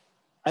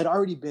 I'd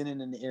already been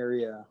in an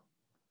area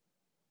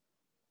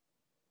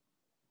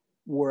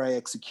where I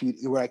executed,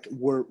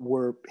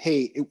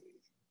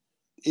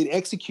 it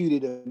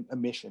executed a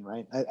mission,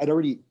 right? I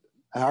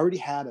already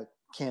had a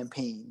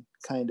campaign,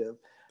 kind of.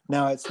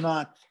 Now it's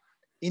not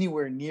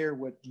anywhere near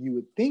what you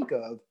would think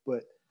of,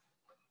 but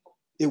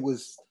it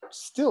was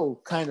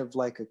still kind of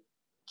like a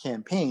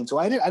campaign. So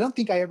I don't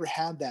think I ever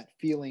had that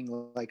feeling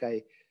like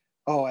I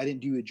didn't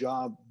do a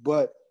job,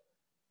 but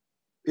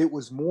it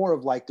was more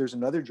of like, there's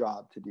another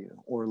job to do,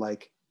 or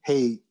like,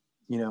 hey,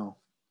 you know,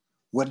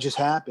 what just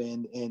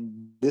happened,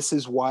 and this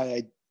is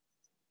why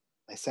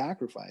I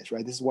sacrifice,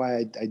 right? This is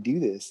why I do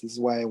this. This is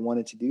why I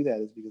wanted to do that,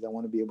 is because I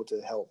want to be able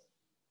to help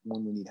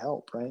when we need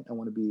help, right? I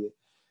want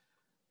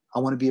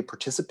to be a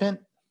participant.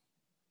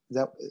 Is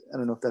that, I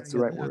don't know if that's the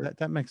right word.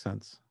 That makes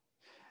sense.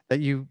 That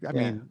you, I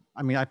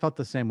mean, I felt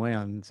the same way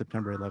on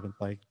September 11th.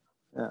 Like,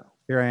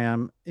 here I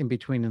am in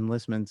between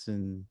enlistments,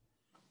 and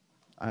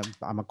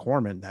I'm a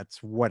corpsman.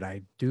 That's what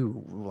I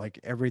do. Like,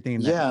 everything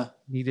that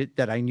needed,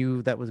 that I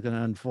knew that was going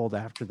to unfold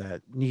after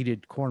that,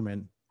 needed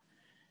corpsman.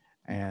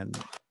 And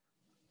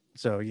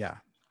so, yeah,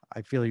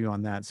 I feel you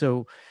on that.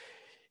 So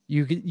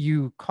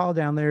you call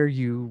down there,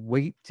 you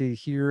wait to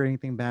hear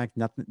anything back.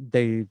 Nothing.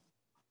 They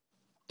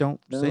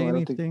don't say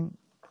anything.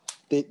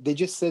 They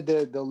just said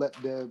that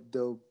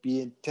they'll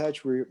be in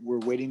touch. We're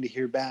waiting to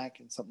hear back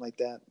and something like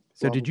that.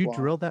 So did you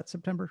drill that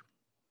September?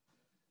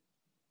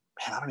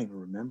 Man, I don't even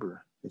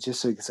remember. It's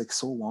just like, it's like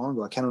so long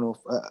ago. I don't know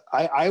if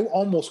I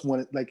almost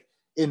wanted, like,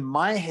 in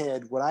my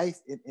head, when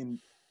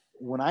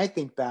I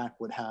think back,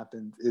 what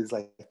happened is,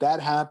 like, that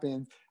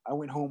happened. I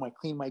went home, I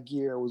cleaned my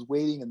gear, I was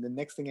waiting, and the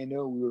next thing I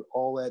know, we're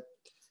all at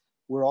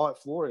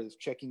Flores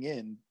checking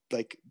in.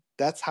 Like,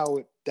 that's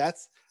how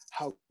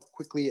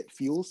quickly it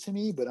feels to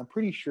me. But I'm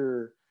pretty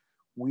sure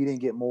we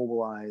didn't get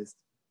mobilized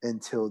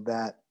until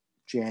that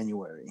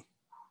January.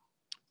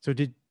 So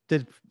did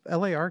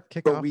LAR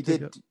kick off?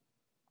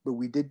 But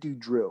we did do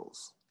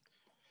drills.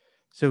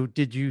 So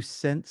did you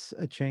sense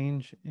a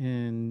change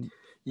in?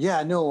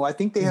 Yeah, no, I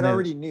think they had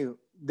already knew.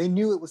 They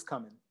knew it was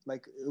coming.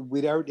 Like,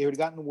 they had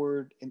gotten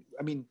word. And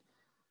I mean,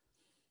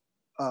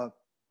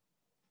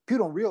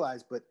 people don't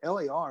realize, but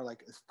LAR,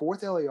 like,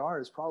 4th LAR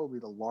is probably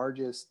the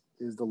largest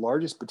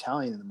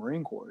battalion in the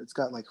Marine Corps. It's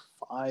got like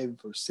 5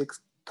 or 6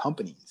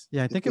 companies.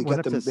 Yeah, I think it went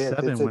up to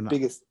 7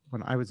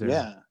 when I was there.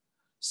 Yeah.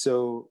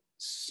 So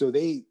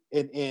they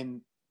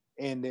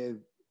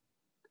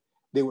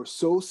they were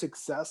so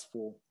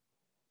successful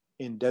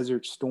in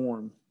Desert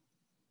Storm,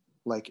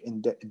 like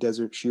in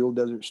Desert Shield,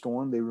 Desert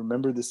Storm. They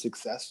remember the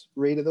success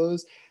rate of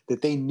those,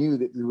 that they knew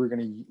that they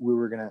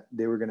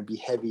were gonna be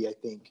heavy, I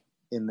think,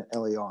 in the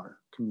LAR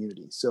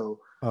community. So,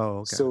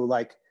 so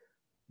like,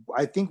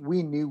 I think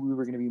we knew we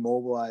were going to be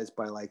mobilized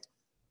by like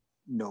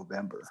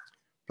November.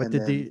 But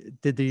did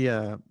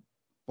the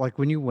like,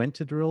 when you went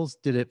to drills,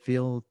 did it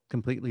feel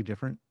completely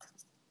different?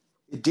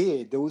 It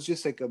did. There was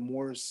just like a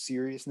more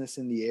seriousness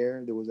in the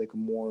air. There was like a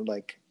more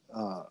like,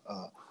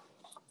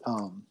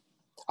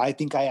 I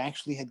think I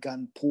actually had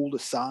gotten pulled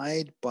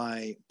aside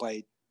by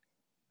I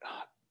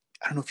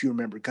don't know if you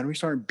remember, Gunnery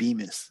Sergeant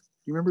Bemis.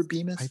 You remember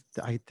Bemis?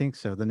 I think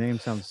so. The name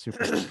sounds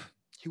super.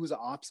 He was an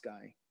ops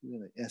guy. He was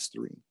in an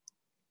S3.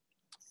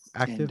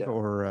 Active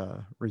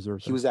or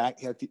reserve? He was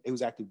active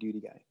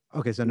duty guy.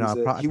 Okay, so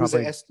he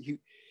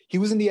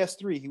was in the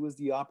S3. He was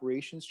the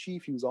operations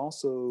chief. He was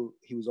also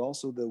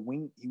the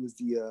wing. He was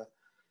the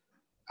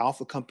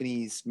Alpha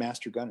Company's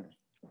master gunner.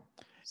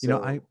 So, you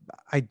know,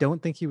 I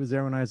don't think he was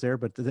there when I was there,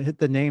 but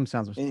the name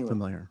sounds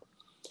familiar.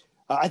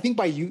 I think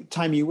by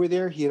time you were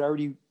there, he had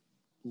already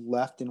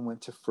left and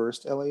went to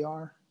 1st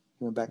LAR.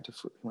 He went to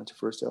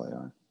 1st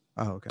LAR.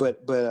 Oh, okay.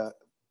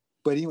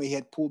 But anyway, he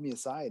had pulled me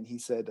aside, and he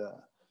said,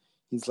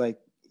 he's like,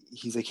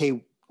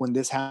 hey, when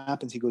this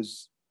happens, he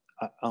goes,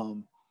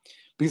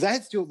 because I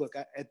had still, look,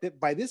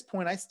 by this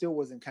point, I still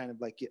wasn't kind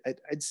of like, I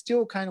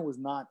still kind of was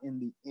not in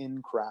the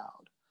in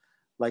crowd.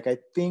 Like, I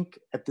think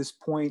at this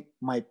point,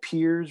 my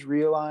peers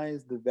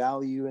realized the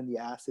value and the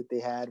asset they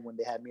had when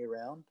they had me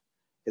around,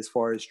 as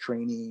far as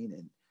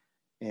training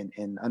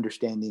and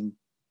understanding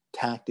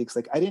tactics.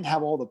 Like, I didn't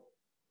have all the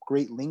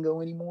great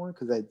lingo anymore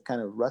because I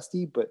kind of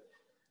rusty, but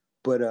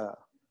I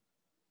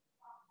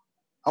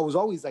was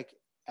always like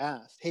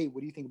asked, hey,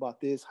 what do you think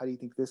about this? How do you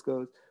think this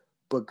goes?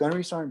 But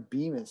Gunnery Sergeant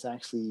Bemis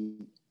actually,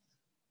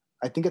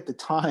 I think at the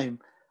time,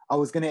 I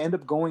was going to end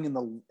up going in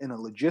a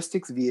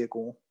logistics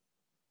vehicle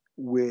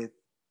with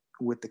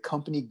the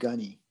company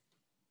gunny.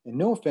 And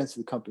no offense to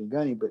the company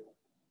gunny, but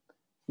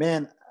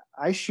man,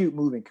 I shoot,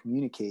 move, and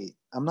communicate.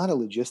 I'm not a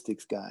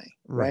logistics guy,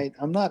 right?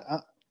 I'm not,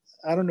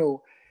 I don't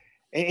know.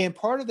 And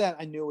part of that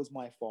I know is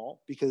my fault,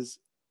 because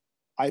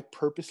I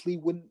purposely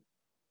wouldn't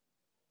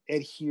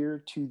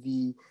adhere to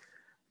the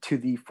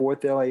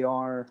 4th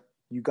LAR.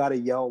 You got to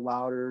yell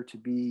louder to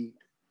be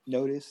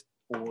noticed,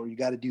 or you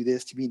got to do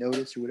this to be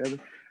noticed, or whatever.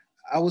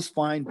 I was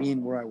fine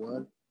being where I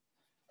was.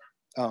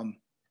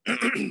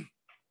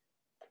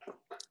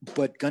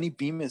 But Gunny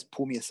Bemis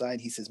pulled me aside.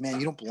 He says, "Man,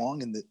 you don't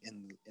belong in the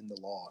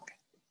log."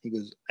 He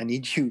goes, I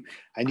need you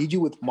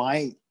with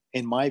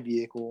in my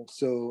vehicle.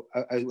 So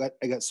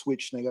I got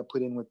switched, and I got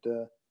put in with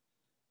the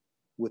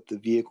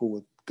vehicle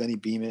with Gunny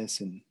Bemis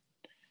and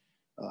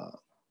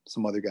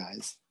some other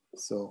guys.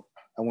 So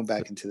I went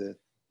back into the.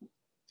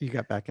 You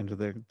got back into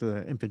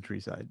the infantry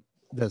side,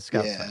 the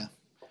scout side.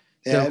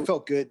 Yeah, it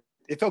felt good.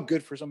 It felt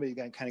good for somebody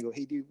to kind of go,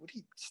 "Hey, dude,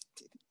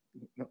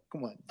 no,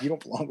 come on, you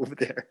don't belong over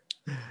there."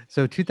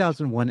 So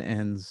 2001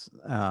 ends.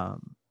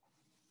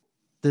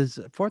 Does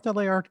 4th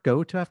LAR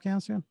go to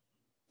Afghanistan?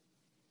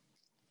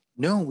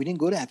 No, we didn't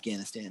go to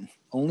Afghanistan.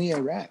 Only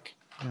Iraq.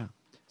 Yeah.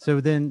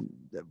 So then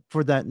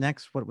for that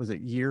next, what was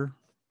it, year,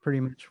 pretty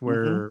much,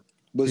 where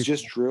was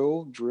just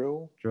drill,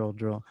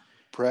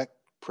 prep,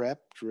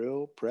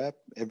 drill, prep.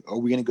 Are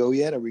we going to go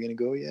yet? Are we going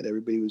to go yet?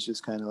 Everybody was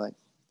just kind of like.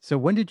 So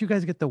when did you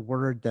guys get the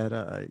word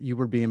that you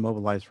were being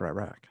mobilized for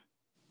Iraq?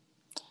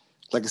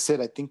 Like I said,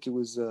 I think it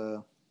was,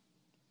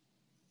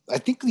 I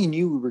think we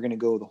knew we were going to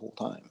go the whole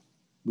time.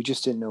 We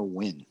just didn't know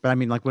when. But I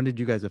mean, like, when did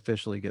you guys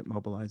officially get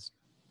mobilized?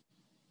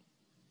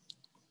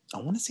 I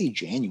want to say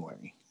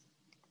January.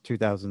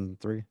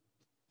 2003.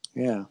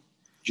 Yeah.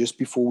 Just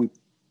before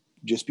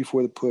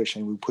the push.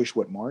 And we pushed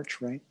what,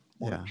 March, right?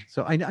 March. Yeah.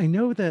 So I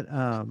know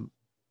that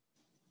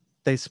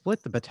they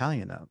split the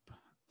battalion up.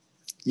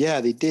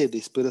 Yeah, they did. They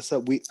split us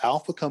up.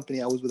 Alpha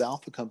Company. I was with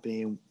Alpha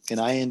Company, and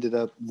I ended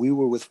up. We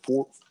were with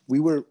We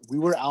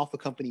were Alpha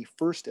Company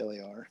first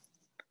LAR,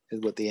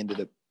 is what they ended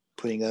up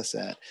putting us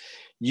at.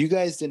 You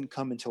guys didn't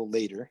come until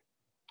later,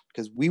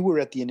 because we were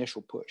at the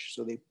initial push,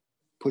 so they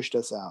pushed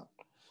us out.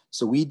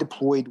 So we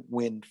deployed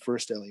when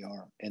first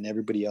LAR, and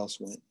everybody else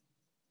went.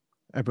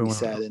 Everyone we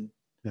sat in.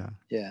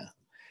 Yeah.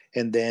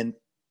 And then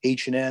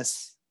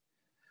H&S.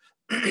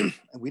 And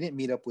we didn't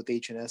meet up with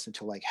H&S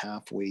until like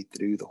halfway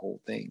through the whole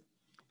thing.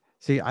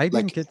 See, I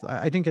didn't get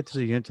to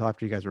the unit until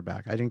after you guys were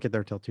back. I didn't get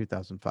there till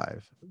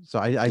 2005. So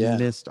I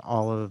missed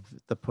all of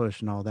the push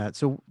and all that.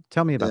 So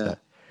tell me about that.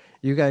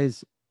 You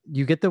guys,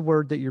 you get the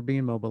word that you're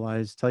being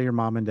mobilized. Tell your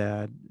mom and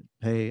dad,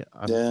 hey,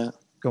 I'm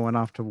going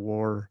off to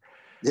war.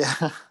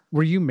 Yeah.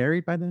 Were you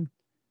married by then?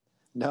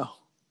 No.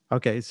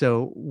 Okay.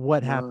 So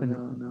what happened?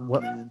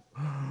 No,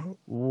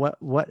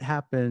 what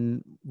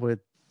happened with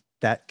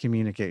that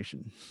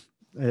communication?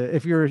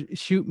 If you're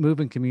shoot, move,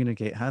 and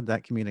communicate, how'd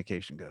that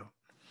communication go?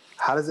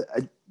 How does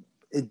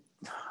it,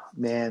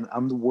 man,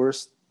 I'm the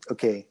worst.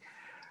 Okay.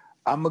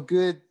 I'm a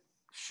good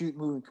shoot,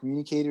 move, and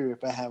communicator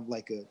if I have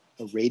like a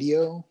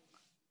radio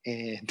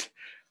and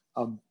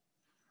I'm,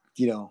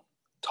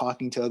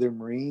 talking to other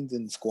Marines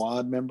and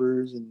squad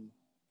members and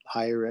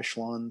higher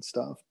echelon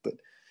stuff. But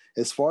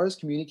as far as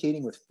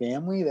communicating with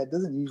family, that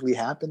doesn't usually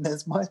happen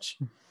as much.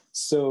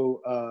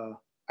 So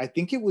I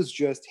think it was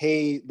just,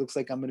 hey, looks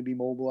like I'm going to be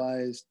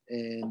mobilized,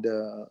 and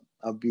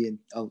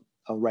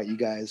I'll write you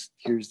guys.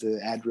 Here's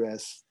the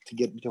address to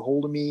get to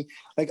hold of me.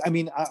 Like, I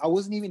mean, I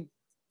wasn't even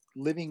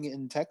living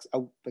in Texas.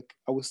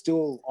 I was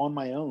still on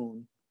my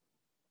own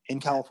in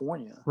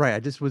California. Right. I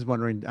just was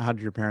wondering, how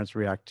did your parents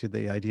react to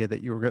the idea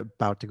that you were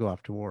about to go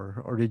off to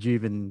war, or did you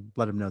even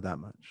let them know that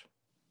much?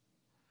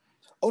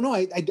 Oh no,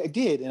 I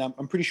did, and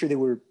I'm pretty sure they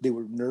were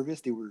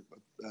nervous. They were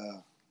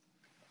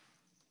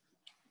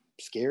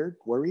scared,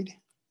 worried.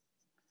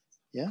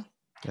 Yeah.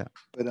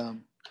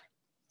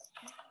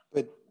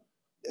 But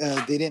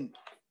they didn't.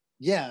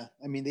 Yeah,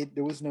 I mean,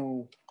 there was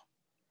no.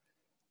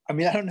 I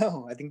mean, I don't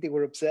know. I think they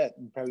were upset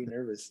and probably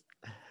nervous.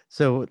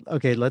 So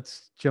okay,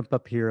 let's jump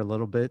up here a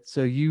little bit.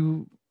 So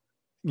you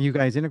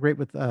guys integrate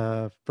with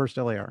First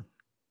LAR.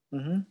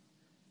 Mm-hmm.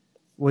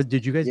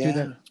 Did you guys do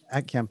that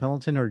at Camp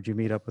Pendleton, or did you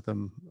meet up with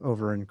them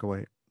over in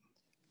Kuwait?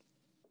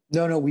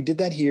 No, we did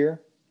that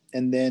here,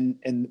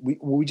 and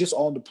we just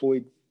all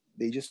deployed.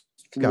 They just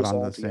flew us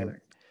all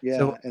together. Yeah,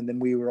 so, and then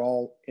we were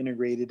all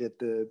integrated at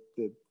the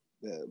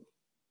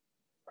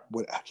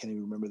what, I can't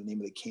even remember the name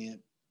of the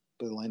camp,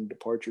 the line of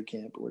departure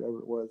camp or whatever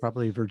it was.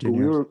 Probably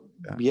Virginia.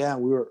 We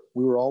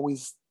were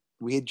always,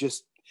 we had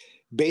just,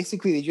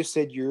 basically they just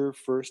said you're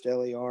first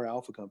LAR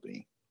Alpha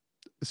Company.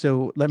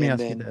 So let me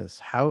ask you this.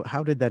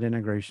 How did that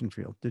integration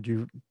feel?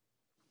 Did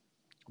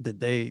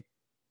they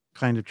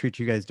kind of treat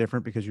you guys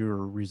different because you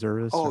were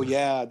reservists? Oh,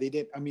 yeah, they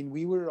did. I mean,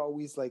 we were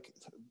always like,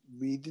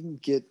 we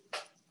didn't get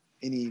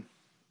any,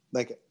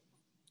 like,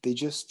 they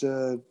just,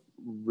 I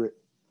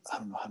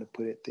don't know how to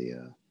put it.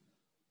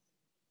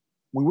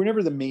 We were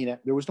never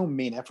there was no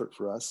main effort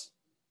for us.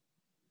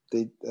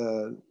 But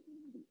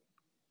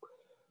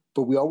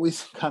we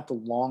always got the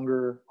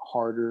longer,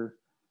 harder,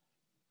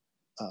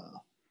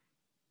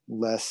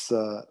 less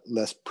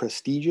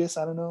prestigious.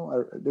 I don't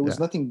know. There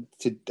was nothing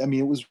to. I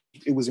mean,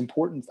 it was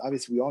important.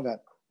 Obviously, we all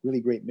got really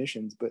great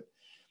missions, but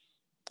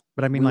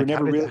I mean, like,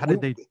 how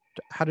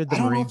did the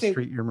Marines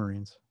treat your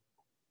Marines?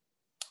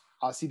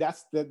 See,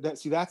 that's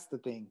the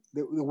thing.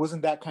 There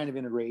wasn't that kind of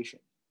integration.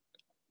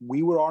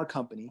 We were our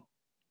company,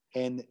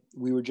 and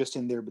we were just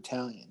in their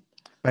battalion.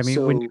 I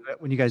mean, when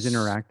you guys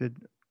interacted,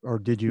 or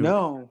did you?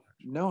 No,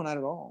 not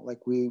at all. Like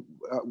we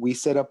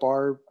set up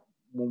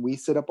when we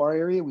set up our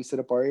area,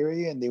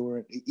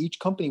 and each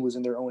company was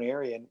in their own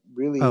area, and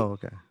really,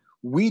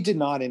 we did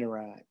not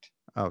interact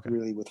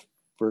really with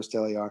First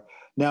LAR.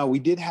 Now, we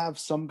did have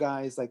some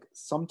guys, like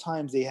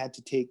sometimes they had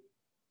to take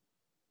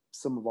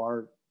some of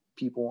our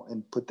people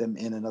and put them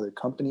in another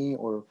company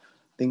or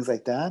things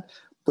like that.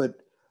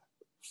 But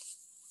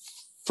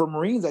for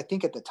Marines, I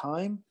think at the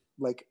time,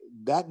 like,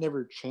 that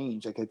never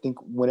changed. Like, I think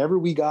whenever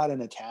we got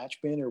an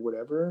attachment or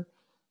whatever,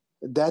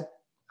 that,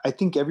 I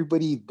think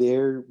everybody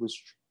there was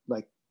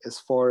like, as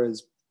far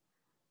as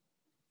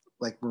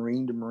like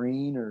Marine to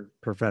Marine or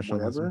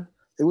professionalism, whatever,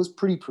 was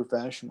pretty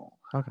professional.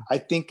 Okay. I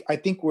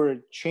think where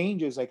it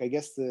changes, like I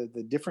guess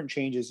the different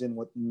changes in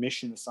what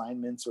mission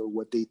assignments or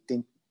what they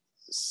think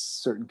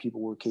certain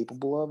people were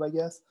capable of, I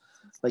guess,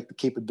 like the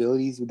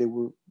capabilities they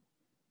were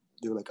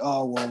like,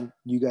 oh well,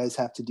 you guys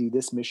have to do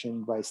this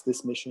mission, vice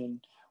this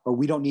mission, or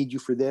we don't need you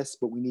for this,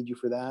 but we need you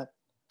for that,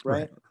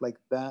 right? Like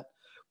that.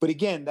 But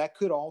again, that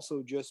could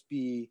also just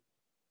be,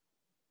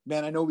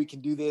 man, I know we can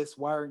do this.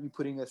 Why aren't you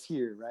putting us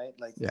here, right?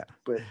 Like, yeah.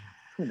 But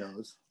who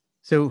knows?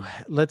 So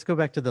let's go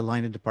back to the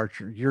line of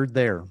departure. You're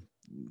there.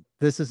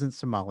 This isn't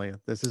Somalia.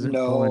 This isn't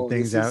pulling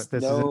things out.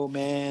 This isn't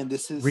man.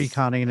 This is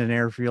reconning an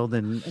airfield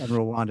in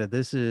Rwanda.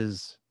 This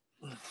is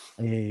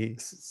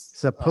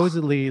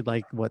supposedly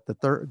like what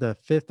the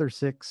fifth or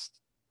sixth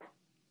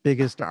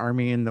biggest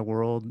army in the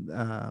world,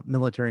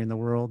 military in the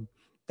world.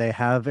 They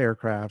have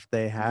aircraft.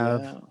 They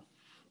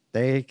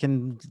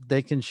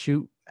can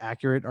shoot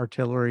accurate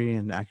artillery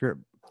and accurate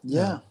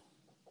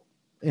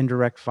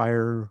indirect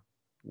fire.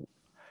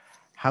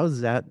 How's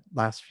that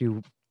last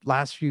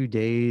few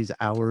days,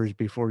 hours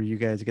before you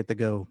guys get to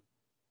go?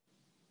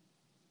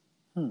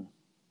 I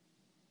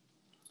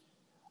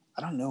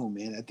don't know,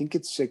 man. I think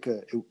it's like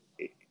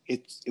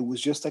it was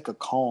just like a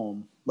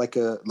calm, like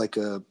a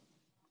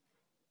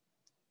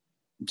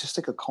just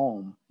like a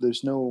calm.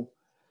 There's no.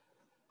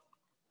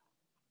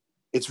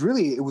 It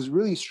was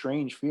really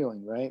strange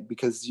feeling, right?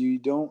 Because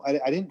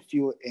I didn't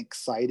feel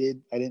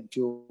excited. I didn't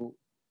feel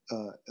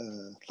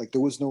like there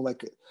was no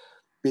like a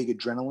big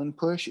adrenaline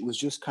push. It was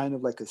just kind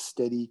of like a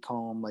steady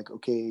calm, like,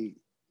 okay,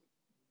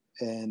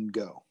 and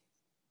go.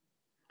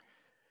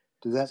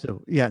 Does that?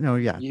 So yeah, no,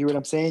 yeah. You hear what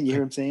I'm saying? You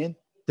hear what I'm saying?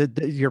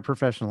 Your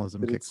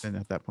professionalism kicks in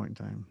at that point in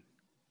time.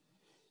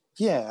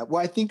 Yeah.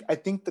 Well, I think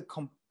the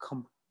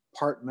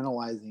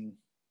compartmentalizing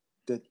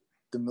that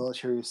the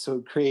military is so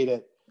great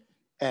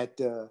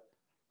at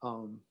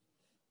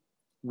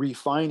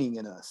refining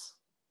in us.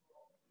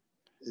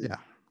 Yeah.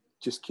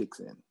 Just kicks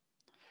in.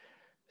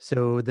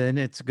 So then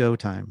it's go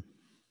time.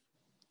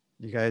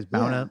 You guys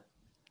mount up?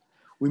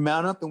 We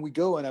mount up and we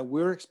go, and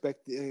we're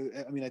expecting.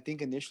 I mean, I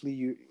think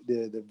initially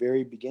the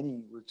very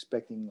beginning we're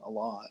expecting a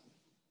lot,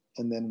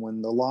 and then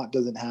when the lot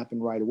doesn't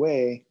happen right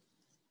away,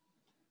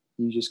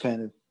 you just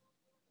kind of,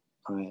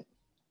 all right,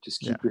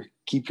 just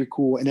keep your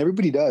cool, and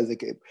everybody does.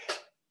 Like,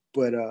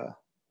 but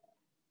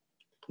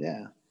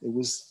yeah, it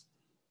was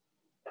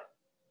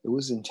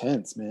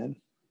intense, man.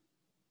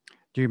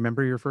 Do you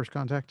remember your first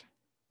contact?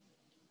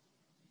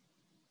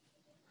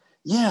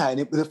 Yeah,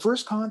 and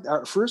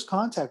our first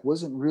contact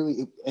wasn't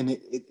really, and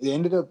it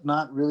ended up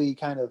not really it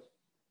kind of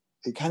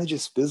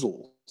just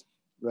fizzled,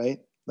 right?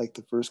 Like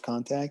the first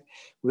contact,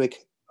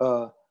 like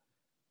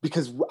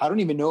because I don't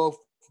even know if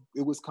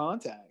it was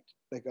contact.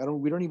 Like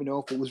we don't even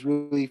know if it was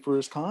really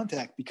first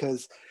contact,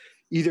 because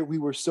either we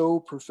were so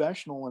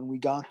professional and we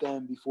got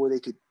them before they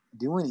could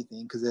do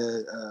anything, because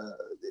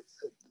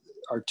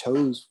our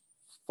toes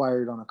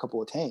fired on a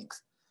couple of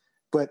tanks.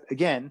 But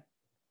again,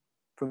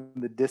 from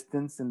the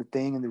distance and the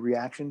thing and the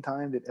reaction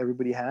time that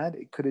everybody had,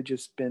 it could have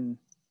just been,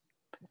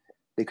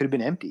 they could have been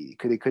empty.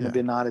 They couldn't have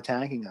been not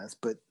attacking us,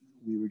 but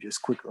we were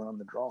just quicker on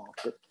the draw.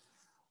 But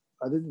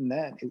other than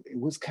that, it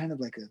was kind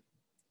of like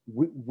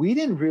we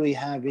didn't really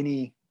have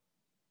any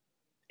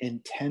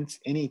intense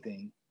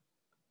anything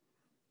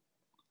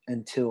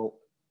until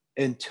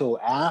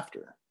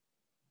after,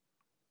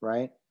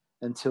 right?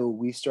 Until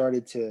we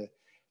started to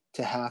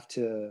have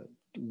to,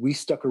 we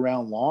stuck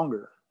around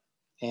longer.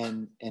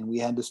 And we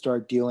had to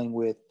start dealing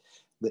with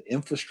the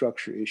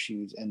infrastructure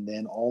issues, and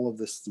then all of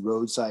this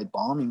roadside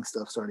bombing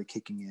stuff started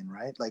kicking in,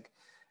 right? Like,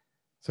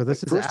 so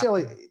this is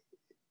after.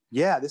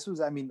 This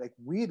was. I mean, like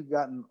we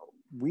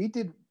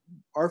did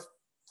our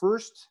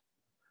first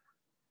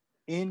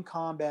in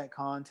combat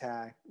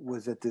contact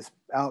was at this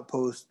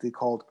outpost they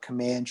called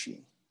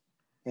Comanche,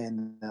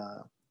 and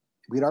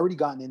we'd already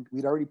gotten in.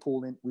 We'd already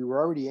pulled in. We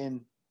were already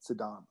in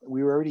Saddam.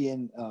 We were already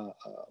in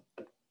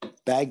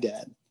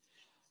Baghdad,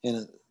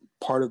 and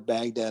part of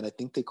Baghdad, I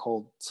think they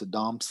called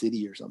Saddam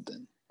City or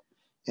something.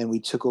 And we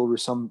took over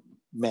some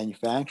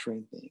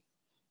manufacturing thing.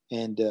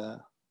 And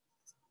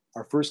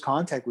our first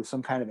contact was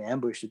some kind of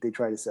ambush that they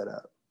tried to set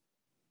up.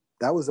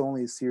 That was the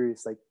only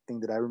serious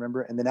thing that I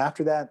remember. And then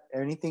after that,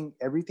 everything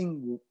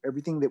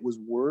that was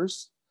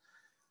worse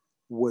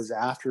was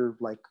after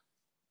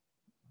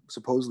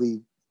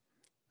supposedly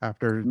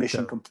after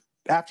mission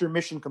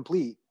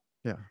complete.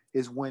 Yeah,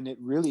 is when it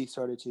really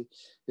started to.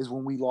 Is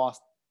when we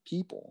lost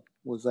people.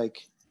 Was like.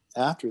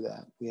 After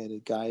that, we had a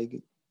guy,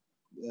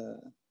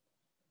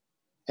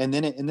 and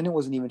then it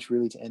wasn't even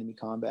really to enemy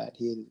combat.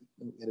 He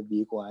had a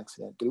vehicle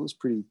accident, but it was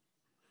pretty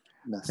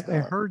messed up. I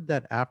heard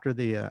that after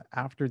the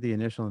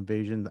initial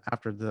invasion,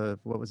 after the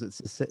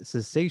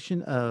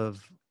cessation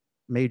of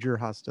major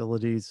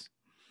hostilities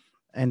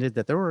ended,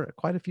 that there were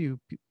quite a few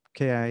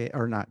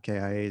not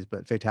KIAs,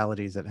 but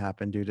fatalities that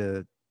happened due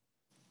to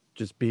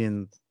just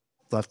being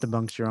left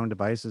amongst your own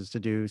devices to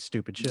do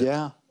stupid shit.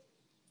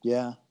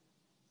 Yeah,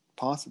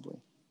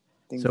 possibly.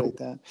 Things like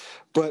that.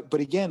 But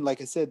again,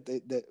 like I said,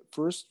 the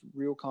first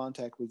real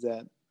contact was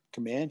at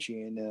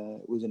Comanche, and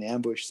it was an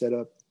ambush set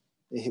up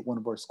It hit one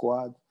of our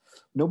squads.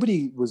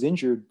 Nobody was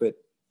injured, but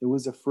it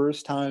was the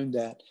first time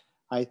that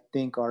I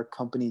think our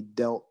company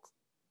dealt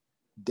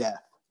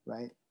death,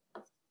 right?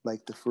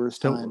 Like the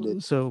first time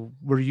that. So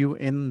were you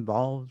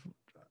involved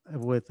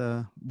with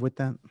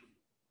that?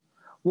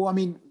 Well, I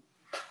mean,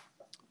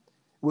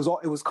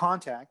 it was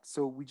contact,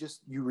 so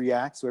you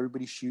react, so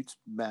everybody shoots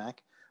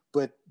back.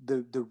 But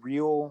the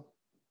real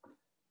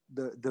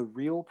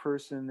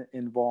person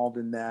involved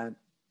in that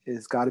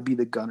is got to be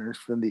the gunners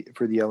for the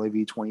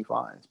LAV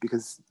 25s,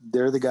 because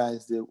they're the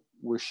guys that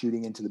were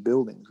shooting into the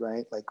buildings,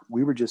 right? Like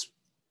we were just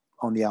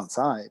on the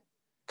outside,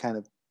 kind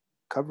of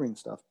covering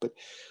stuff. But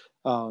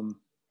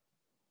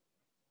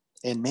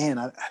and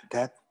man,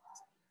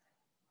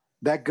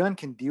 that gun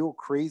can deal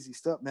crazy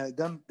stuff. Man,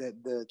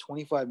 the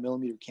 25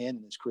 millimeter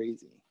cannon is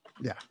crazy.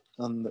 Yeah.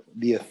 On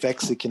the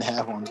effects it can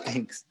have on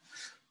things.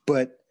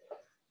 But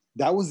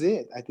that was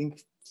it, I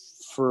think,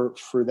 for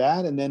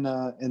that. And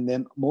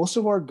then most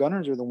of our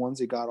gunners are the ones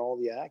that got all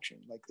the action,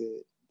 like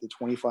the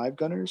 25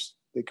 gunners.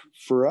 Like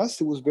for us,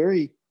 it was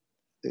very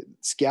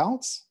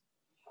scouts.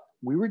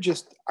 We were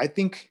just, I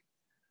think,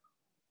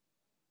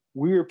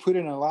 we were put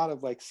in a lot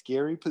of like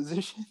scary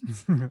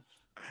positions,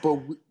 but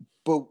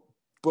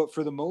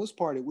for the most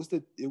part, it was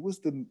the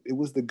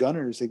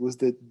gunners. It was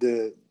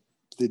the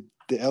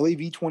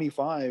LAV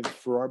 25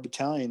 for our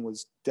battalion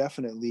was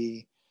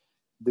definitely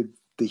the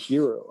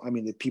hero. I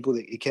mean, the people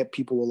that it kept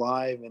people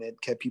alive and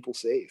it kept people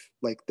safe.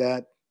 Like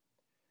that,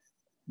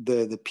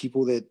 the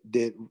people that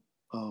the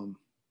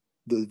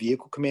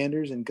vehicle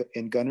commanders and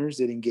gunners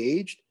that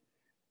engaged,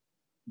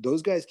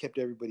 those guys kept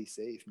everybody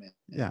safe, man.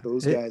 Yeah,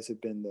 those guys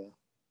have been the.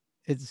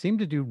 It seemed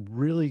to do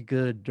really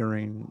good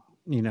during,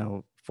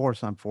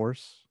 force on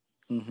force.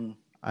 Mm-hmm.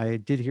 I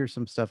did hear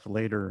some stuff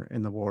later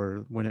in the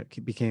war when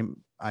it became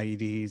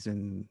IEDs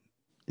and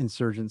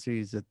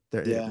insurgencies that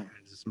there ran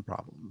into some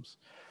problems.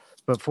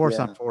 But force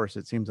on force,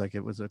 it seems like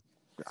it was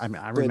I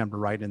remember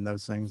riding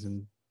those things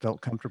and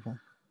felt comfortable.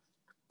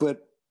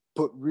 But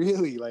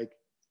really, like,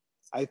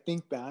 I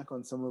think back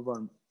on some of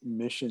our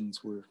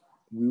missions where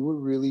we were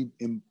really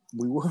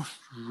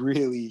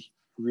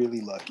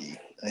lucky.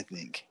 I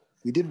think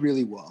we did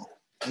really well.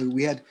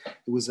 We had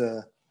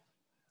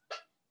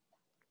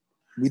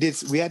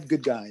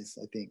good guys,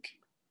 I think.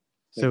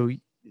 So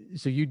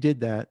you did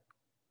that.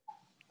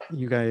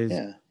 You guys,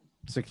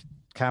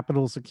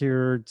 capital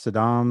secured,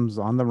 Saddam's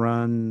on the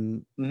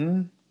run.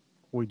 Mm-hmm.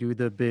 We do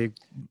the big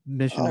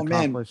mission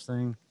accomplished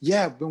thing.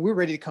 Yeah, but we were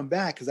ready to come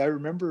back because I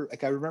remember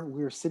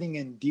we were sitting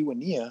in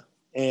Diwania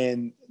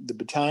and the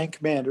battalion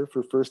commander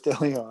for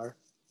 1st LAR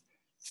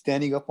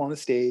standing up on the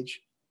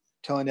stage,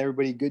 telling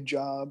everybody, "Good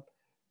job.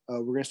 We're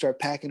going to start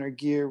packing our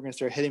gear. We're going to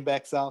start heading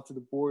back south to the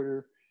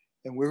border."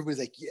 And everybody's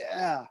like,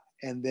 "Yeah."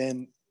 And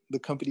then the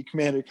company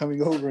commander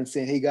coming over and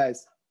saying, "Hey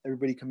guys,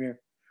 everybody come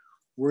here.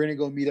 We're going to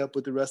go meet up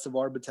with the rest of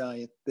our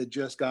battalion that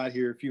just got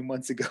here a few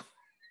months ago.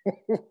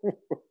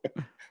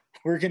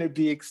 We're going to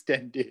be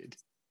extended."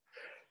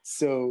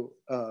 So,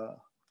 how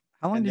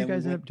long did you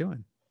guys end up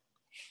doing?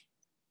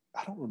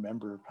 I don't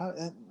remember.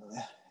 I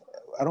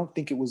don't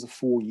think it was a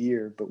full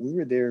year, but we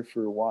were there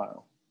for a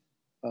while.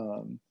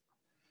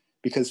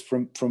 Because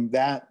from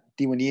that,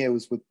 Diwania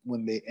was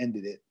when they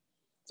ended it,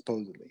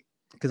 supposedly.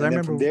 Because I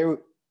remember from there,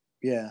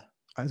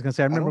 I was gonna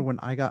say, I remember when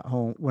I got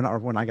home, when I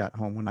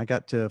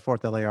got to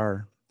 4th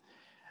LAR,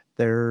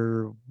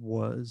 there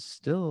was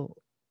still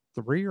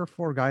 3 or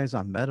 4 guys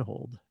on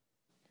Medhold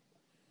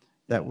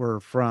that were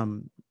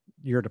from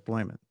your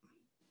deployment.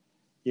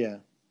 Yeah,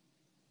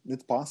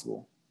 it's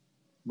possible.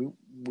 We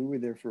were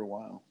there for a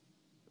while.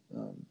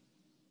 I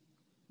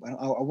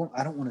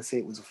don't want to say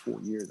it was a full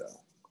year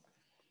though.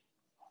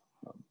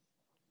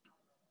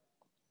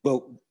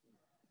 But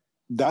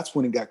that's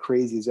when it got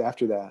crazy. Is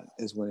after that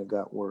is when it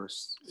got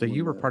worse. So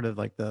you were part of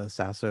like the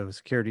SASO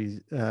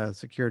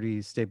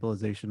security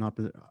stabilization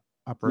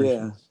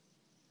operations.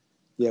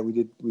 Yeah, we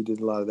did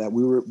a lot of that.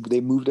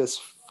 They moved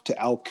us to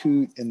Al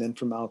Qut, and then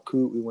from Al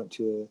Qut we went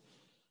to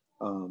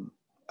Al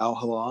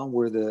Halal,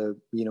 where the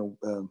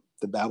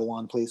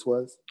Babylon place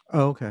was.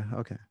 Oh, okay,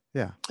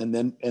 yeah. And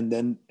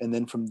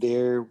then from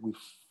there we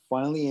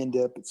finally end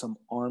up at some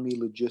Army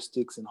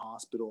logistics and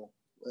hospital,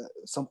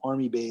 some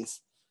Army base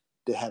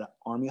that had an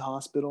Army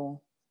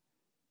hospital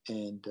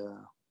and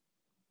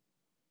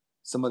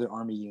some other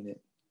Army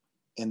unit.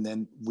 And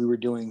then we were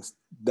doing,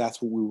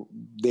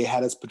 they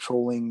had us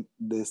patrolling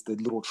the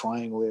little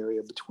triangle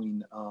area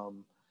between,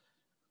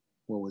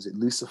 what was it,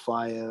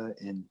 Lucifia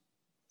and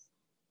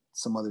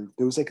some other,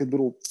 there was like a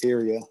little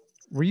area.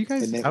 Were you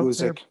guys out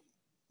there?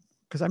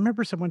 Because I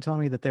remember someone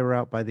telling me that they were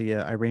out by the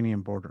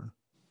Iranian border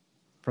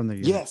from the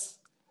unit. Yes,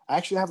 I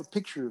actually have a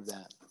picture of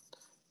that.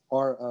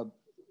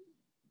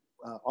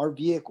 Our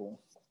vehicle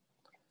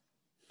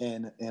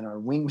and our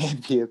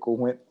wingman vehicle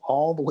went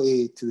all the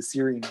way to the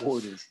Syrian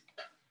border,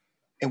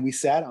 and we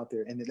sat out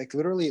there, and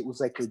it was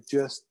like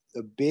just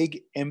a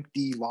big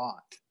empty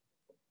lot.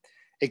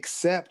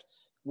 Except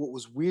what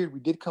was weird, we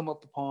did come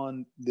up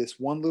upon this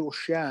one little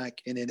shack,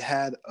 and it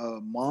had a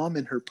mom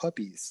and her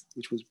puppies,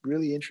 which was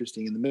really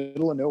interesting in the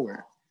middle of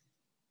nowhere.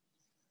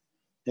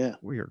 Yeah.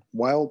 Weird.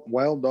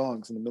 Wild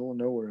dogs in the middle of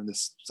nowhere in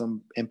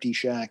some empty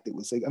shack that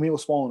was like, I mean, it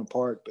was falling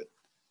apart, but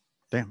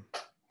Damn.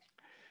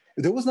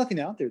 there was nothing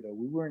out there though.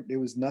 There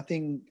was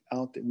nothing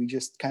out there. We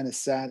just kind of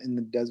sat in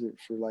the desert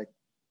for like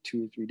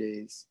 2 or 3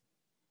 days.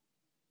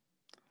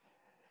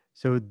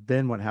 So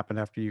then what happened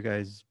after you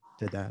guys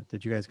did that?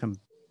 Did you guys come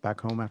back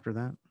home after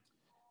that?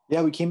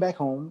 Yeah, we came back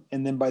home.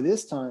 And then by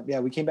this time,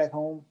 we came back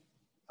home.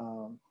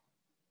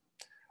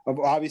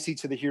 Obviously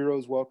to the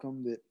heroes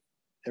welcome that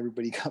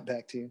everybody got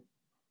back to.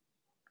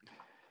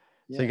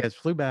 Yeah. So you guys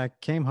flew back,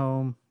 came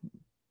home.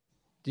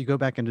 Do you go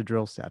back into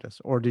drill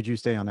status, or did you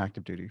stay on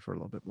active duty for a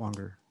little bit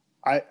longer?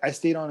 I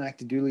stayed on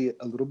active duty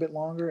a little bit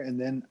longer, and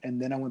then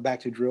I went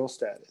back to drill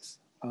status.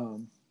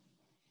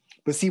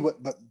 But see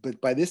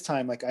but by this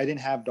time, like I didn't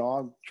have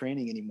dog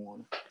training anymore,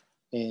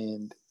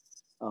 and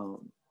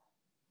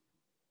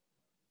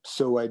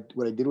so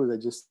what I did was I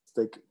just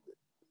like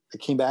I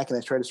came back and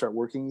I tried to start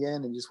working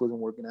again, and it just wasn't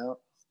working out.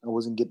 I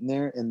wasn't getting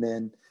there, and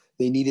then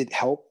they needed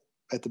help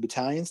at the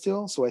battalion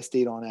still, so I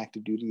stayed on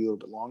active duty a little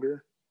bit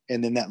longer,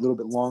 and then that little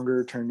bit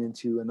longer turned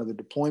into another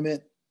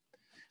deployment,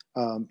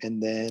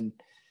 and then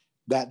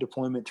that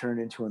deployment turned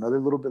into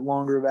another little bit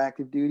longer of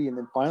active duty, and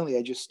then finally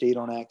I just stayed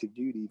on active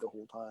duty the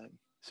whole time.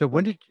 So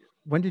when did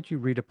you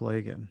redeploy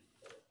again?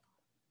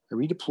 I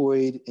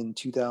redeployed in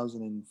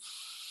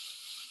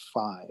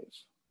 2005.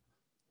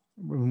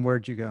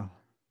 Where'd you go?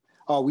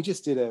 Oh, we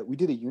did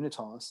a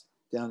Unitas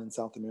down in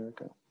South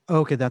America. Oh,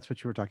 okay, that's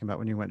what you were talking about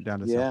when you went down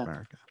to South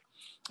America.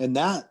 And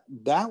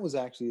that was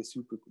actually a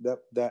super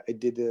that I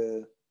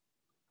did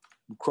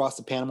cross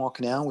the Panama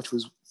Canal, which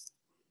was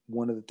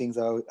one of the things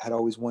I had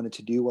always wanted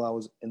to do while I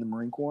was in the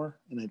Marine Corps,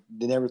 and I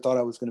never thought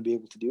I was going to be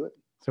able to do it.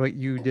 So wait,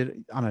 you did it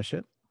on a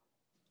ship?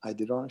 I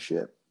did it on a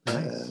ship.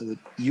 Nice. The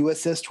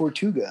USS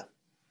Tortuga.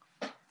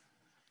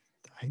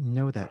 I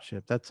know that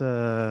ship. That's it's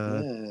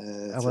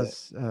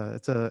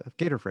a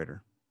Gator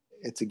freighter.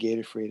 It's a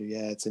Gator freighter.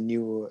 Yeah, it's a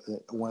new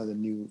one of the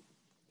new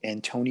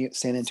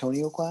San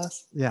Antonio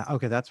class. Yeah.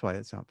 Okay, that's why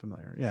it sounds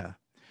familiar. Yeah.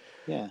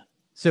 Yeah.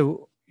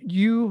 So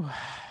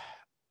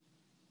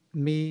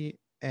me,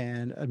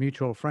 and a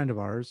mutual friend of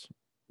ours,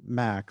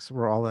 Max,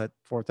 were all at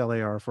 4th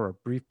LAR for a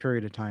brief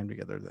period of time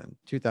together. Then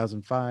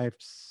 2005.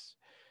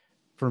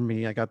 For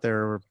me, I got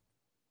there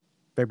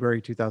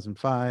February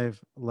 2005.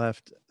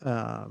 Left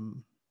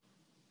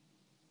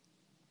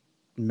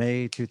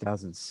May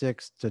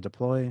 2006 to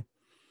deploy.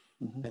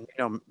 Mm-hmm.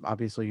 And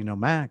obviously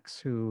Max,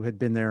 who had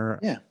been there,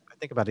 I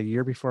think about a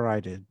year before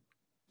I did.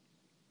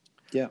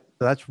 Yeah.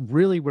 So that's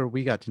really where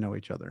we got to know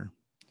each other.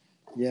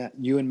 Yeah,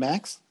 you and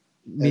Max.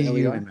 Me,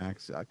 you, and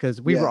Max,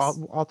 because we were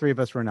all three of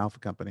us were in Alpha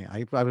Company.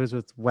 I was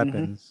with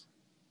Weapons,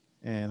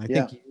 and I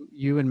think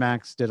you and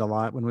Max did a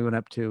lot when we went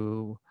up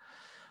to.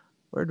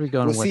 Where did we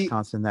go in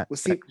Wisconsin?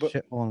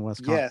 Shithole in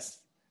Wisconsin.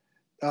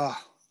 Yes.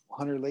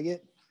 Hunter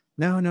Liggett?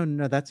 No.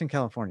 That's in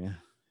California.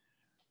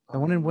 The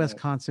one in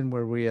Wisconsin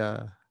where we.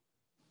 It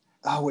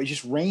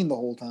just rained the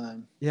whole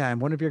time. Yeah,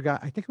 and one of your guys,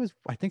 I think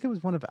it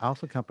was one of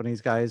Alpha Company's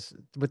guys.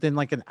 Within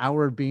like an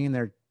hour of being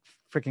there,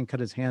 freaking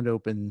cut his hand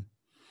open.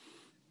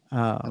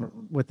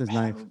 With his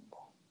knife,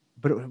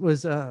 but it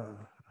was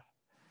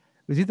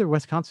either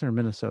Wisconsin or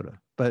Minnesota,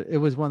 but it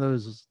was one of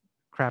those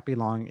crappy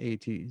long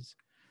ATs.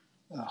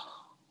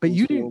 But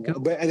you didn't go.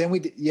 But then we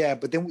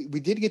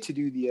did get to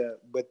do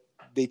but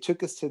they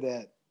took us to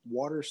that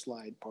water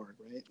slide part,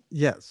 right?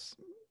 Yes,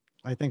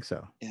 I think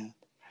so. Yeah.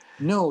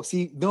 No,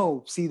 see,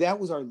 that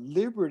was our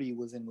Liberty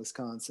was in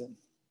Wisconsin.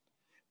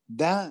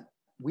 That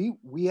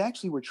we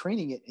actually were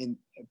training it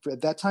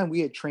at that time.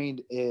 We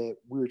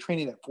were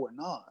training at Fort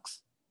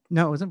Knox.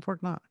 No, it wasn't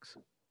Fort Knox.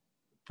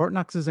 Fort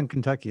Knox is in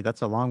Kentucky.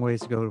 That's a long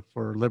ways to go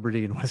for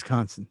Liberty in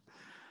Wisconsin.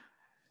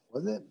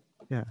 Was it?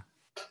 Yeah.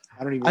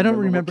 I don't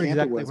remember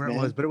exactly where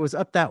it was, but it was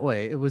up that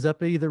way. It was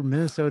up either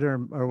Minnesota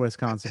or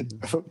Wisconsin.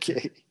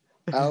 Okay.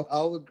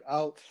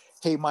 I'll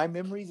hey, my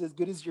memory is as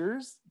good as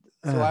yours.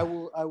 So I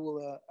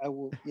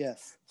will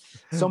yes.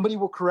 Somebody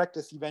will correct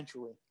us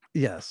eventually.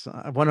 Yes.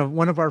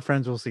 One of our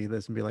friends will see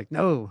this and be like,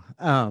 no.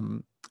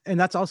 And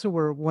that's also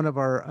where one of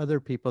our other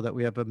people that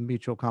we have a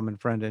mutual common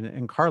friend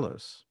in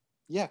Carlos.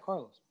 Yeah,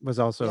 Carlos was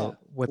also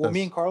with us. Well,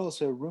 me and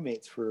Carlos are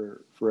roommates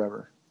for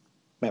forever.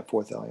 At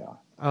 4th LAR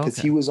because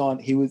he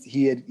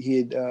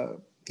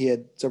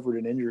had suffered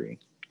an injury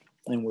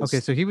and was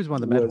so he was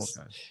one of the med hold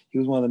guys. He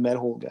was one of the med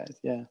hold guys.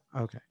 Yeah.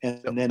 Okay.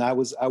 And then I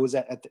was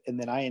and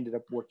then I ended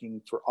up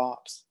working for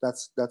ops.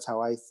 That's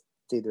how I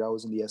stayed there. I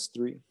was in the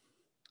S3.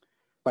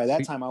 By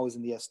that time, I was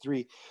in the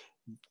S3.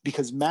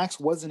 Because Max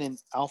wasn't in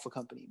Alpha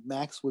Company.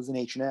 Max was in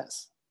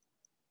H&S.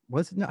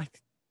 Was it? No, I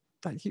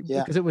thought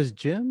because it was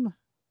Jim,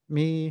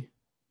 me,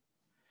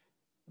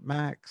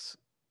 Max,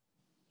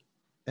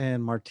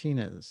 and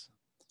Martinez.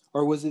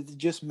 Or was it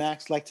just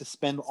Max liked to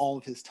spend all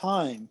of his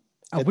time?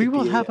 We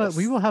will have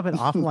an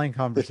offline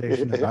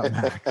conversation about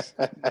Max.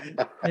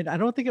 And I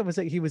don't think it was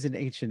that he was in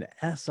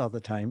H&S all the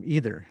time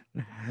either.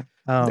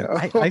 No.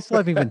 I still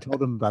haven't even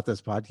told him about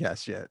this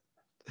podcast yet.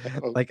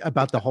 Like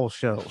about the whole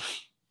show.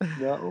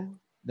 No.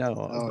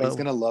 Oh, he's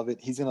gonna love it.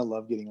 He's gonna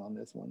love getting on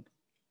this one.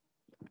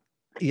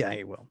 Yeah,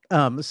 he will.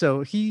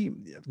 So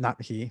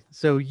not he.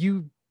 So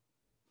you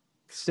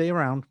stay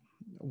around.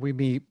 We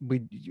meet.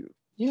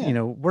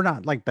 Yeah. We're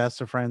not like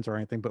best of friends or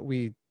anything, but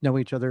we know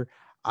each other.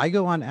 I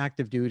go on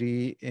active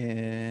duty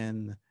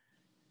in,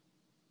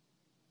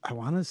 I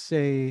want to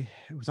say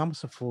it was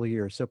almost a full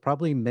year. So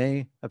probably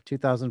May of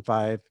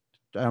 2005.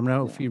 I don't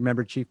know if Yeah. you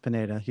remember Chief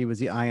Pineda. He was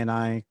the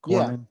INI Yeah.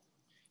 corpsman.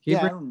 He Yeah.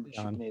 I brings remember me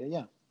Chief on, Pineda.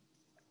 Yeah.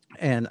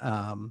 and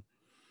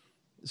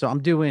so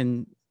I'm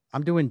doing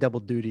double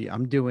duty.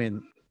 I'm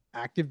doing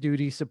active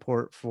duty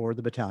support for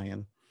the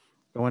battalion,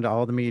 going to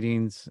all the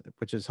meetings,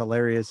 which is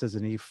hilarious as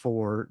an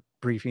E4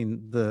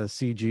 briefing the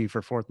CG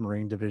for 4th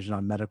Marine Division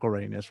on medical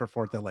readiness for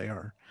 4th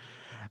LAR.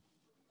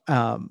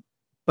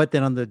 But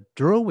then on the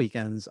drill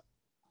weekends,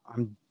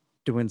 I'm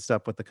doing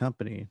stuff with the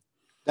company.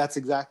 That's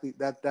exactly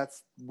that.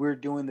 We're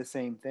doing the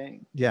same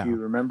thing. If Yeah. you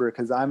remember,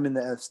 because I'm in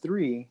the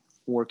S3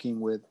 working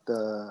with,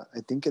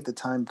 I think at the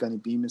time Gunny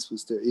Bemis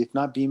was there. If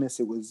not Bemis,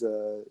 it was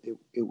a It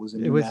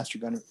new was, master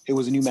gunner. It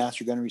was a new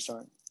master gunnery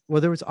sergeant.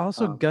 well, there was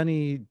also Um,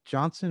 Gunny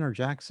Johnson or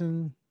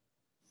Jackson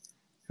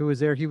who was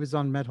there. He was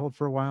on Medhold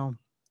for a while.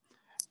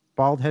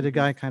 Bald headed mhm.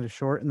 guy, kind of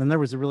short. And then there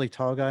was a really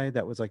tall guy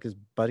that was like his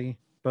buddy.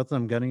 Both of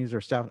them gunnies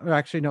or staff. Or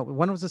actually, no,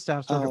 one was a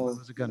staff sergeant, one Oh,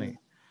 was a yeah. gunny.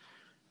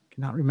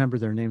 Cannot remember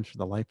their names for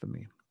the life of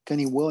me.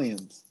 Gunny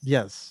Williams.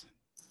 Yes.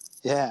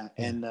 Yeah,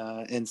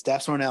 Yeah. and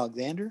Staff Sergeant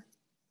Alexander.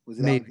 Was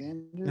it Maybe.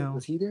 Alexander? No.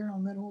 Was he there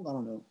on that hold? I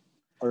don't know,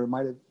 or it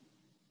might have.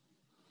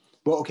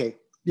 Well, okay,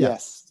 Yeah.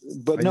 yes,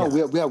 but But no,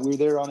 yeah. we were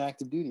there on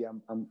active duty.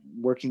 I'm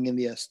working in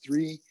the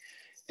S3,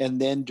 and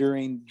then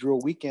during drill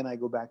weekend, I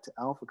go back to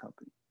Alpha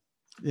Company.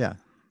 Yeah.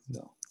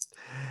 So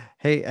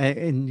Hey,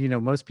 and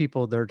most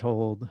people, they're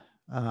told,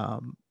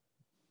 um,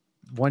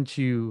 once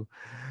you're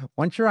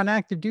on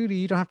active duty,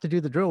 you don't have to do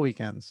the drill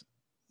weekends.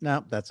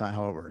 No, that's not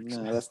how it works.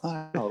 no, that's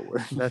not how it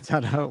works. That's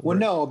not how it Well, works.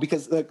 no,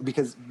 because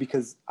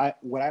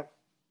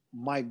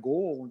my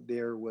goal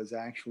there was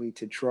actually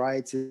to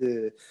try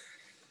to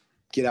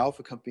get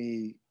Alpha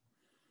Company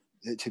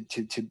to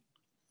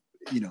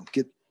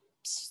get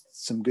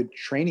some good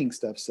training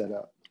stuff set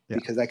up, Yeah.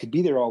 because I could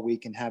be there all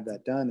week and have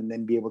that done, and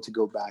then be able to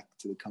go back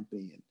to the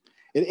company.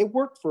 And it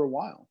worked for a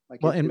while.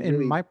 Like Well, it and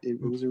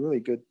was a really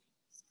good.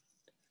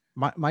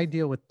 my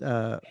deal with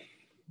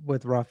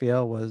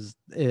Raphael was,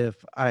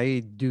 if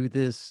I do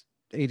this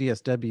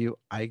ADSW,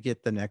 I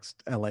get the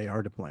next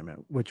LAR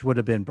deployment, which would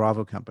have been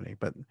Bravo Company.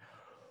 But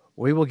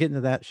we will get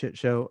into that shit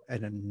show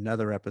in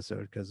another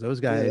episode, because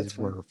those Yeah, that's guys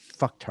fine. were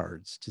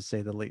fucktards, to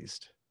say the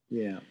least.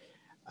 Yeah.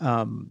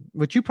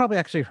 Which you probably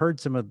actually heard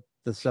some of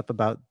the stuff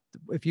about.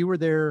 If you were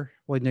there,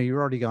 well, no, you were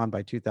already gone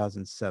by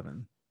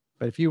 2007.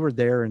 But if you were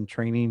there in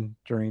training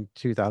during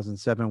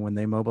 2007 when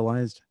they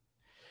mobilized,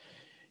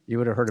 you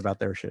would have heard about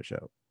their shit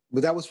show.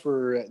 But that was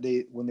for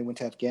when they went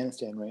to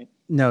Afghanistan, right?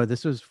 No,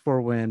 this was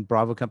for when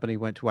Bravo Company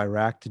went to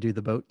Iraq to do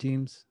the boat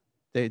teams.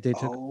 They took,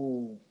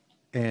 Oh.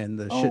 and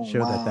the shit Oh show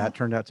that wow.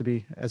 turned out to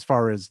be, as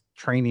far as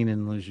training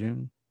in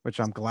Lejeune, which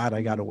I'm glad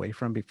I got Mm. away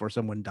from before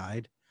someone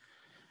died.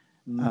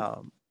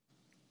 Mm.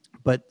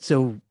 But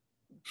so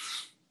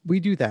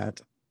we do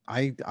that.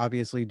 I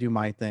obviously do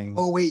my thing.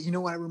 Oh wait, you know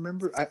what? I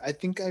remember. I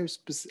think I was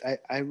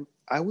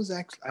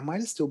actually, I might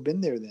have still been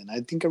there then.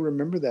 I think I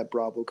remember that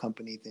Bravo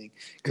Company thing,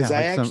 because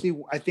Yeah, like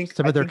I think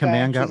some of their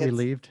command got had,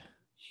 relieved.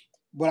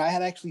 but I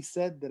had actually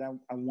said that I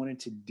wanted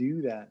to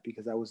do that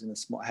because I was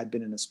had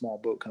been in a small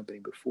boat company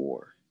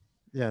before.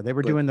 Yeah, they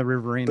were doing the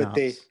Riverine but ops.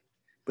 they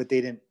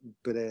didn't.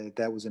 But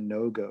that was a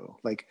no-go.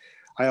 Like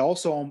I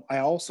got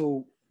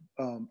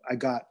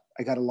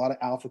a lot of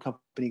Alpha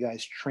Company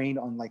guys trained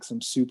on like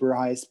some super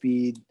high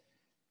speed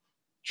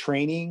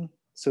training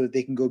so that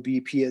they can go be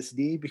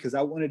PSD, because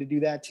I wanted to do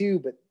that too.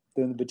 But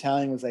then the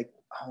battalion was like,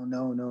 oh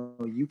no,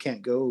 you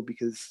can't go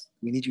because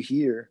we need you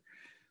here,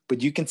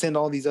 but you can send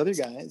all these other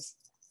guys.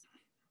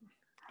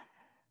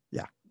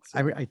 Yeah. So,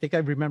 I think I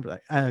remember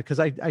that, because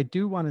I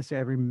do want to say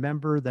I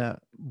remember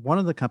that one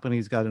of the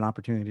companies got an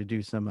opportunity to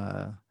do some,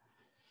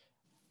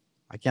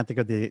 I can't think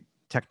of the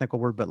technical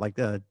word, but like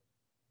the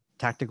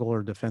tactical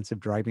or defensive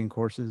driving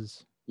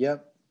courses.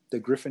 Yep. The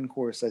Griffin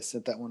course, I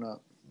set that one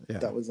up. Yeah.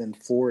 That was in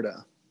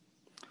Florida.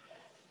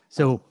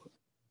 So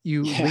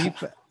you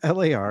leave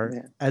LAR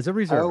as a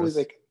reservist.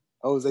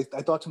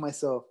 I thought to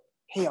myself,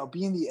 hey, I'll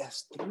be in the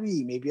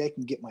S3. Maybe I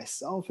can get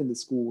myself into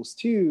schools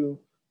too,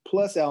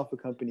 plus Alpha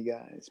Company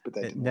guys. But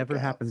that never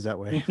happens that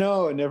way.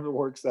 No, it never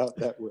works out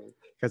that way.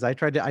 Because I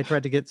tried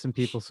to get some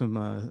people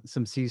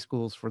some C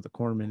schools for the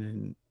corpsmen,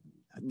 and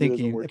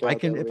thinking if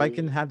I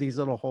can have these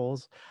little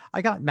holes,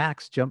 I got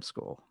max jump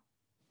school.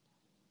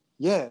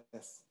 Yes.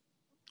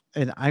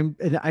 And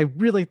I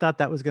really thought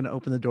that was going to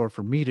open the door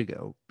for me to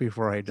go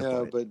before I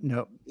deployed. Yeah, but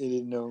no, it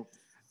didn't.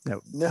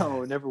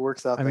 No, it never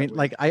works out. I mean,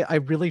 like I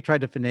really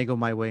tried to finagle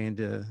my way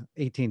into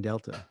 18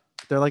 Delta.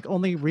 They're like,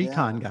 only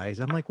recon guys.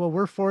 I'm like, well,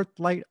 we're 4th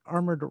Light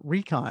Armored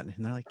Recon,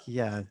 and they're like,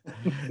 yeah,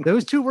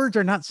 those two words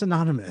are not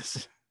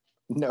synonymous.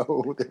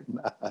 No, they're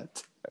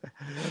not.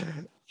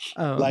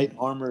 Light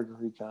Armored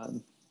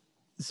Recon.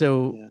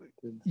 So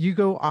you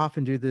go off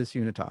and do this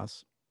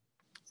Unitas.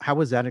 How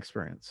was that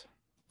experience?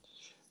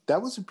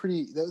 that was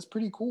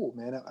pretty cool,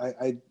 man.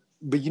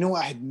 But you know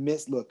what I had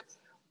missed? Look,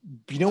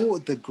 you know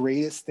what the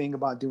greatest thing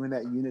about doing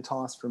that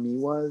Unitas for me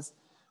was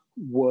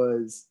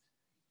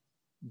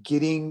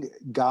getting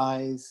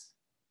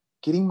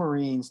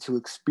Marines to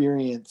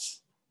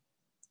experience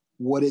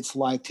what it's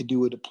like to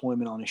do a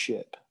deployment on a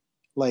ship.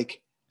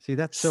 Like, see,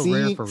 that's so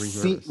rare for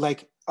reservists.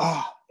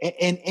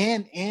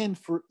 And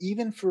for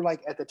even for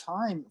like at the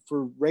time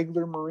for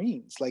regular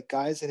Marines, like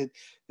guys that had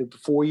the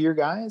 4-year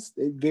guys,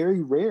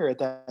 very rare at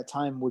that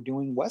time were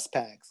doing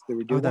Westpaks.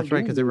 That's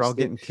right, because they were all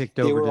getting kicked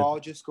over. They were all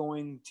just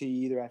going to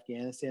either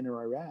Afghanistan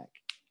or Iraq,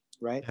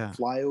 right? Yeah.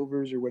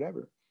 Flyovers or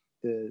whatever.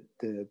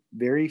 The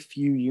very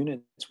few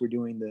units were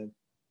doing the,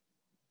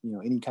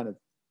 any kind of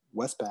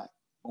Westpak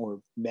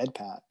or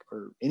Medpak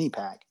or any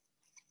pack.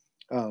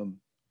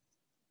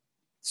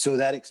 So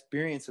that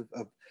experience of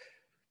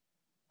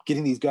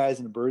getting these guys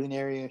in the berthing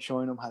area,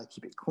 showing them how to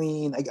keep it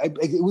clean.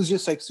 It was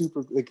just like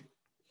super, like,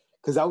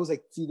 because I was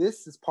like, see,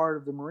 this is part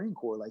of the Marine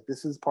Corps. Like,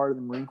 this is part of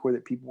the Marine Corps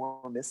that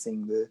people are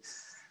missing.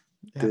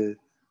 The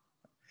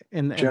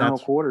general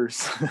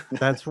quarters.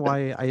 That's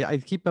why I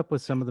keep up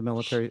with some of the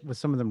military, with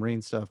some of the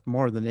Marine stuff,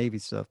 more of the Navy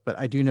stuff. But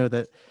I do know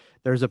that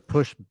there's a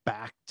push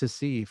back to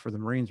sea for the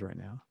Marines right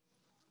now.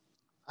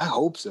 I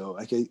hope so.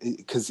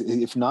 Because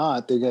if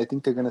not, I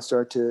think they're going to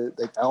start to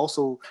like.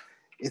 Also,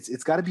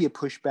 it's got to be a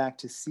pushback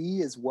to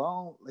sea as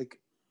well. Like,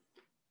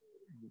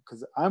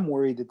 because I'm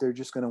worried that they're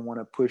just going to want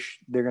to push.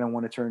 They're going to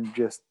want to turn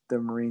just the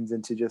Marines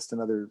into just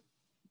another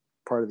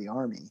part of the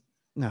Army.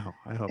 No,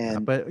 I hope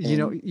not. But you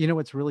know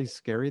what's really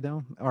scary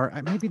though, or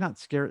maybe not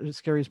scary.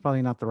 Scary is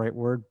probably not the right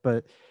word,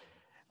 but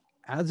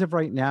as of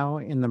right now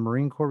in the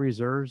Marine Corps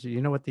Reserves,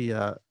 you know what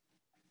the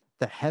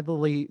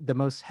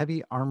most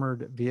heavy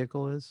armored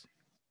vehicle is?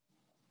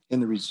 In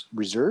the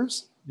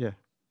reserves? Yeah.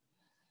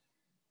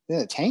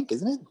 Yeah, a tank,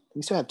 isn't it?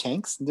 We still have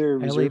tanks. They're a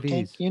reserve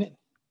tank unit?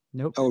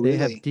 Nope. Oh, they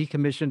have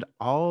decommissioned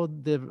all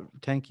the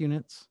tank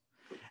units,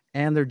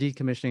 and they're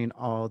decommissioning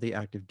all the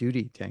active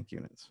duty tank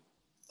units.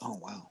 Oh,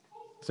 wow.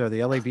 So the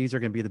LAVs are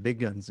going to be the big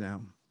guns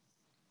now,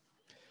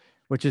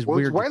 which is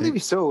weird. Widely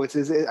so.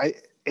 I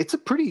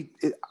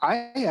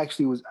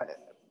actually was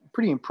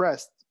pretty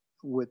impressed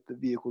with the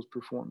vehicle's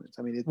performance.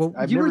 I mean,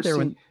 you were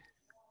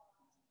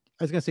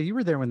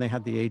there when they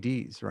had the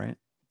ADs, right?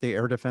 The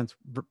air defense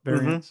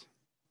variants. Mm-hmm.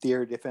 The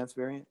air defense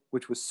variant,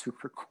 which was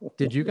super cool.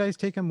 Did you guys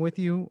take them with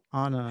you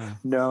on a?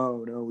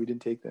 No, we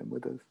didn't take them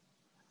with us.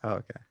 Oh,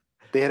 okay.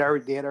 They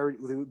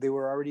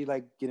were already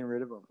like getting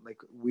rid of them. Like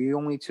we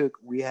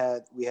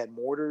had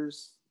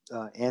mortars,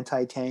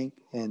 anti-tank,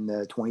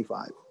 and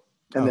 25,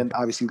 and then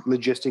obviously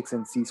logistics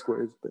and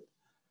C-squares. But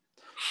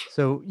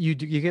so you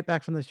get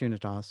back from this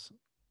Unitas.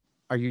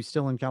 Are you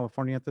still in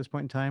California at this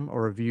point in time,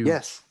 or have you?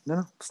 Yes,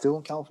 no, still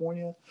in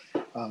California.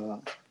 I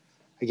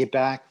get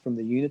back from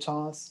the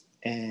Unitas,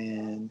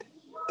 and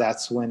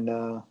that's when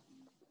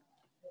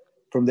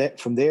from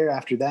there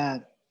after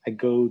that I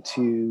go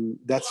to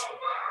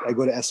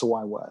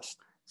SOI West.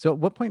 So at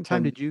what point in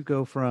time did you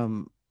go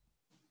from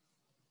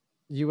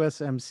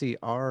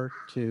USMCR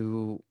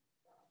to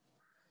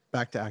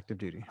back to active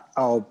duty?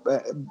 Oh,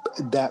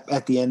 that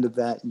at the end of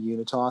that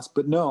Unitas.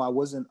 But no, I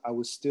wasn't. I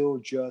was still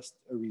just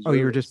a reservist. Oh,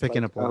 you were just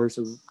picking up orders.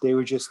 They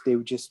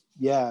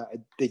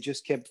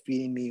just kept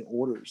feeding me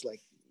orders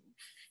like,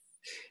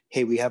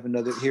 hey, we have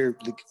another here,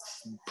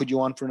 put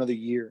you on for another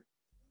year.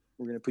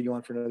 We're going to put you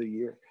on for another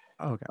year.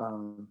 Oh, okay.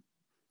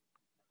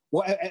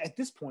 Well, at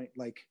this point,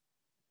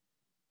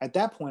 at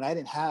that point, I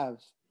didn't have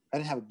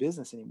a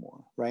business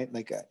anymore, right?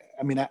 Like, I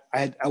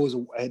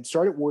had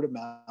started word of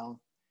mouth,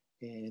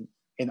 and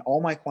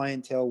all my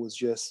clientele was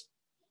just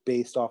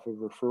based off of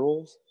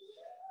referrals,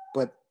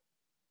 but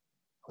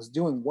I was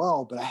doing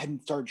well, but I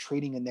hadn't started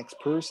trading the next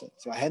person.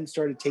 So I hadn't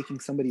started taking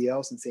somebody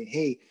else and saying,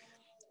 hey,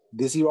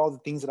 these are all the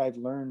things that I've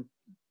learned.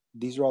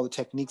 These are all the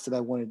techniques that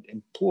I want to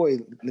employ.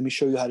 Let me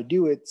show you how to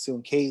do it. So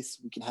in case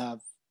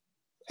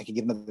I can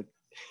get another,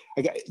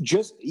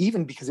 just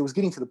even because it was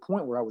getting to the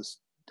point where I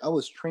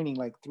was training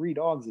like 3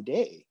 dogs a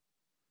day.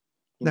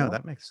 No,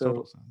 that makes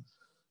total sense.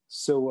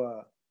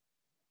 So,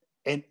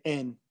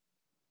 and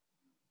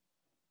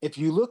if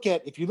you look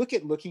at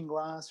Looking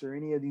Glass or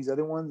any of these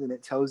other ones, and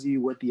it tells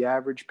you what the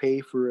average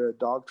pay for a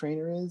dog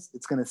trainer is,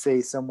 it's going to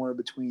say somewhere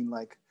between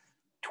like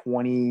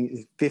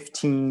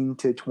 15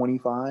 to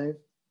 25.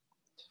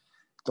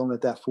 Don't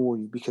let that fool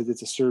you, because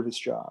it's a service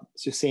job.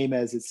 It's the same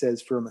as it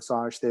says for a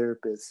massage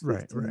therapist.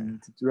 Right.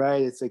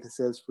 It's like it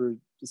says for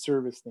the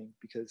service thing,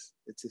 because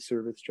it's a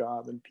service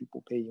job and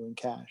people pay you in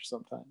cash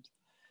sometimes.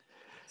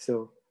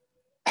 So,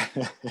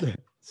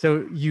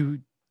 so you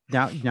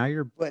now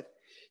you're back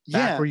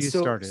where you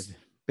started,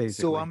 basically.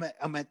 So I'm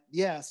at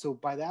So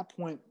by that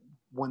point,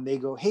 when they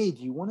go, hey,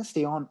 do you want to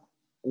stay on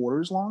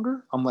orders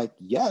longer? I'm like,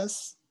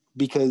 yes,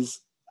 because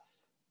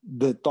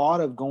the thought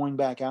of going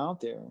back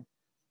out there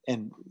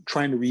and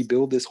trying to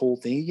rebuild this whole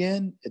thing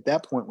again at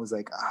that point was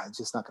like, it's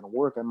just not going to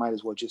work. I might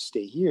as well just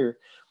stay here,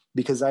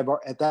 because at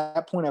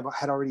that point I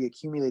had already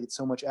accumulated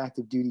so much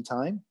active duty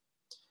time.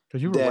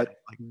 Because you were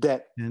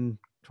 10,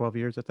 12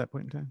 years at that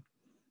point in time?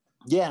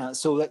 Yeah.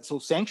 So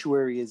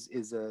sanctuary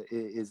is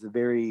a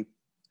very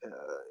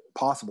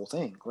possible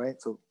thing,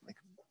 right? So like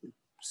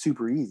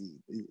super easy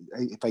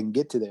if I can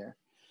get to there.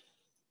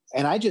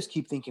 And I just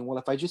keep thinking, well,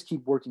 if I just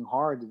keep working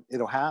hard,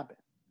 it'll happen.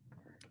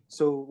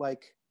 So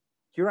like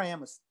here I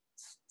am, a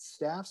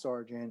staff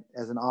sergeant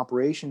as an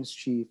operations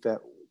chief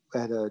at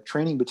a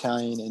training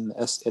battalion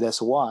at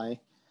SOI,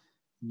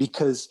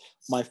 because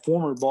my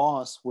former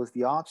boss was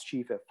the ops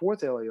chief at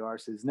 4th LAR,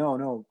 says,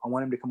 no, I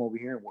want him to come over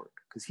here and work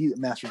because he's a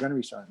master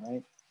gunnery sergeant,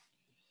 right?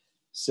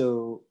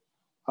 So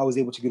I was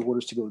able to get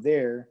orders to go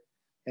there.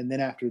 And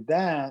then after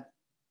that,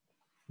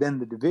 then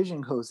the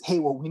division goes, hey,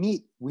 well, we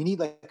need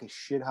like a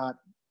shit hot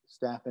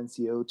staff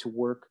NCO to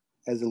work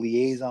as a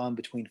liaison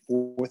between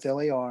 4th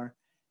LAR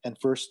and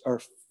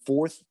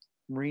 4th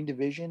Marine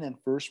Division and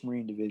 1st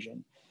Marine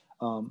Division.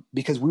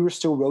 Because we were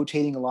still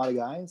rotating a lot of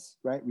guys,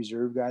 right?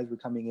 Reserve guys were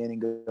coming in and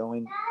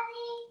going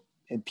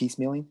and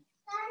piecemealing.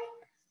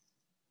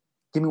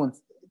 Give me one,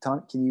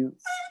 Tom. Can you?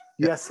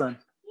 Yep. Yes, son.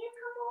 Can you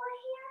come over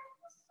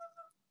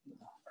here?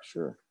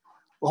 Sure.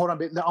 Well, hold on,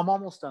 babe. I'm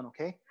almost done.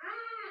 Okay.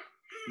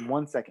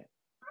 1 second.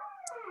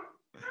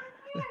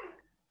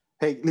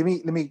 Hey, let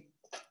me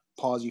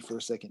pause you for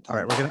a second, Tom.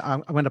 All right,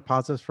 I'm going to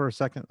pause this for a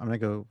second. I'm going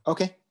to go.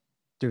 Okay.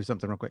 Do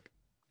something real quick.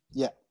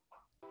 Yeah.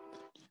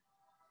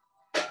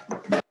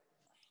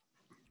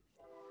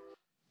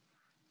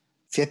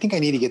 See, I think I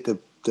need to get the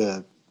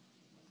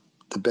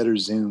better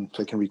Zoom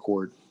so I can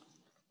record.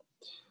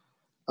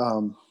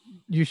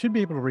 You should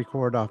be able to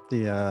record off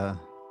the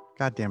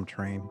goddamn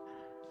train.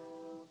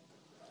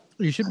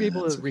 You should be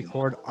able to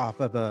record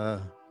off of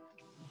the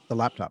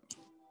laptop.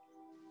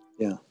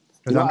 Yeah.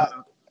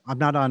 I'm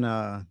not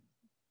on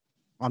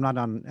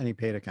any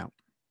paid account.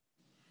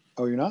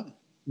 Oh, you're not?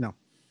 No.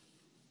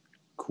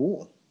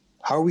 Cool.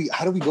 How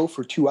do we go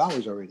for 2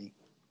 hours already?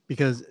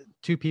 Because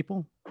 2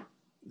 people,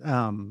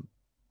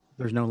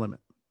 there's no limit.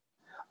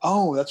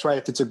 Oh, that's right.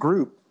 If it's a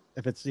group.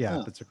 If it's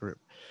a group.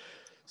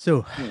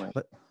 So anyway.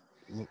 All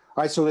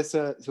right. So let's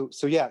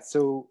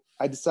so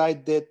I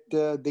decide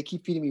that they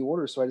keep feeding me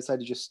orders, so I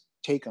decided to just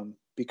take them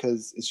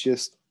because it's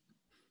just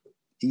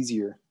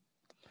easier.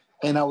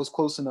 And I was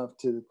close enough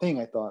to the thing,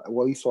 I thought.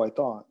 Well, at least so I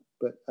thought.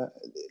 But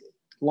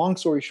long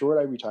story short,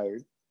 I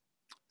retired.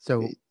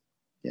 So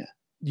yeah.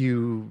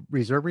 You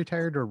reserve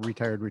retired or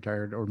retired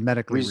or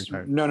medically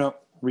retired? No,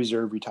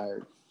 reserve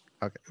retired.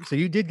 Okay. So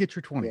you did get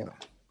your 20 though.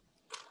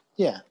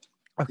 Yeah.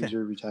 Okay.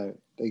 Reserve retired.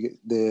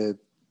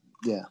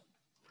 Yeah.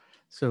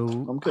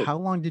 So how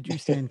long did you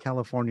stay in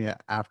California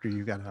after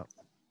you got out?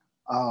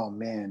 Oh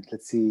man,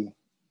 let's see.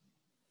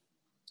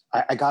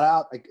 I got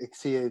out.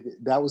 See,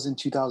 that was in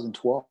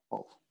 2012.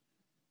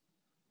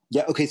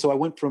 Yeah. Okay. So I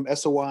went from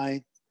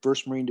SOI,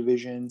 1st Marine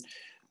Division,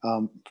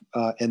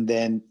 and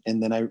then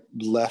I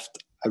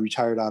left. I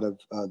retired out of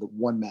the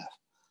 1 MEF.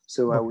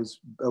 So I was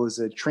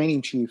a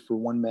training chief for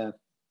 1 MEF.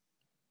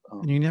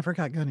 And you never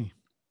got gunny.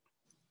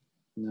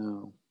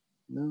 No.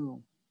 But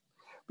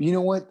you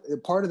know what?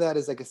 Part of that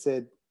is, like I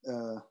said,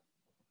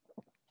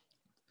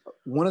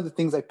 one of the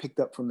things I picked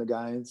up from the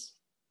guys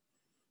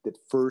that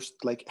first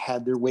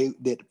had their way,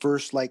 that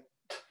first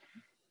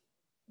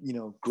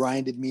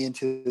grinded me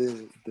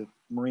into the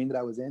Marine that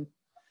I was in,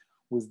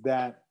 was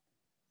that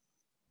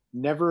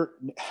never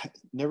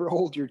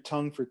hold your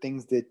tongue for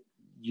things that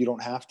you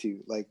don't have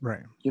to,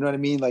 right. You know what I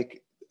mean? I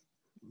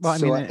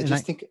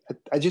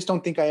just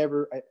don't think I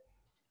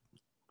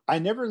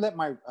never let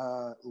my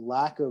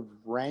lack of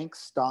rank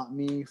stop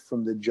me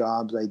from the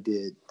jobs I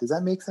did. Does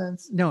that make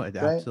sense? No, it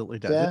absolutely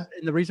does. Yeah.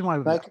 And the reason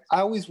why,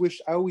 I always wish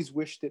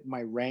that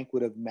my rank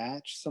would have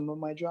matched some of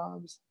my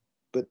jobs,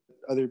 but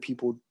other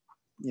people,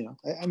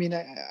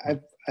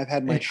 I've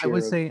had my share.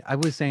 I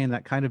was saying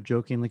that kind of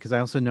jokingly, because I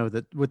also know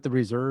that with the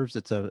reserves,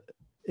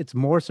 it's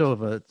more so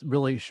of a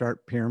really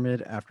sharp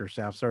pyramid after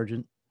staff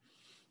sergeant.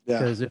 Yeah.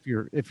 Because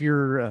if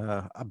you're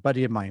a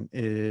buddy of mine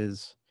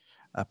is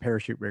a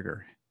parachute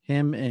rigger.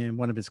 Him and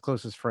one of his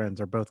closest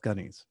friends are both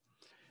gunnies.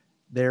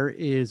 There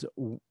is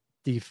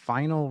the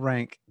final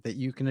rank that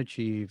you can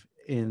achieve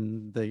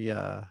in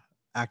the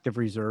active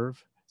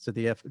reserve. So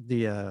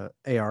the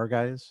AR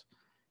guys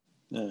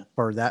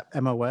for that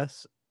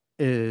MOS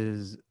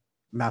is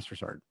master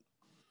sergeant.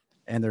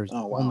 And there's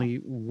only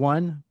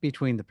one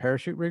between the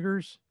parachute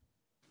riggers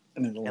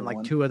and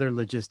like 2 other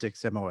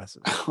logistics MOSs.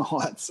 Oh,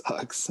 that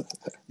sucks.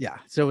 Yeah.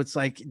 So it's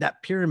like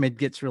that pyramid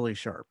gets really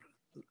sharp.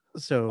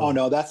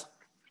 So that's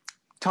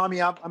Tommy,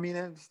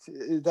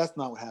 that's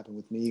not what happened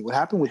with me. What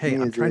happened with me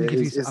I'm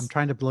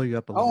trying to blow you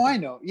up a little bit. I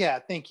know. Yeah,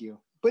 thank you.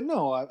 But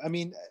no,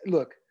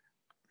 look,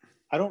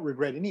 I don't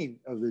regret any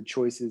of the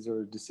choices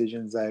or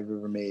decisions I've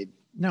ever made.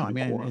 No,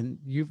 and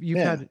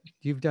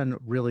you've done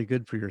really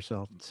good for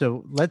yourself.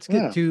 So let's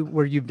get to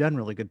where you've done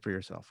really good for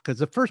yourself. Because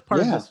the first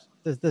part of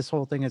this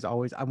whole thing is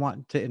always, I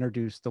want to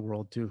introduce the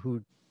world to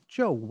who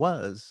Joe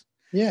was.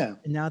 Yeah.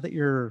 And now that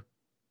you're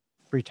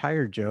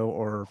retired Joe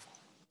or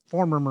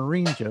former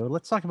Marine Joe,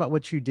 let's talk about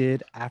what you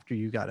did after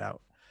you got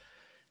out.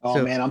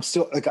 Oh man, I'm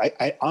still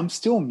I'm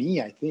still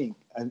me. I think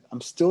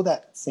I'm still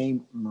that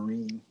same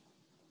Marine.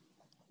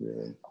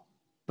 Really.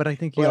 But I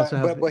think you also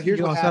have but here's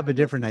you what also have a happened.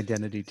 different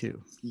identity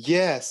too.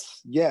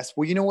 Yes.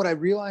 Well, you know what I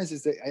realized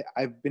is that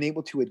I've been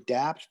able to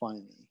adapt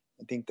finally.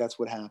 I think that's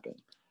what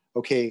happened.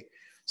 Okay.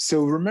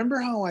 So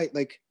remember how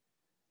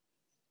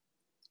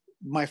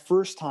my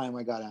first time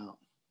I got out,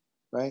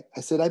 right? I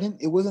said I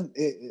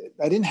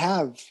didn't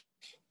have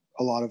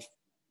a lot of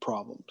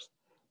problems,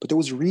 but there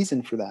was a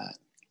reason for that.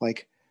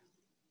 Like,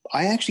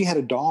 I actually had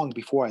a dog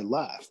before I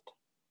left,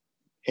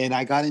 and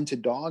I got into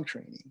dog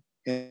training,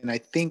 and I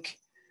think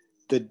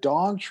the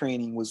dog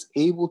training was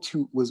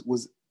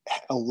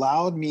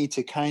allowed me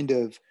to kind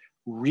of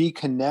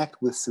reconnect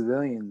with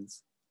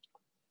civilians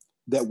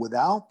that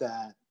without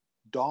that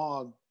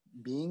dog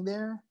being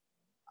there,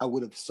 I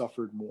would have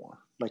suffered more.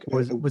 Like,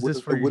 Was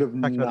this for I would have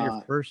talking about your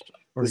not. first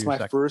or This is your my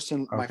second? first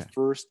and Okay. my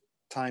first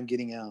time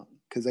getting out,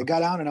 because I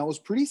got out and I was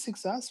pretty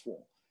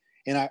successful,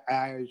 and I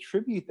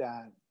attribute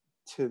that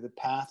to the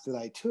path that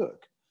I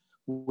took,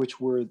 which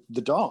were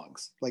the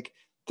dogs. Like,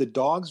 the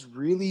dogs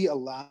really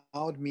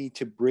allowed me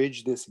to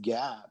bridge this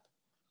gap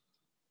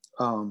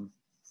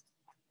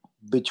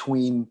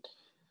between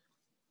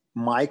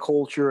my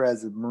culture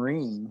as a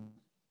Marine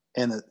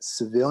and a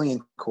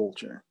civilian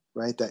culture,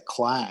 right? That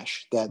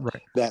clash,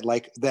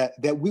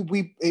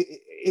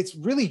 it's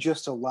really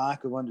just a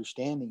lack of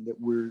understanding that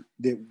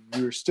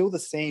we're still the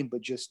same,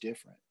 but just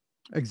different.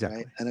 Exactly.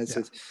 Right? And it's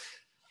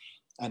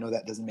I know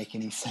that doesn't make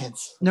any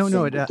sense.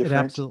 No, it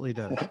absolutely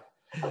does.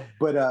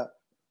 But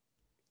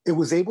it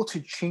was able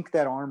to chink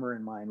that armor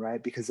in mine,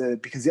 right? Because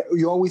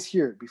you always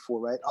hear it before,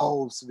 right?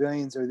 Oh,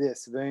 civilians are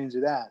this, civilians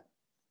are that.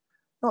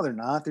 No, they're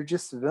not. They're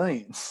just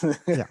civilians.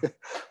 Yeah.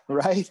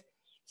 Right.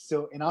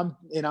 So, and I'm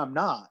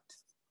not,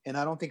 and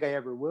I don't think I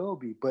ever will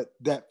be. But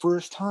that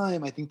first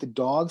time, I think the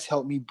dogs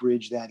helped me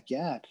bridge that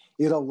gap.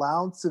 It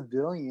allowed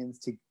civilians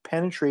to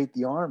penetrate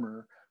the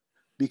armor,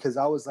 because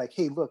I was like,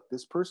 hey, look,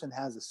 this person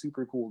has a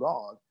super cool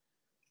dog.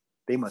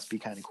 They must be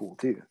kind of cool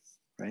too,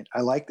 right? I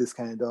like this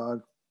kind of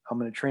dog. I'm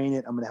going to train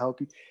it. I'm going to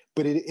help you.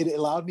 But it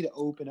allowed me to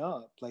open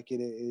up. Like,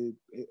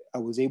 I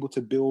was able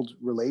to build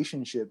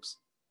relationships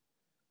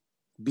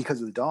because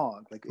of the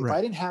dog. Like, if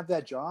I didn't have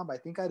that job, I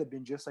think I'd have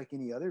been just like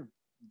any other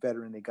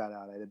veteran that got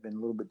out. I'd have been a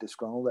little bit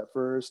disgruntled at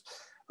first,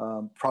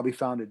 probably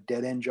found a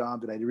dead end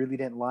job that I really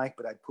didn't like,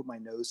 but I'd put my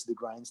nose to the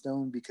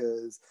grindstone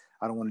because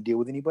I don't want to deal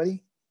with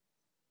anybody.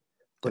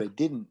 But I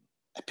didn't.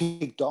 I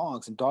picked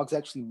dogs, and dogs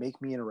actually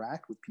make me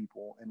interact with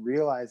people and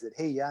realize that,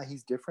 hey, yeah,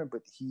 he's different,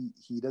 but he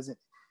doesn't,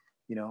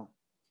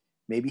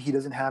 maybe he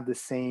doesn't have the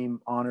same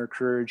honor,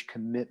 courage,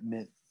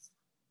 commitment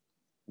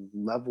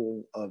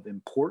level of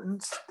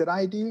importance that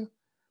I do.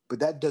 But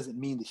that doesn't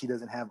mean that he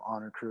doesn't have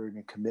honor, courage,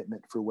 and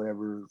commitment for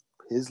whatever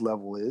his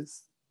level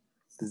is.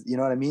 You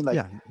know what I mean?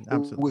 Like,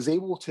 it was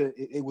able to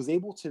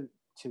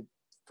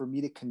for me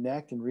to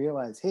connect and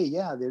realize, hey,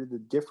 yeah, they're the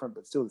different,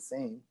 but still the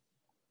same,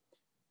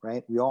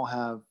 right? We all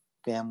have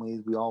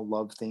families. We all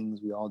love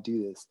things. We all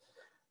do this.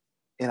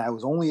 And I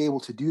was only able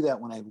to do that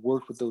when I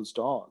worked with those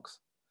dogs.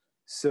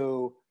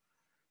 So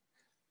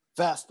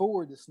fast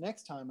forward, this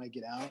next time I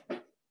get out,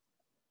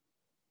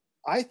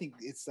 I think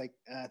it's like,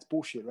 it's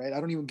bullshit, right? I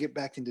don't even get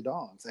back into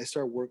dogs. I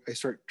start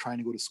trying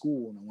to go to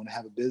school, and I want to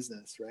have a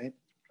business, right?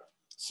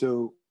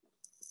 So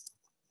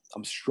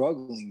I'm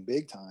struggling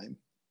big time,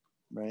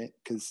 right?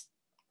 Because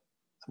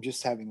I'm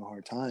just having a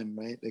hard time,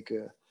 right?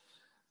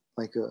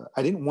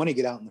 I didn't want to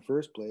get out in the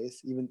first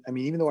place. Even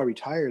though I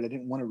retired, I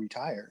didn't want to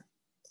retire,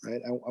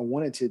 right? I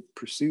wanted to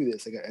pursue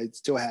this. Like, I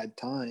still had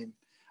time.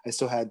 I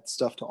still had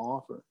stuff to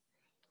offer,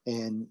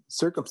 and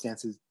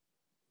circumstances,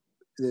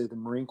 the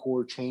Marine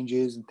Corps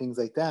changes and things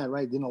like that,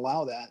 right, didn't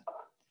allow that.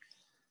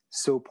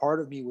 So part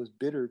of me was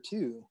bitter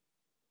too,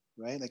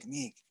 right? Like,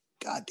 me,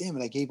 God damn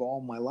it, I gave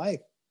all my life.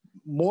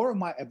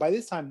 By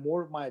this time,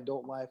 more of my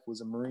adult life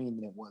was a Marine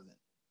than it wasn't.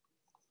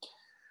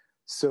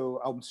 So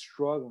I'm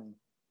struggling,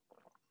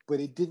 but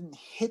it didn't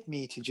hit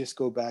me to just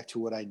go back to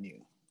what I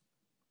knew.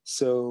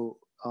 So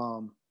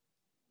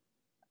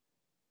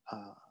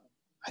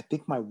I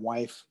think my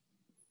wife,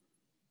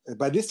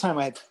 by this time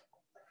I had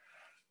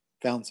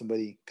found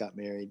somebody, got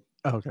married.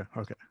 Okay.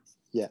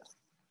 Yeah.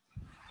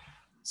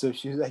 So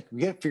she was like, we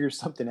got to figure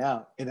something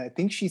out. And I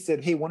think she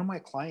said, hey, one of my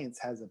clients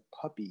has a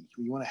puppy.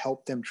 You want to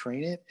help them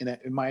train it? And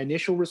my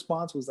initial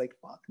response was like,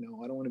 fuck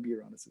no, I don't want to be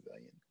around a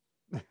civilian.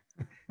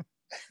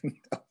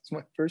 That was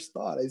my first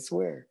thought, I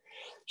swear.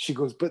 She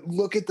goes, but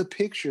look at the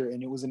picture.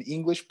 And it was an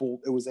English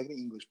bull. It was like an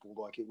English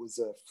bulldog. It was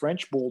a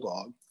French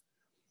bulldog.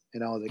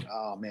 And I was like,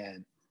 oh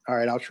man, all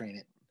right, I'll train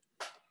it.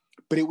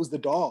 But it was the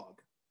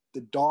dog.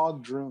 The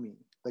dog drew me.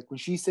 Like, when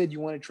she said, you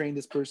want to train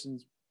this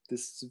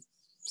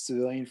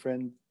civilian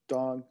friend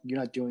dog, you're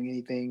not doing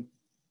anything.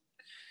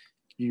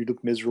 You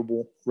look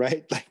miserable,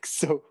 right? Like,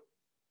 so.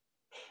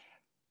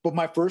 But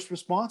my first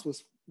response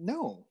was,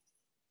 no,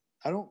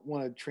 I don't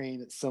want to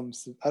train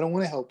I don't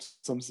want to help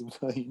some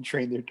civilian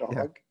train their dog.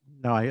 Yeah.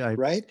 No, I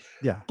right?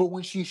 Yeah. But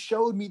when she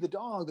showed me the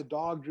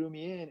dog drew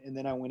me in, and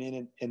then I went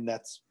in, and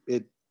that's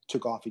it,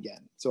 took off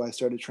again. So I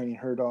started training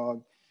her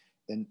dog,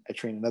 then I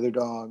trained another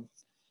dog,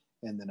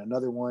 and then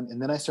another one.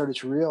 And then I started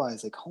to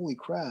realize, like, holy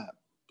crap,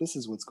 this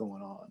is what's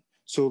going on.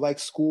 So like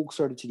school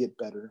started to get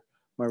better.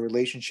 My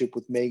relationship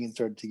with Megan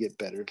started to get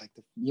better. Like,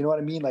 you know what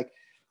I mean? Like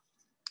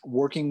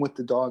working with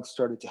the dogs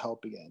started to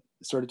help again.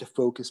 I started to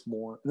focus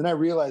more. And then I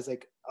realized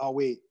like, oh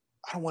wait,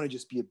 I don't want to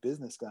just be a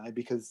business guy,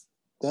 because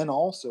then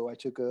also I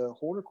took a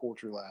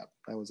horticulture lab.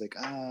 I was like,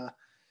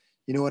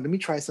 you know what, let me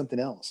try something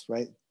else,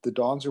 right? The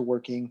dogs are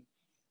working.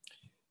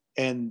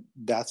 And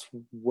that's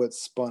what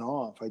spun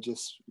off. I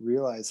just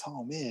realized,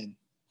 oh man,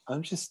 I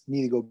just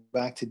need to go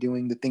back to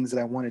doing the things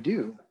that I want to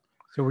do.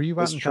 So were you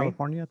out in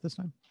California at this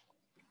time?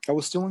 I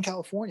was still in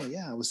California.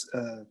 Yeah, I was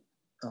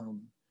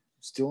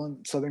still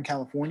in Southern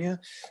California.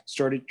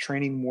 Started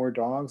training more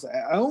dogs.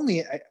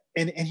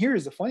 And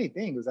here's the funny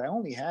thing, is I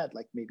only had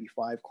like maybe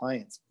 5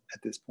 clients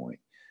at this point,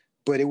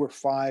 but it were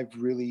 5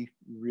 really,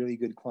 really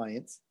good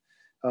clients.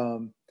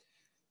 2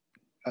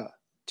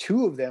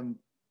 of them,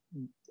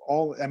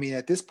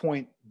 at this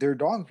point, their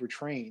dogs were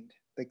trained.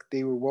 Like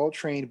they were well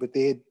trained, but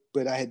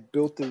I had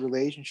built the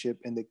relationship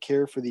and the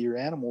care for your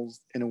animals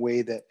in a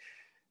way that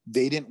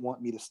they didn't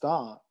want me to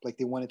stop. Like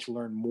they wanted to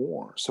learn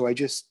more. So I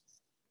just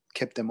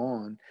kept them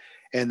on.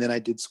 And then I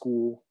did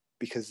school,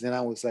 because then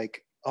I was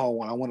like, oh,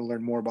 well, I want to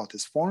learn more about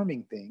this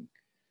farming thing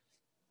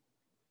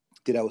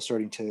that I was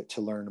starting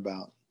to learn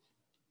about.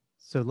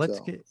 So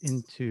let's get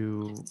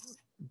into,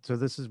 so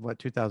this is what,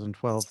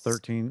 2012,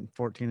 13,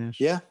 14-ish?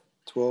 Yeah,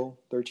 12,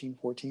 13,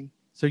 14.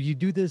 So you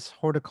do this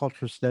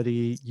horticulture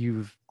study.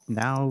 You've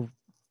now,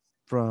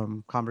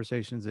 from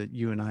conversations that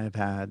you and I have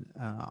had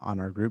on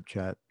our group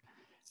chat,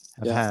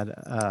 have had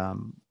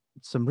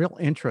some real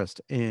interest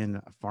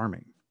in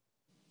farming.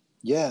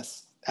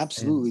 Yes,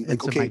 absolutely.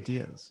 And some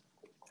ideas.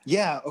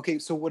 Yeah. Okay.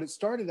 So what it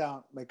started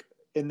out like,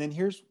 and then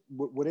here's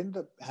what ended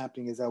up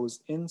happening is I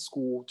was in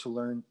school to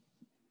learn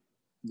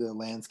the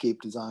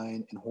landscape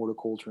design and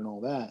horticulture and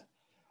all that.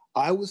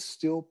 I was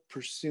still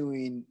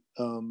pursuing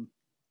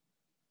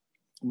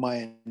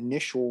my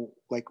initial,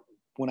 like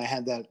when I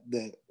had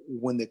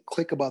when the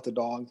click about the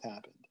dogs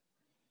happened.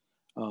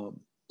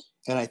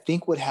 And I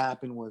think what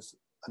happened was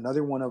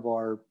another one of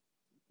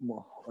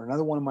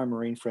my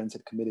Marine friends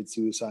had committed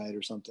suicide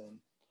or something.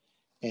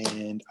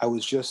 And I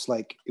was just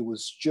like, it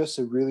was just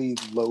a really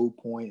low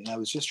point. And I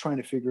was just trying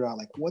to figure out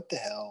like, what the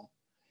hell?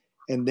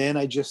 And then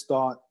I just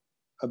thought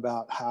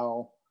about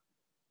how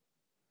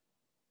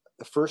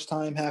the first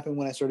time happened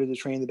when I started to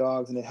train the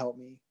dogs and it helped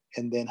me.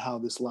 And then how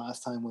this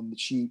last time when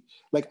she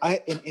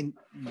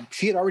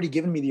had already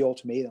given me the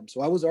ultimatum.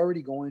 So I was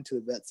already going to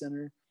the vet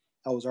center.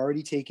 I was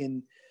already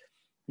taking,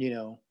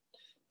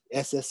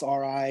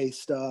 SSRI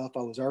stuff.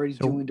 I was already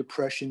doing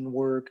depression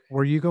work.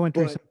 Were you going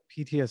through some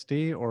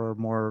PTSD or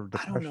more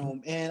depression? I don't know,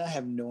 man. I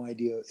have no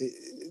idea.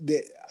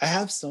 I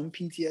have some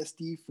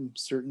PTSD from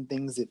certain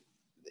things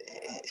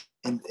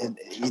and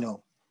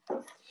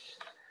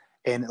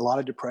a lot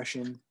of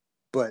depression,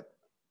 but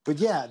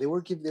yeah, they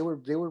were,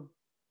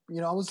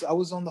 I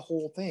was on the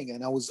whole thing,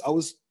 and I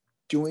was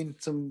doing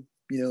some,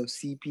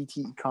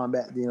 CPT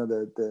combat,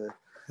 the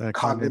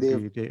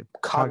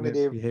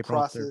cognitive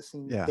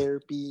processing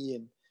therapy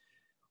and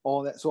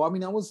all that. So,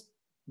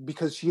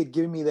 because she had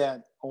given me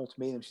that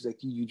ultimatum. She's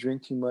like, you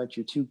drink too much.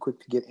 You're too quick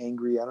to get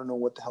angry. I don't know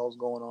what the hell's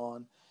going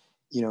on,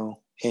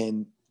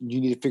 and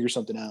you need to figure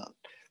something out.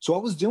 So I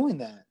was doing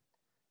that,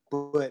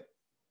 but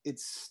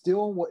it's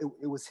still,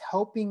 it was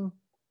helping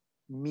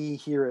me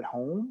here at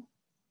home,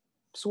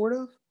 sort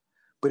of,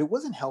 but it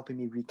wasn't helping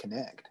me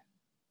reconnect,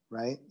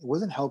 right? It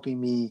wasn't helping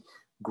me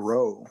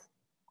grow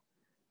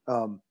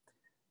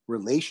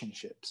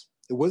relationships.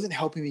 It wasn't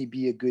helping me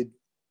be a good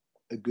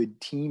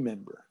team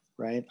member,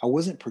 right? I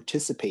wasn't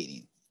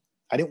participating.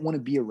 I didn't want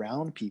to be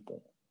around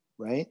people,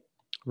 right?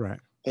 Right.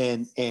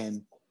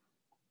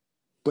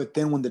 But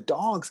then when the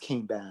dogs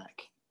came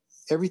back,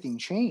 everything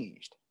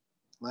changed.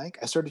 Like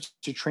I started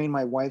to train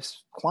my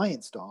wife's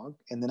client's dog,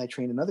 and then I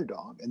trained another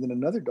dog, and then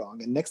another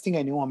dog. And next thing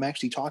I know, I'm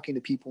actually talking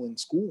to people in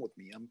school with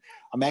me.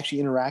 I'm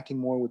actually interacting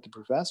more with the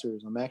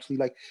professors. I'm actually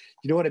like,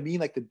 you know what I mean?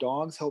 Like the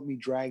dogs help me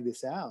drag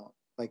this out,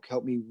 like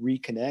help me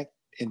reconnect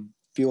and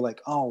feel like,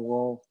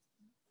 oh,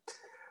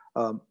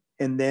 well,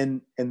 and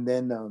then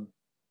the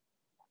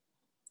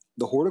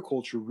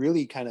horticulture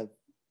really kind of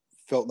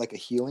felt like a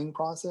healing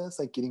process,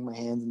 like getting my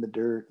hands in the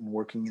dirt and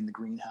working in the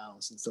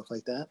greenhouse and stuff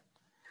like that.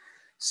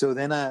 So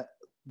then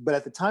but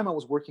at the time I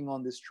was working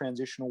on this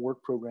transitional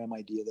work program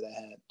idea that I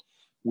had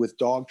with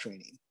dog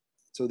training.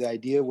 So the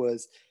idea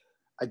was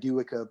I do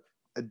like a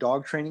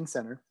dog training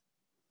center.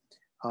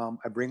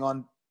 I bring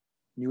on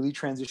newly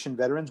transitioned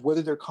veterans,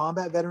 whether they're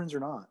combat veterans or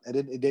not.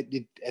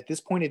 At this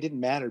point, it didn't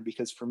matter,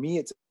 because for me,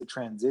 it's a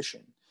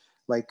transition.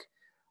 Like,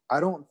 I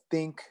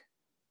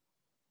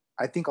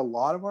think a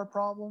lot of our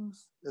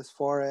problems as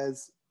far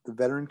as the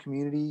veteran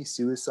community,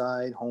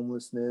 suicide,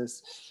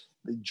 homelessness,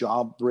 the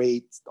job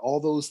rates, all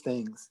those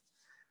things,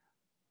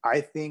 I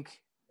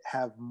think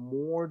have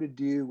more to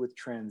do with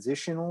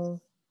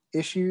transitional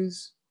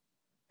issues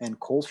and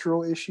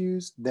cultural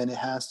issues than it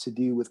has to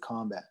do with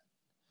combat.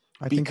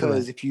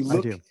 Because if you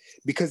look,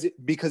 because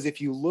if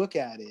you look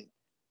at it,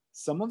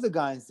 some of the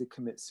guys that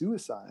commit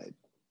suicide,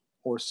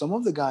 or some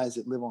of the guys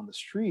that live on the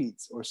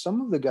streets, or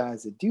some of the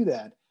guys that do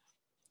that,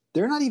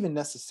 they're not even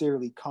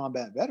necessarily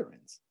combat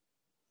veterans.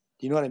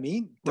 Do you know what I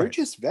mean? They're Right.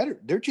 just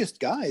they're just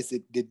guys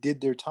that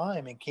did their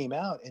time and came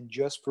out and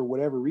just for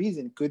whatever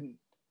reason couldn't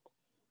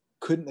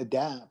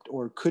adapt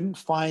or couldn't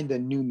find a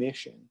new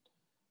mission,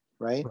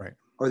 right? Right.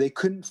 Or they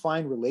couldn't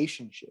find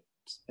relationships.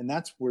 And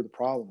that's where the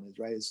problem is,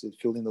 right? Is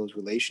building those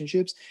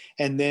relationships.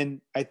 And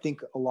then I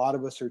think a lot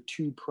of us are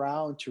too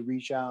proud to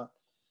reach out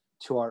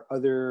to our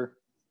other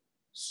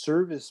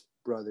service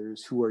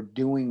brothers who are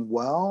doing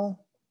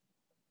well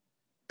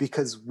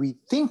because we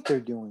think they're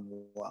doing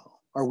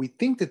well or we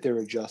think that they're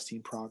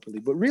adjusting properly.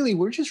 But really,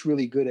 we're just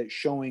really good at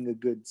showing a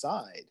good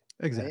side.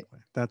 Exactly.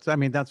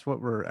 Right? That's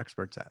what we're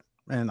experts at.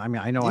 And I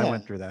mean, I know I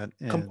went through that.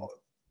 And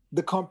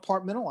the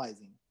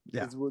compartmentalizing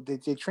yeah, is what they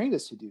trained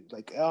us to do.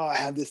 Like, oh, I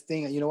have this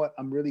thing. You know what?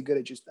 I'm really good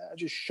at just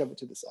shove it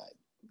to the side.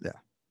 Yeah.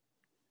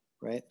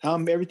 Right.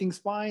 Everything's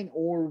fine.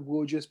 Or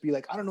we'll just be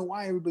like, I don't know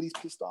why everybody's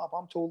pissed off.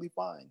 I'm totally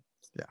fine.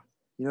 Yeah.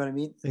 You know what I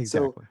mean?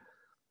 Exactly.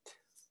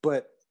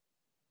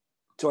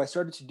 So I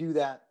started to do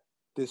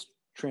this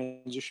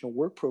transitional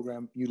work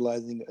program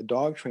utilizing a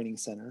dog training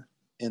center.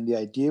 And the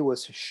idea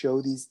was to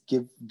show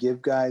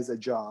give guys a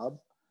job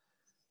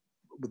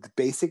with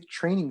basic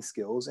training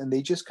skills, and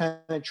they just kind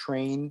of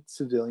train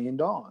civilian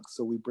dogs.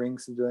 So we bring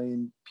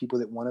civilian people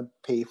that want to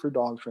pay for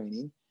dog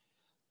training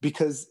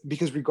because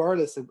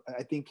regardless of,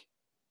 I think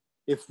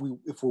if we're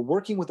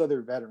working with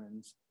other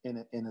veterans in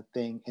a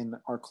thing and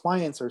our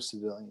clients are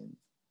civilian,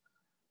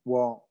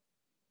 well,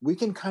 we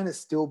can kind of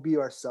still be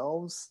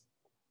ourselves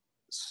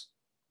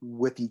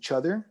with each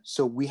other.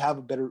 So we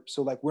have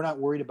like, we're not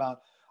worried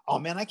about, oh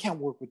man, I can't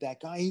work with that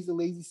guy. He's a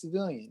lazy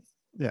civilian.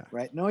 Yeah.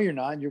 Right. No, you're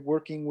not. You're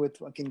working with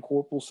fucking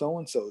Corporal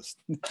so-and-so.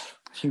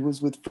 He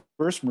was with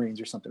First Marines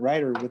or something,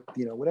 right? Or with,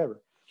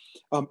 whatever.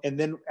 And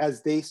then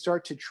as they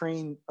start to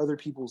train other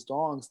people's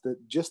dogs,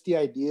 just the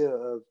idea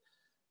of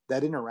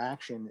that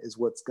interaction is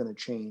what's going to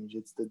change.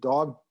 It's the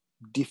dog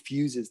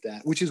diffuses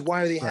that, which is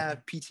why they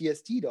have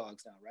PTSD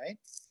dogs now, right?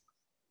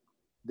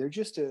 They're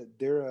just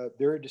they're a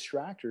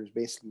distractor is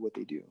basically what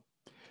they do.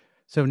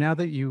 So now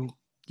that you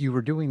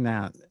were doing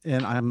that,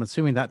 and I'm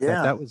assuming that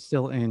was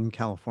still in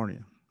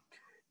California.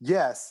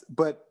 Yes,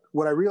 but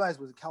what I realized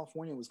was that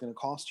California was going to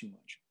cost too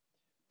much.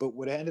 But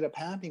what ended up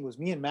happening was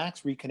me and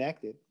Max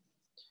reconnected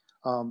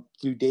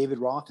through David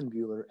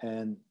Rothenbuehler,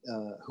 and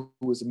who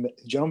was a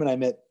gentleman I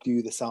met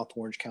through the South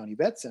Orange County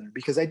Vet Center,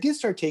 because I did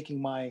start taking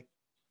my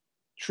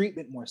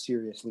treatment more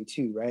seriously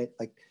too, right?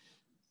 Like,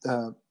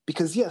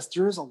 because yes,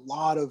 there is a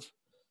lot of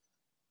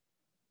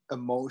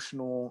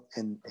emotional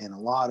and a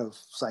lot of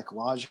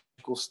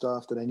psychological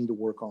stuff that I need to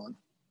work on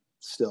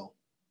still,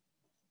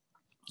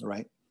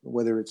 right?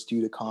 Whether it's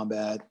due to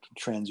combat,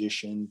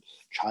 transition,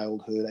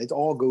 childhood, it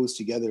all goes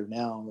together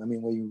now. I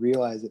mean, when you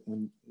realize it,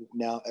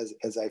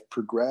 as I've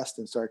progressed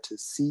and start to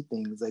see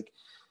things, like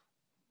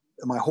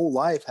my whole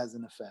life has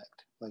an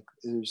effect. Like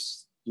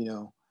there's,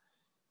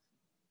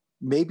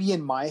 maybe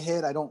in my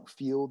head, I don't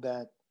feel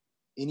that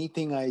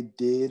anything I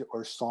did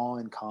or saw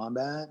in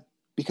combat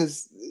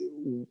because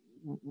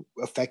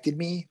affected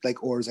me,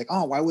 like, or it's like,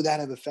 oh, why would that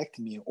have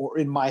affected me? Or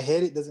in my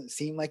head, it doesn't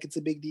seem like it's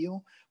a big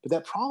deal, but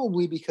that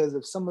probably because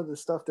of some of the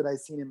stuff that I've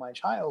seen in my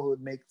childhood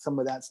make some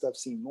of that stuff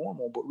seem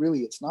normal, but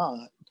really it's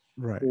not.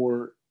 Right.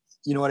 Or,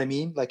 you know what I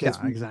mean? Like,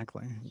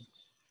 exactly.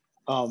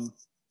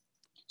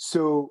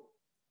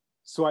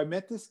 So I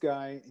met this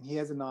guy and he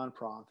has a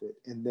nonprofit,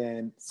 and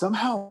then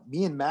somehow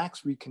me and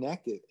Max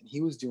reconnected, and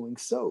he was doing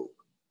soap.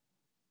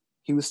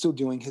 He was still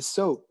doing his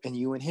soap, and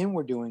you and him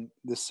were doing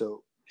the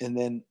soap. And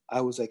then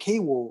I was like, hey,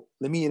 well,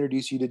 let me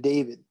introduce you to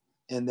David.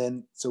 And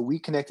then, so we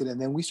connected,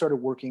 and then we started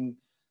working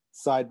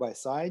side by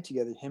side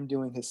together, him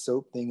doing his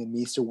soap thing and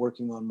me still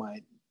working on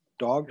my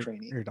dog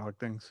training. Your dog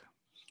things.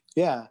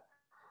 Yeah.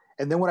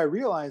 And then what I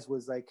realized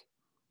was like,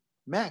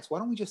 Max, why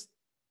don't we just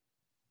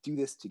do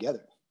this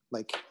together?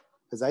 Like,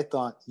 because I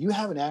thought you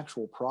have an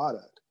actual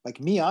product.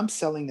 Like me, I'm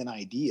selling an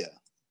idea,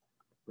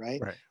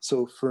 right?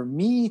 So for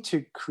me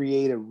to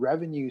create a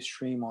revenue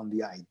stream on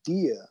the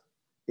idea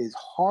is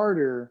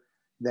harder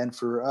than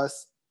for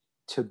us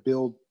to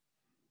build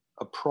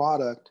a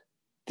product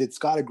that's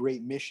got a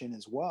great mission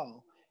as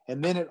well.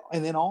 And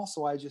then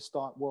also I just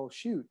thought, well,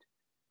 shoot,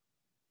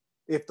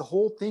 if the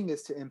whole thing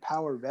is to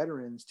empower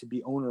veterans to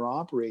be owner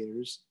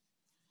operators,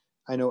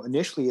 I know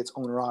initially it's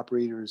owner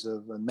operators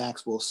of a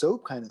Maxwell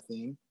soap kind of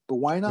thing, but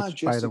why not which,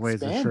 just by the way, is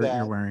the shirt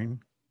you're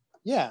wearing?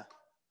 Yeah.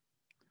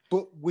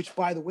 But which,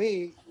 by the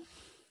way,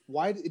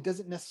 why it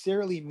doesn't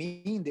necessarily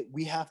mean that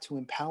we have to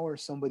empower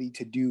somebody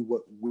to do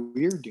what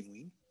we're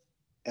doing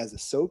as a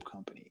soap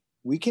company.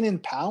 We can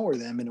empower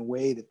them in a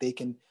way that they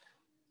can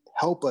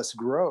help us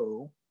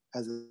grow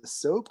as a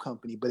soap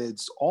company, but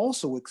it's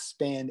also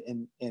expand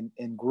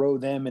and grow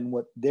them in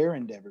what their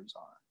endeavors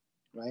are,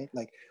 right?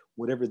 Like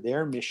whatever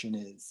their mission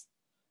is.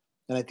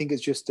 And I think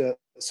it's just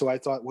so I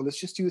thought, well, let's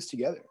just do this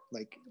together.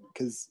 Like,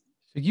 because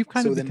so you've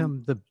kind of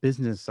become the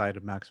business side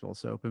of Maxwell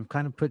Soap and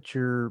kind of put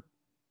your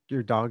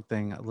dog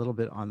thing a little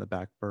bit on the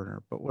back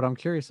burner. But what I'm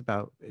curious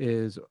about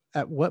is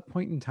at what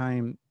point in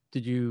time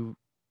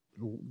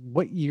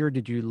what year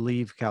did you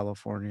leave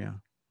California?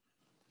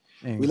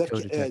 and We left go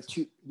to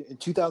Texas? in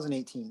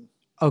 2018.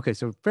 Okay,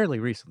 so fairly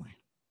recently.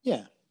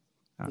 Yeah,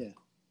 Oh.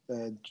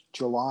 yeah.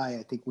 July,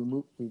 I think we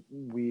moved.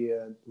 We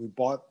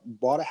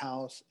bought a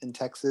house in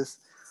Texas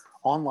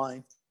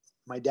online.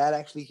 My dad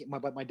actually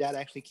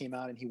came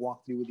out and he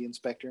walked through with the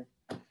inspector.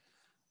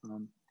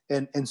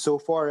 And so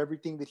far,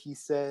 everything that he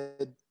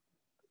said,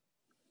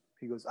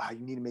 he goes, you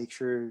need to make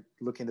sure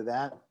look into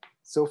that.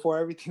 So far,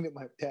 everything that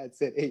my dad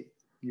said, hey,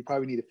 you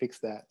probably need to fix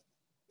that.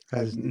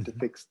 I needed to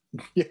fix.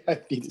 Yeah, I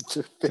needed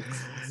to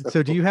fix.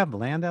 So do you have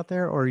land out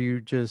there, or are you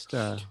just?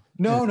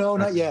 No,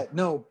 not yet.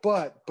 No,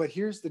 but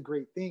here's the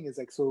great thing is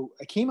like, so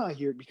I came out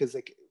here because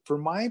like for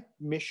my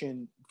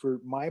mission, for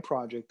my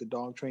project, the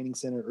Dog Training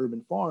Center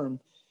Urban Farm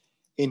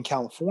in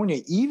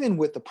California, even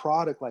with the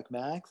product like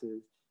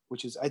Max's,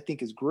 which is I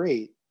think is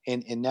great,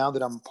 and now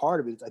that I'm a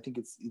part of it, I think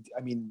it's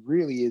I mean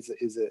really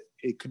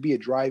it could be a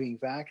driving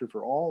factor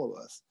for all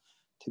of us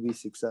to be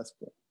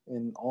successful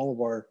in all of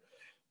our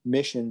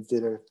missions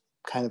that are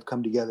kind of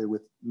come together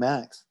with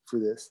Max for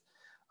this.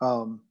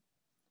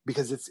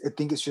 Because I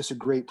think it's just a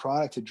great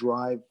product to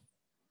drive,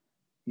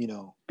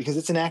 because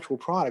it's an actual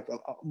product.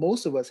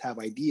 Most of us have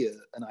an idea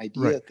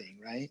Right. thing,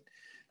 right?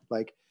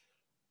 Like,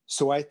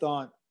 so I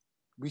thought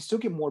we still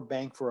get more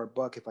bang for our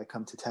buck if I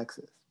come to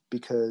Texas,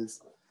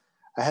 because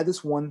I had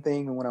this one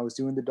thing, and when I was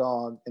doing the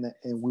dog,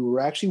 and we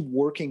were actually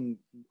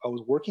I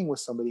was working with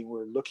somebody, and we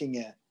were looking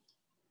at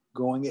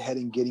going ahead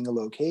and getting a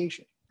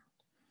location.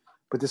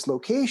 But this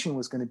location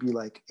was going to be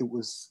like, it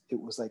was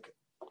like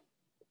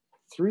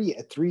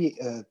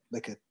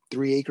like a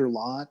 3-acre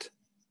lot.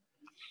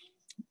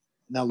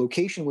 Now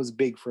location was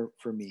big for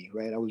me,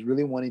 right? I was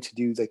really wanting to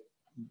do like,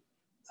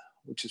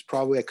 which is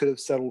probably, I could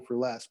have settled for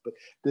less, but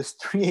this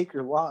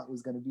 3-acre lot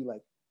was going to be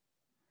like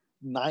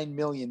 $9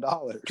 million,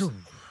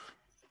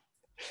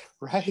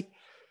 right?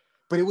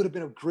 But it would have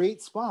been a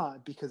great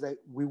spot because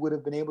we would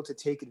have been able to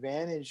take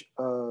advantage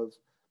of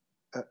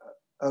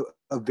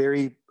a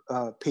very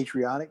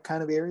patriotic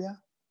kind of area,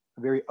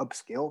 a very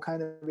upscale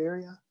kind of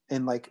area.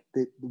 And like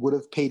it would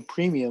have paid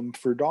premium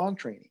for dog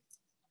training,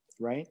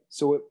 right?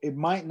 So it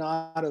might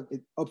not have,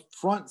 up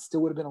front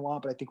still would have been a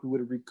lot, but I think we would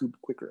have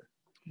recouped quicker.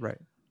 Right.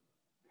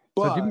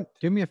 But so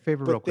do me a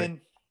favor real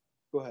quick.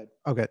 Go ahead.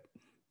 Okay.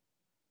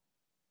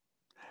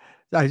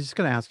 I was just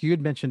going to ask, you had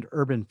mentioned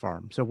urban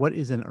farm. So what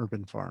is an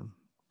urban farm?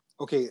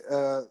 Okay.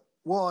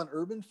 Well, an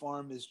urban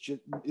farm is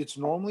just, it's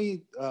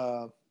normally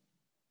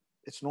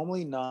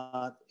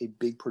not a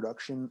big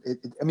production.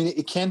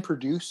 It can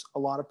produce a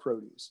lot of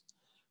produce,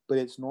 but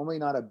it's normally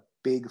not a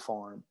big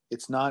farm.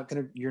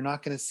 You're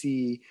not going to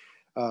see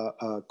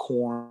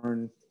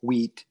corn,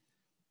 wheat,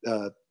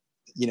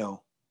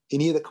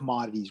 any of the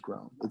commodities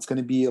grown. It's going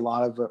to be a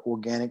lot of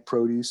organic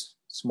produce,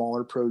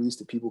 smaller produce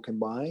that people can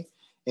buy.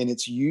 And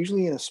it's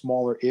usually in a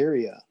smaller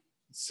area.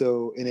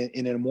 So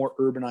in a more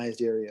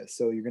urbanized area.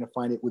 So you're going to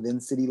find it within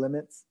city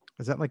limits.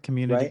 Is that like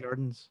community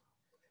gardens?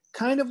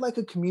 Kind of like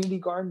a community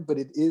garden, but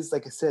it is,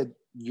 like I said,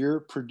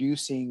 you're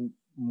producing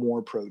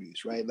more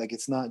produce, right? Like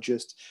it's not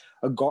just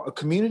a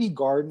community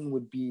garden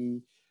would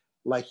be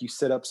like you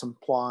set up some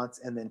plots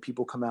and then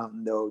people come out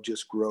and they'll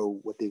just grow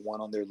what they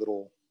want on their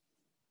little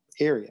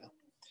area.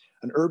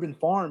 An urban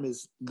farm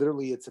is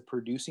literally, it's a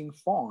producing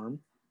farm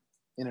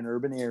in an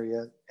urban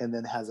area and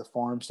then has a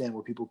farm stand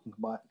where people can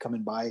come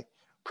and buy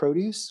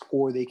produce,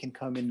 or they can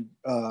come and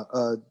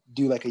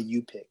do like a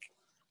U-pick.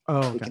 Oh,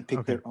 okay. They can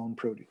pick their own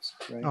produce,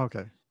 right?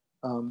 Okay.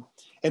 And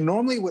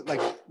normally what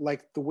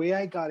like the way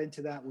I got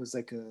into that was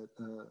like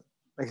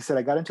like I said,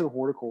 I got into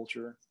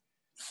horticulture,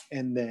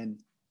 and then,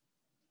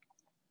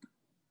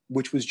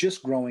 which was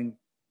just growing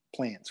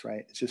plants,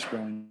 right? It's just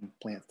growing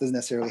plants. It doesn't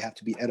necessarily have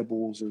to be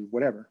edibles or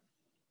whatever.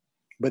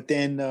 But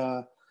then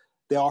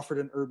they offered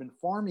an urban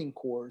farming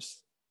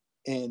course,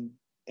 and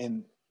I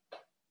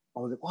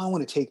was like, well, I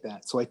want to take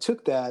that. So I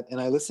took that,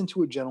 and I listened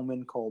to a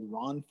gentleman called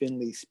Ron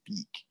Finley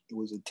speak. It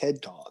was a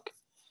TED Talk.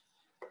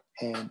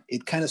 And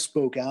it kind of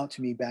spoke out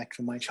to me back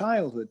from my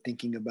childhood,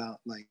 thinking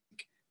about like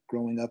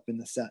growing up in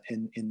a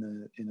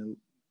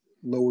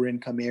lower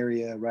income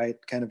area, right?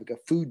 Kind of like a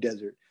food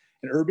desert.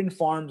 And urban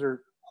farms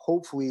are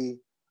hopefully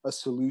a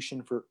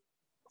solution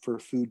for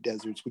food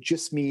deserts, which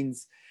just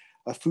means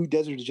a food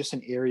desert is just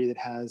an area that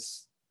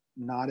has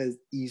not as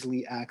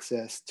easily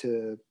access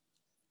to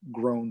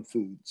grown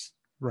foods,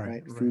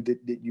 right? Food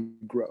that you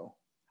grow.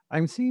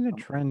 I'm seeing a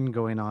trend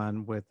going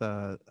on with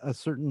a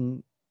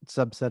certain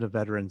subset of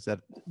veterans that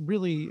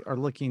really are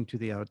looking to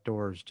the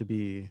outdoors to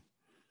be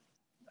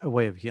a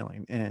way of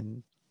healing.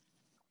 And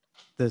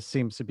this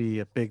seems to be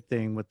a big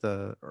thing with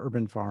the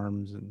urban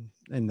farms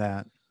and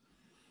that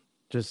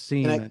just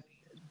seeing that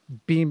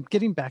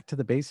getting back to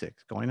the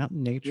basics, going out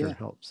in nature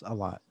helps a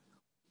lot.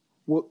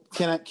 Well,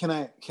 can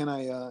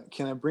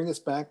I bring us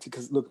back to,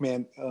 because look,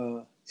 man,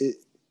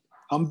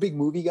 I'm a big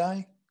movie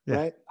guy,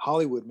 right?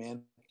 Hollywood,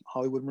 man,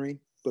 Hollywood Marine,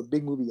 but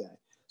big movie guy.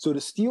 So to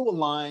steal a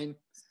line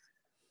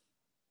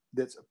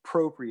that's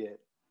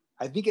appropriate,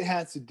 I think it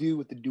has to do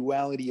with the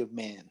duality of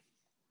man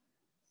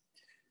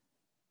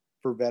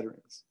for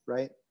veterans,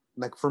 right?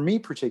 Like for me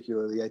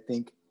particularly, I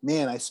think,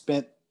 man, I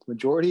spent the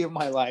majority of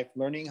my life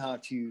learning how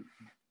to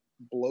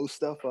blow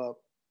stuff up,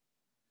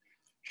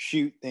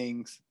 shoot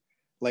things,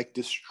 like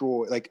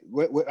destroy. Like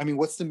I mean,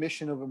 what's the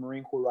mission of a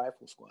Marine Corps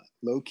rifle squad?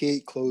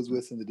 Locate, close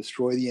with, and to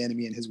destroy the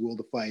enemy and his will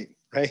to fight.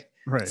 Right.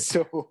 Right.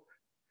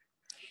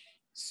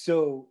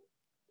 So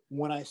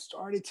when I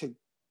started to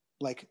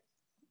like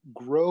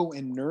grow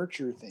and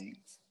nurture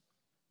things,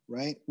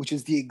 right, which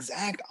is the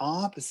exact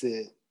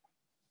opposite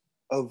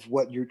of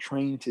what you're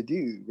trained to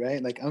do,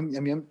 right? Like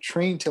I'm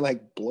trained to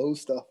like blow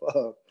stuff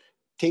up,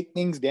 take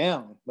things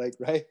down, like,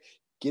 right,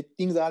 get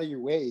things out of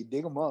your way,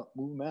 dig them up,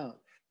 move them out.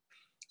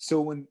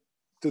 So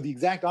the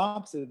exact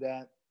opposite of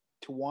that,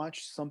 to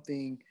watch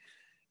something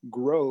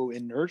grow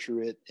and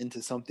nurture it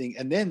into something,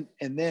 and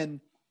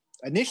then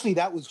initially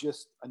that was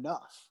just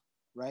enough,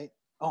 right?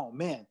 Oh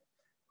man,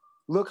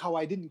 look how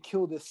I didn't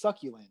kill this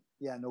succulent.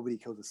 Yeah, nobody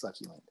kills a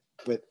succulent,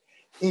 but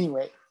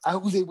anyway, I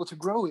was able to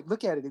grow it.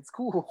 Look at it, it's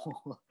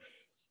cool.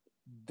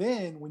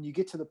 Then when you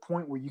get to the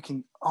point where you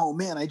can, oh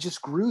man, I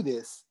just grew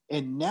this,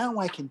 and now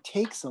I can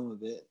take some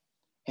of it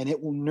and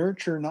it will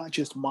nurture not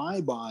just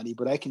my body,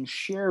 but I can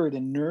share it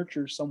and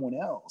nurture someone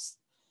else.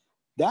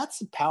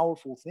 That's a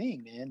powerful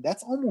thing, man.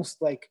 That's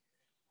almost like,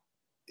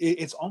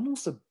 it's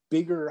almost a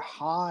bigger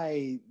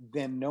high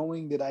than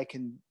knowing that I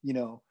can,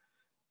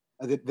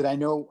 that I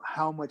know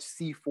how much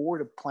C4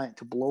 to plant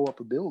to blow up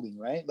a building,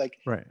 right? Like,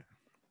 right.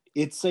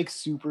 It's like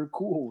super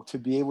cool to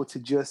be able to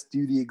just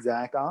do the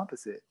exact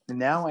opposite. And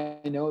now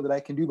I know that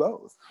I can do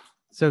both.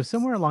 So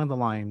somewhere along the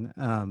line,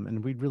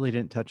 and we really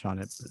didn't touch on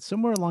it, but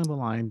somewhere along the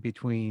line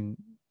between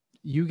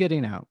you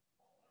getting out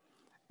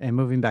and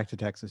moving back to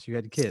Texas, you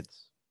had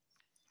kids.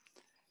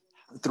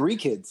 3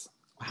 kids.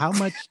 How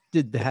much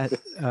did that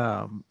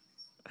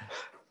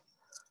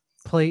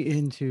play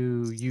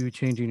into you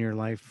changing your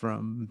life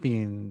from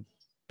being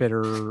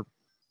bitter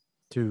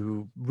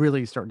to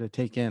really starting to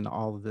take in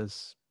all of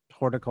this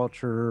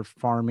horticulture,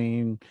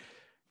 farming,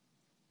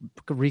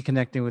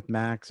 reconnecting with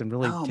Max, and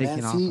really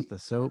taking off with the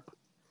soap?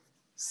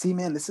 See,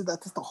 man, that's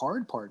the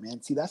hard part,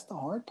 man. See, that's the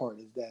hard part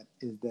is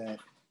that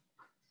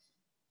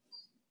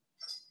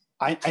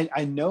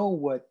I know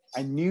what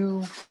I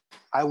knew.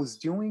 I was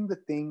doing the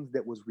things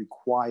that was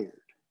required,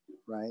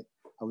 right?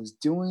 I was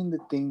doing the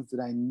things that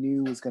I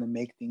knew was going to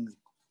make things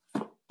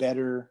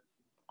better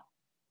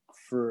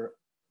for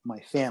my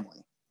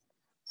family,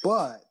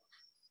 but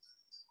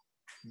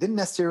didn't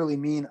necessarily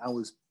mean I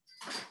was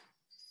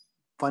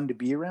fun to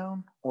be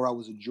around or I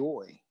was a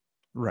joy,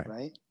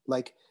 right?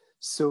 Like,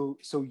 so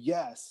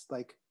yes,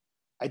 like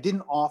I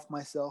didn't off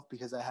myself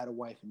because I had a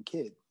wife and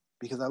kid,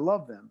 because I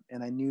love them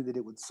and I knew that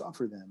it would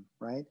suffer them,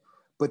 right?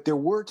 But there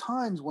were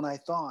times when I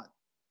thought,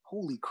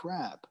 holy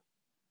crap,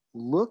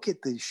 look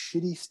at the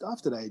shitty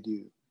stuff that I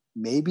do.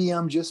 Maybe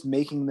I'm just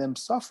making them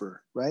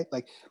suffer, right?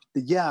 Like,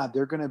 yeah,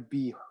 they're going to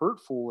be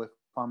hurtful if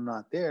I'm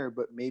not there,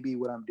 but maybe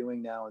what I'm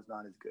doing now is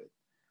not as good.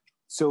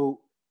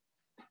 So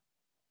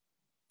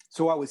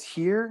I was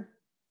here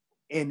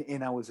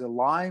and I was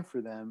alive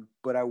for them,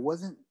 but I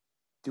wasn't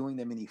doing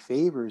them any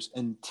favors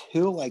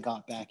until I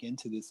got back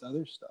into this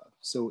other stuff.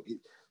 So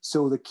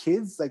the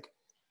kids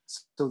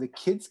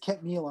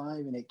kept me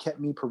alive, and it kept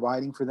me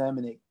providing for them,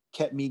 and it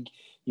kept me,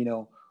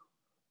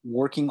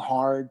 working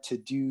hard to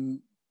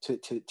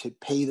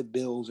pay the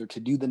bills or to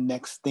do the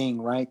next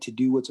thing, right? To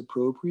do what's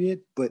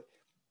appropriate, but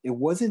it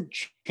wasn't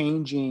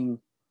changing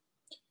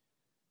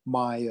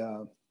my,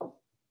 I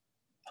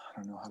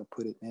don't know how to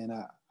put it, man.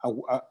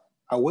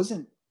 I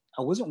wasn't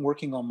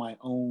working on my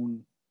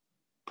own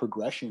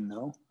progression,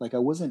 though. Like I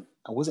wasn't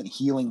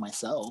healing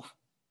myself.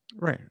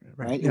 Right.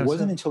 It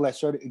wasn't until I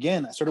started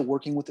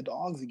working with the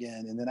dogs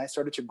again, and then I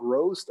started to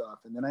grow stuff,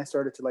 and then I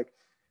started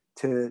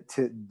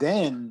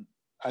then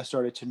I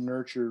started to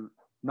nurture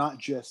not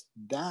just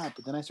that,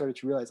 but then I started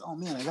to realize, oh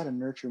man, I got to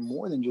nurture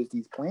more than just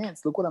these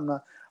plants. Look what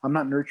I'm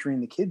not nurturing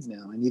the kids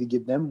now. I need to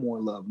give them more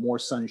love, more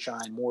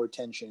sunshine, more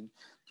attention.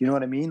 You know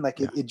what I mean? Like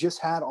it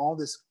just had all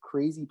this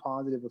crazy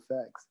positive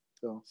effects.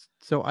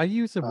 So I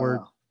use the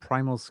word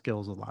primal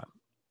skills a lot.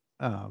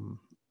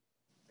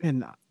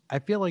 And I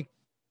feel like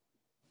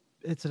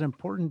it's an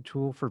important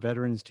tool for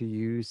veterans to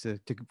use to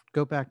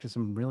go back to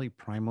some really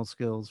primal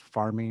skills: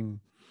 farming,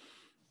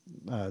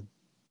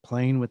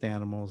 playing with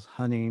animals,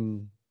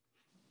 hunting,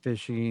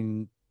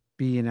 fishing,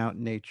 being out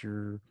in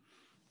nature,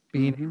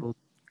 being able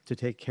to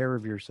take care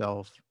of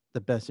yourself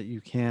the best that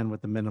you can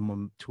with the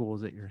minimum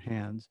tools at your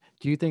hands.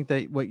 Do you think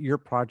that what your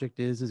project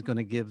is going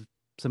to give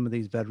some of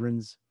these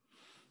veterans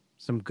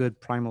some good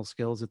primal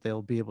skills that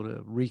they'll be able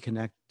to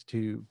reconnect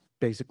to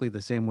basically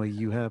the same way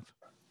you have?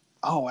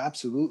 Oh,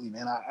 absolutely,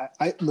 man.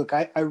 I look,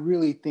 I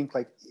really think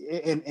like,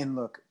 and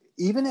look,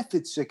 even if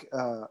it's like,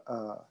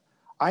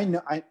 I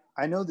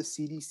know the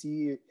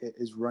CDC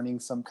is running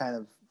some kind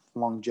of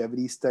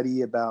longevity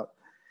study about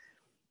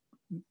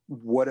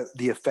what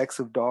the effects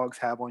of dogs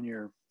have on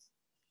your,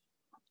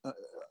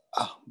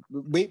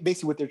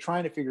 basically what they're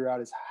trying to figure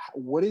out is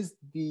what is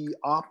the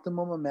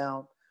optimum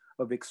amount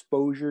of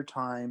exposure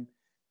time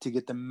to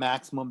get the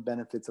maximum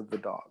benefits of the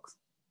dogs,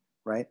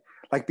 right?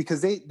 Like,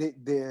 because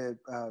the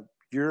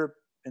Europe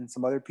and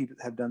some other people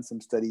have done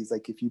some studies.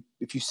 Like if you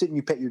sit and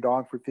you pet your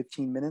dog for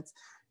 15 minutes,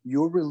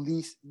 you'll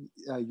release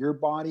your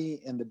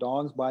body and the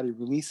dog's body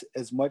release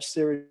as much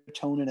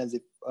serotonin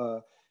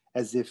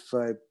as if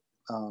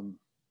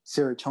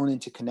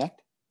serotonin to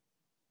connect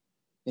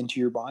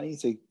into your body.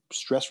 It's like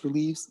stress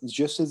relieves. It's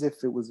just as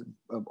if it was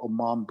a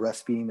mom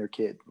breastfeeding their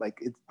kid.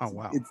 Like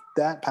it's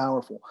that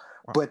powerful.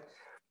 Wow. But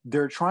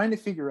they're trying to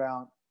figure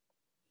out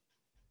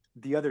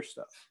the other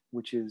stuff,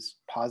 which is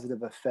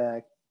positive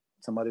effect,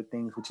 some other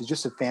things, which is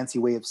just a fancy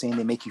way of saying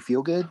they make you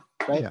feel good,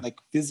 right? Yeah. Like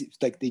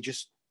they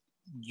just,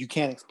 you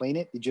can't explain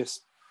it. They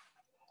just,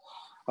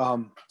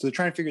 so they're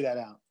trying to figure that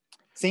out.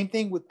 Same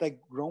thing with like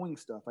growing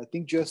stuff. I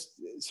think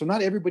so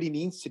not everybody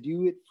needs to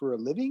do it for a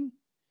living,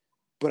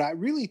 but I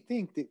really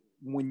think that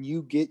when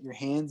you get your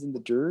hands in the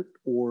dirt,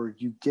 or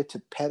you get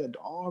to pet a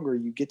dog, or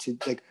you get to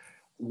like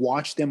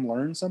watch them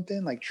learn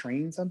something, like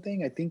train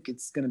something, I think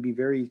it's going to be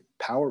very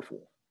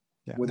powerful.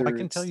 Yeah, well, I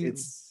can tell you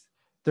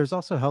there's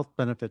also health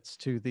benefits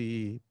to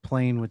the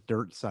playing with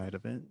dirt side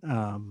of it.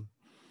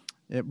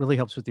 It really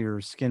helps with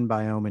your skin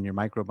biome and your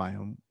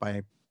microbiome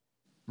by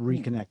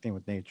reconnecting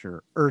with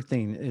nature.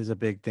 Earthing is a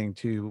big thing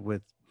too,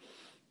 with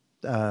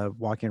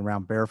walking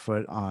around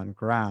barefoot on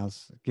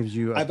grass. It gives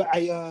you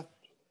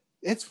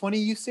it's funny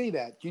you say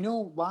that. You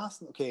know,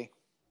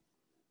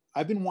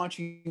 I've been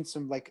watching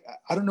some, like,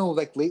 I don't know,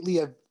 like lately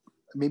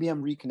maybe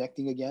I'm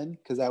reconnecting again,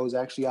 because I was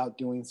actually out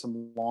doing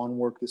some lawn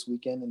work this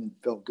weekend, and it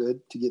felt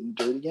good to get in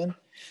the dirt again.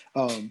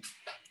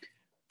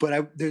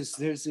 But there's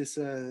this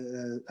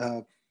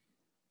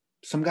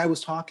some guy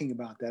was talking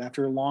about that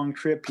after a long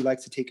trip, he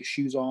likes to take his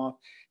shoes off,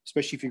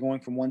 especially if you're going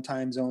from one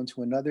time zone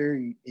to another,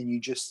 and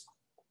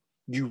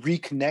you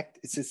reconnect.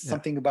 It's just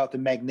something about the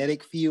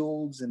magnetic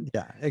fields. And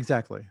yeah,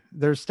 exactly.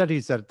 There's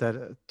studies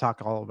that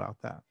talk all about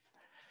that.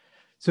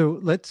 So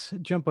let's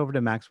jump over to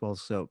Maxwell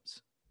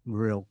Soaps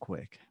real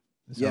quick.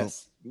 So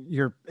yes.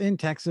 You're in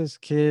Texas,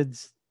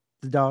 kids,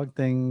 the dog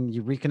thing,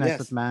 you reconnect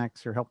with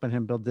Max, you're helping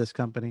him build this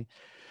company.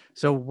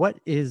 So what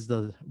is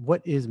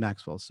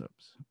Maxwell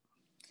Soaps?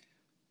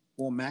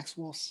 Well,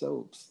 Maxwell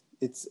Soaps,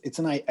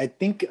 I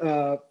think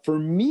for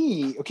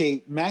me,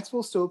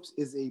 Maxwell Soaps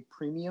is a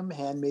premium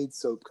handmade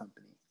soap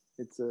company.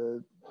 It's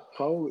a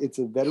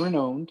veteran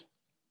owned,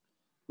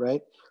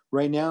 right?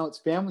 Right now it's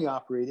family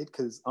operated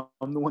because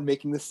I'm the one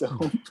making the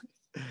soap.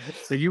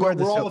 So you are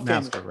the soap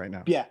master right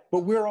now. Yeah, but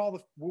we're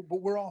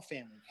all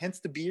family. Hence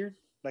the beard.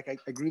 Like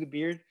I grew the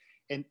beard,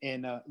 and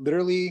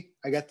literally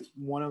I got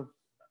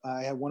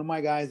I had one of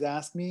my guys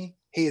ask me,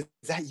 "Hey, is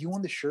that you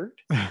on the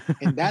shirt?"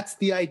 And that's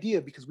the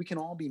idea, because we can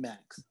all be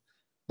Max.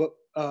 But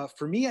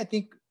for me, I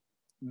think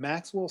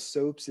Maxwell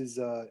Soaps is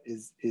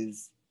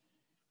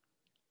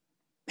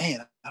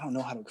man, I don't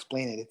know how to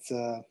explain it. It's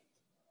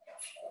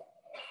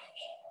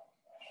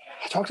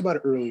I talked about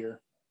it earlier.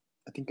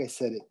 I think I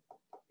said it.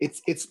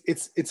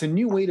 It's a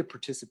new way to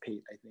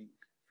participate, I think,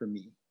 for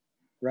me,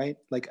 right?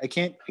 Like I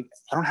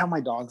don't have my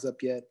dogs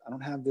up yet. I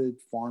don't have the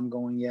farm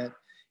going yet.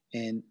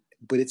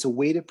 But it's a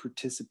way to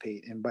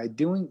participate. And by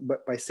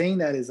saying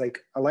that is like,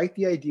 I like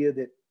the idea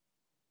that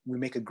we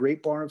make a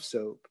great bar of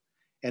soap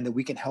and that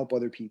we can help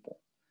other people.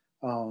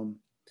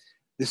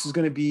 This is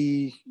going to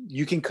be,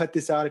 you can cut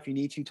this out if you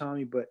need to,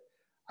 Tommy, but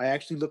I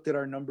actually looked at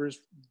our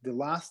numbers.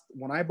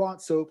 When I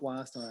bought soap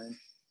last time,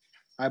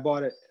 I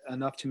bought it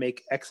enough to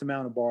make X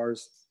amount of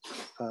bars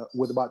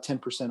with about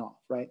 10% off,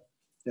 right?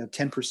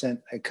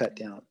 10% I cut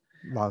down.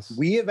 Loss.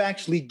 We have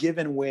actually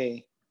given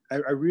away,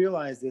 I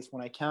realized this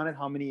when I counted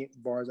how many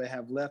bars I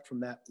have left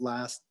from that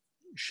last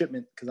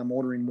shipment, because I'm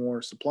ordering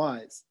more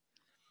supplies.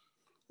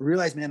 I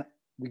realized, man,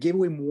 we gave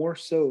away more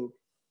soap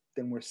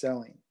than we're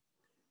selling.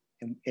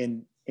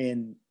 And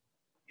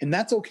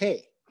that's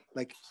okay.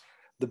 Like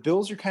the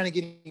bills are kind of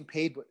getting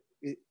paid, but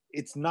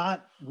it's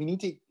not,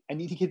 I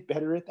need to get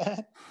better at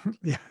that.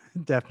 Yeah,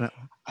 definitely.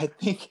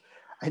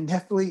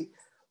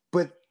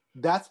 But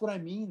that's what I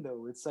mean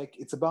though. It's like,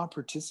 it's about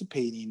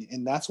participating.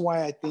 And that's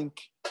why I think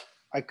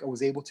I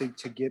was able to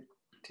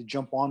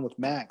jump on with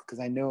Max, because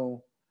I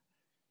know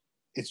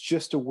it's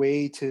just a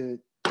way to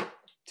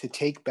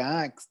take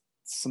back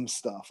some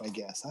stuff, I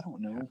guess. I don't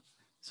know. Yeah.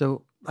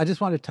 So I just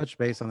want to touch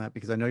base on that,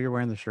 because I know you're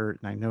wearing the shirt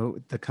and I know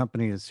the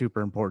company is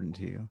super important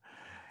to you.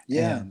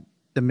 Yeah. And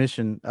the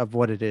mission of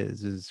what it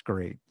is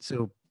great.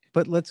 So,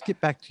 but let's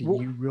get back to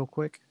you real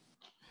quick.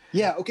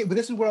 Yeah. Okay. But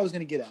this is where I was going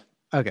to get at.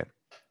 Okay.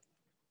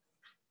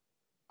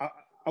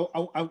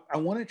 I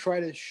want to try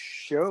to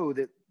show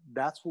that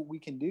that's what we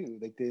can do.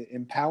 Like the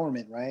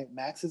empowerment, right?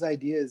 Max's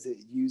idea is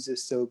that use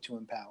this soap to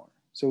empower.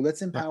 So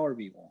let's empower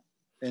people.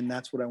 And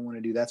that's what I want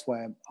to do. That's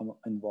why I'm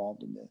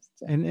involved in this.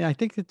 So. And I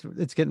think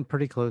it's getting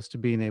pretty close to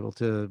being able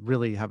to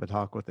really have a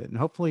talk with it. And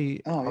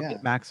hopefully I'll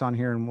get Max on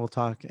here and we'll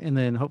talk. And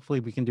then hopefully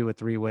we can do a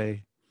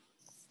 3-way.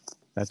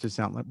 That just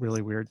sounds like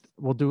really weird.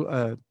 We'll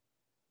do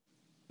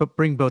but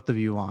bring both of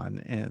you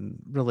on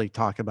and really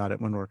talk about it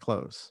when we're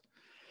close.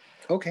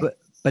 Okay.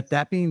 But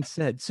that being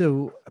said,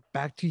 so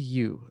back to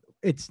you.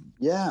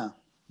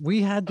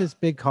 We had this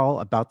big call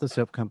about the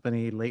soap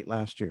company late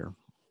last year.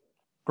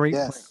 Great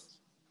plans.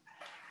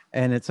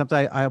 And it's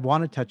something I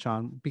want to touch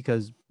on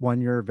because one,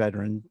 you're a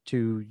veteran,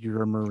 two,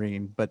 you're a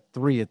Marine, but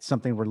three, it's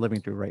something we're living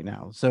through right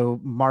now.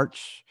 So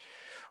March,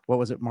 what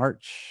was it?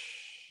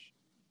 March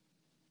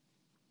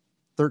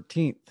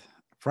 13th,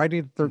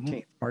 Friday the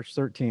 13th, March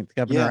 13th,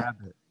 Governor Yeah.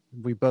 Abbott,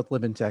 we both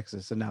live in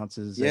Texas,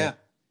 announces a Yeah.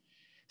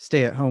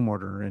 stay-at-home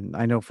order. And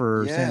I know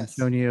for San Yes.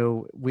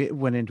 Antonio, it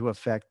went into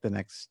effect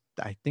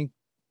I think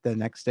the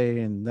next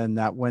day, and then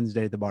that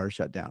Wednesday, the bar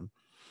shut down.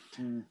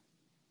 Mm.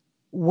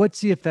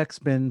 What's the effects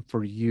been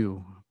for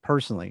you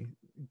personally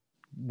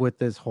with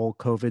this whole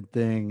COVID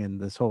thing and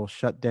this whole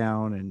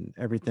shutdown and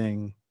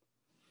everything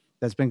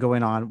that's been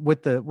going on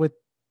with the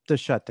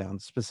shutdown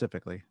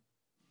specifically?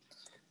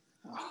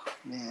 Oh,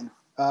 man.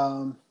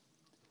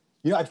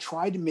 I've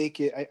tried to make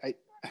it,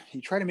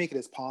 you try to make it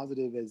as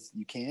positive as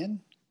you can,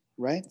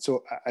 right?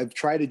 So I've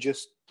tried to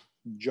just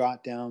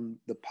jot down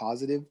the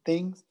positive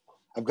things.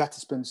 I've got to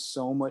spend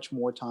so much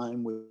more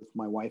time with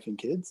my wife and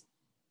kids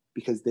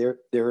because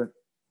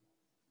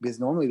because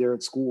normally they're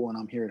at school and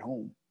I'm here at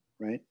home,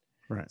 right?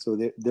 Right. So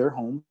they're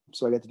home,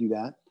 so I got to do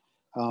that.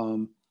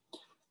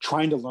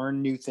 Trying to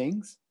learn new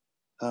things.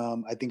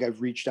 I think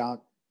I've reached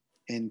out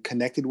and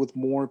connected with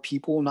more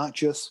people, not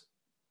just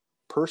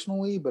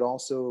personally, but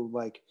also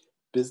like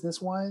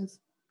business wise,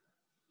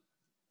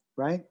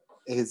 right?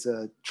 Is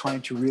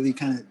trying to really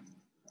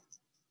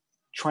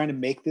trying to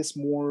make this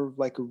more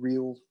like a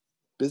real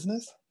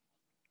business.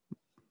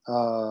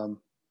 But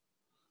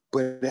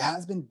it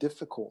has been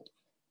difficult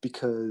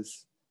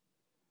because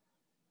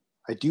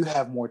I do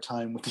have more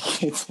time with the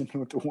kids and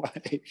with the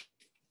wife,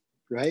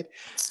 right?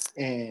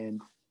 And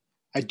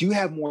I do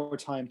have more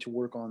time to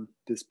work on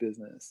this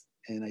business,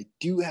 and I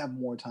do have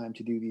more time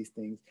to do these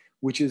things,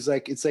 which is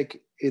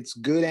it's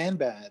good and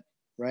bad,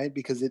 right?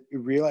 Because it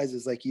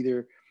realizes like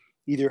either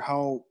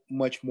how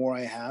much more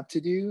I have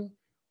to do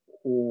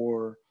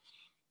or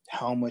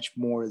how much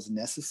more is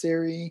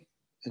necessary,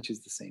 which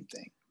is the same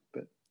thing.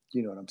 But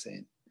you know what I'm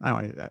saying?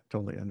 I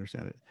totally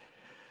understand it.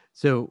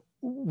 So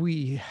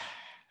we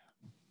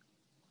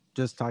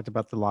just talked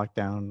about the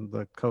lockdown,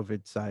 the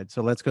COVID side.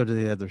 So let's go to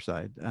the other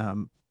side.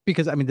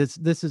 Because I mean,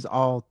 this is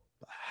all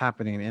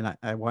happening, and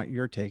I want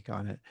your take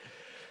on it.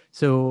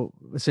 So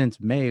since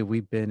May,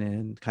 we've been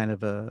in kind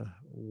of a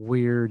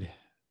weird,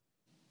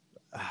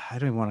 I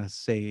don't want to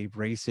say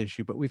race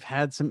issue, but we've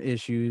had some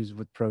issues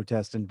with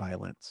protest and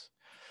violence.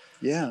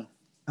 Yeah.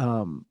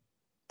 Um,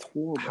 It's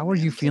horrible, how are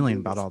man. you I can't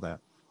feeling believe about this. all that?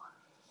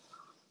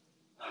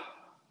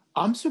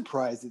 I'm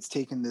surprised it's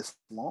taken this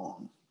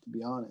long, to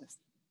be honest.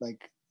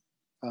 Like,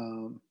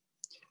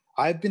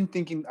 I've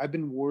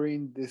been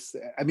worrying this.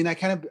 I mean,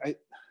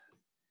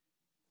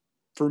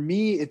 for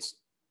me,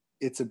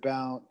 it's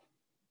about,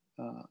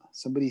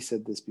 somebody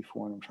said this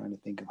before, and I'm trying to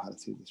think of how to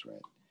say this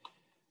right.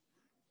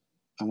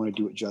 I want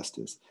to do it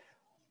justice.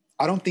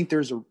 I don't think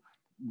there's a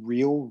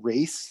real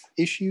race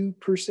issue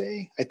per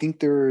se. I think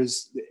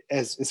there's,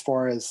 as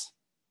far as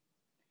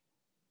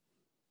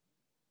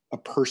a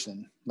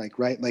person, like,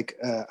 right, like,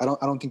 I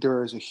don't think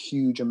there is a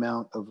huge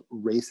amount of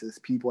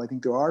racist people. I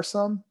think there are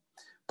some,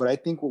 but I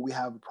think what we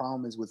have a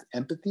problem is with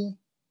empathy.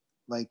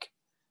 Like,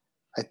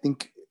 I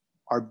think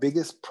our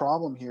biggest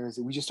problem here is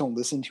that we just don't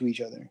listen to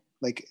each other.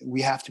 Like,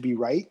 we have to be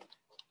right.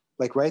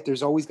 Like, right,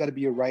 there's always got to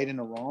be a right and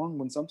a wrong,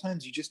 when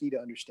sometimes you just need to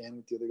understand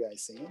what the other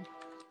guy's saying.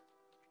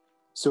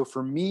 So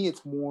for me,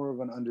 it's more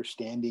of an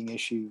understanding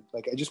issue.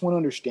 Like, I just want to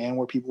understand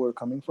where people are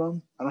coming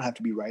from. I don't have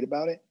to be right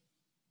about it.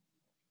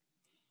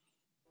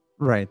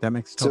 Right. That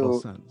makes total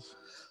sense.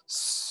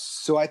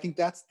 So I think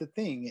that's the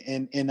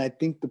thing. And I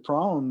think the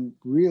problem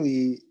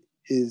really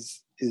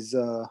is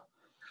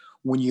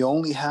when you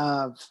only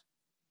have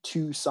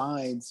two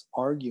sides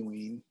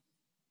arguing,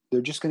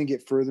 they're just going to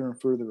get further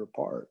and further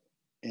apart.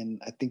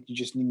 And I think you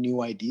just need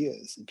new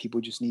ideas, and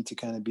people just need to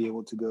kind of be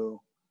able to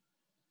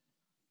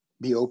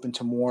be open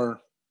to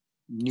more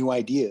new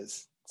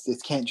ideas.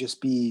 It can't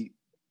just be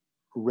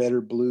red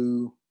or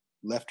blue,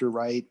 left or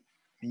right.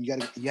 I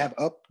mean, you have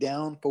up,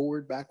 down,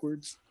 forward,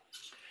 backwards.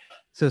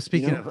 So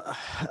speaking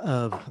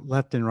of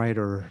left and right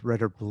or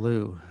red or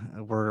blue,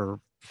 we're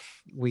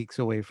weeks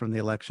away from the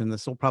election.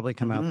 This will probably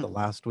come out the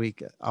last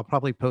week. I'll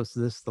probably post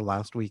this the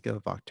last week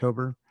of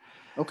October.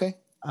 Okay.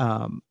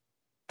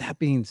 That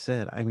being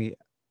said, I mean,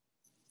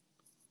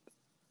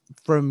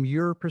 from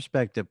your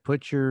perspective,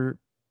 put your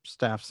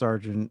Staff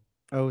Sergeant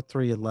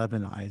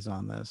 0311 eyes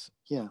on this.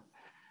 Yeah.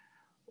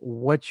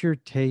 What's your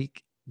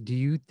take? Do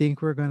you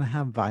think we're going to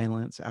have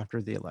violence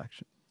after the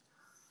election?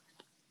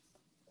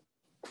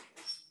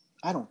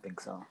 I don't think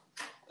so.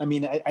 I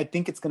mean, I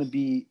think it's going to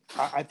be,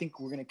 I think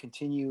we're going to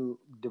continue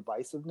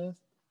divisiveness.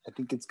 I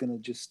think it's going to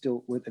just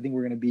still, I think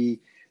we're going to be,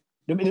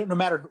 no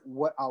matter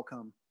what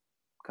outcome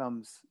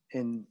comes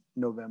in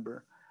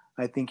November,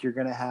 I think you're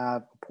going to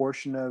have a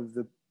portion of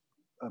the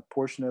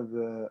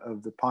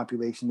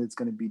population that's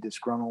going to be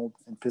disgruntled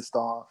and pissed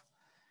off,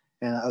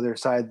 and the other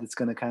side that's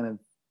going to kind of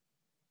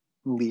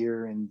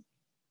leer and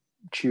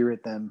cheer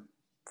at them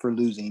for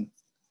losing,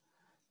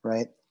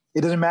 right?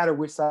 It doesn't matter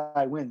which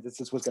side wins. It's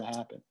just what's going to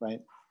happen,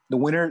 right? The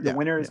Yeah,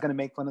 winner is yeah, going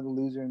to make fun of the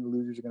loser, and the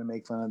losers are going to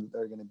make fun of.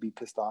 They're going to be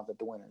pissed off at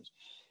the winners,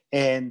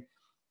 and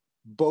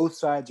both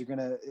sides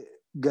are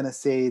gonna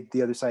say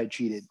the other side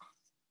cheated,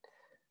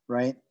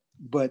 right?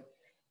 But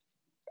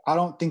I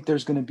don't think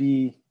there's going to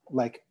be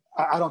like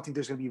I don't think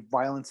there's going to be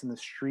violence in the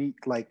street,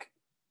 like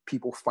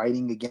people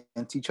fighting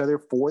against each other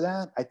for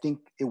that. I think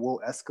it will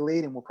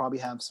escalate, and we'll probably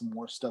have some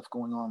more stuff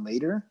going on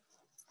later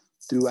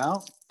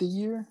throughout the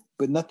year,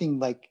 but nothing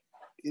like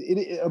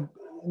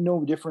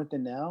no different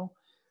than now.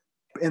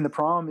 And the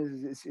problem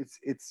is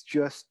it's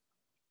just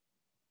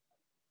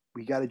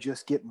we got to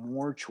just get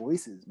more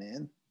choices,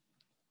 man.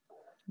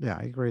 yeah.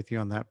 I agree with you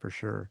on that for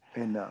sure.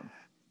 And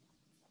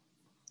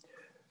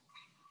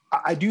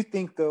I do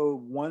think though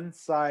one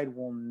side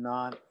will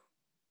not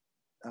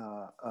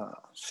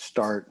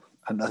start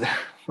another.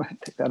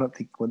 I don't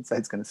think one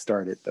side's going to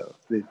start it though.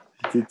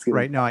 It's gonna,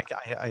 Right. No,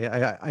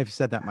 I've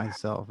said that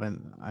myself,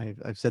 and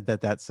I've said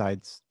that that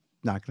side's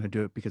not going to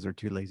do it because they're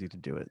too lazy to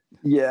do it.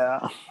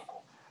 yeah,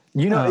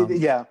 you know,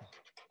 yeah.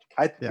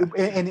 Yeah.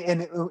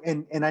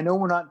 And I know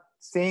we're not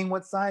saying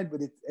what side,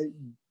 but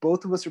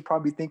both of us are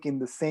probably thinking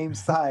the same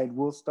side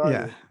will start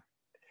Yeah. it.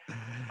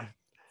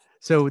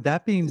 So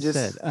that being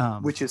Just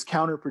said, which is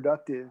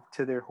counterproductive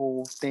to their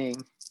whole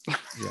thing.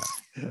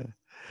 yeah.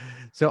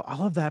 So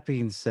all of that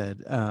being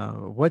said,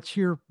 what's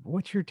your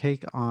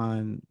take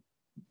on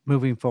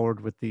moving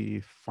forward with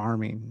the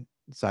farming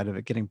side of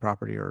it, getting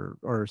property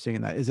or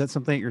seeing that? Is that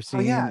something that you're Oh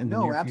seeing yeah, in the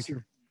no, near absolutely.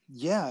 future?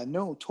 Yeah,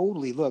 no,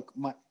 totally. Look,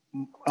 my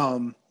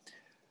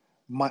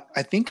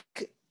I think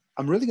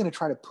I'm really going to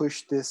try to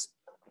push this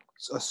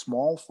a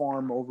small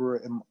farm over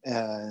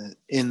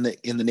in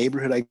the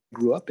neighborhood I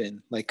grew up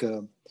in. Like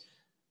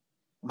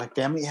my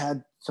family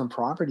had some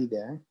property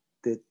there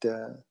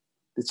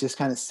that's just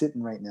kind of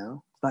sitting right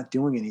now. It's not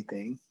doing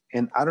anything.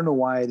 And I don't know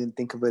why I didn't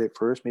think of it at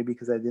first. Maybe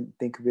because I didn't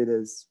think of it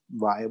as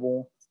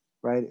viable,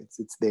 right?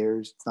 It's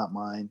theirs. It's not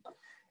mine.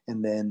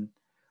 And then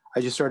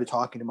I just started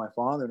talking to my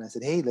father, and I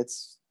said, "Hey,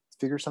 let's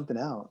figure something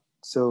out."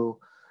 So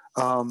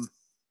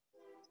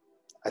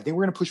I think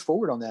we're going to push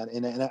forward on that,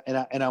 and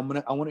I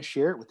want to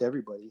share it with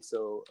everybody.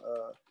 So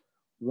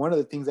one of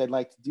the things I'd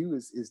like to do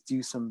is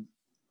do some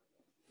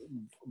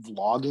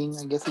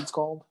vlogging, I guess it's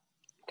called,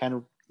 kind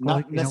of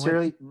Well, you know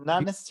what?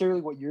 not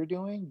necessarily what you're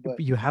doing, but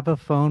You have a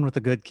phone with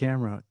a good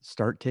camera.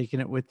 Start taking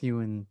it with you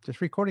and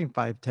just recording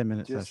 5-10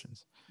 minute just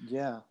sessions.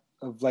 yeah,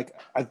 of like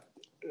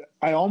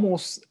I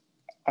almost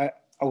I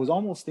was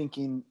almost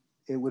thinking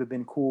it would have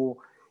been cool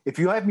if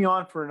you had me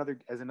on for another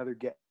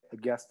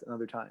guest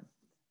another time.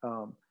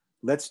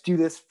 Let's do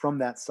this from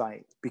that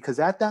site, because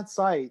at that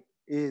site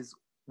is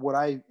what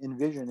I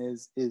envision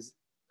is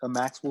a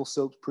Maxwell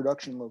Silks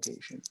production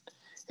location,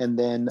 and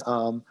then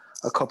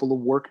a couple of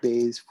work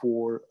days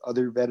for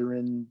other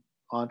veteran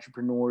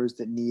entrepreneurs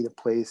that need a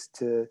place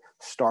to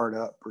start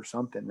up or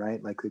something,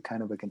 right? Like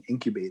kind of like an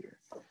incubator.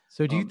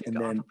 So do you think And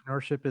then,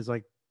 entrepreneurship is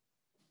like,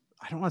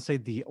 I don't want to say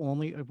the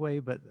only way,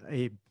 but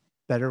a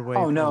better way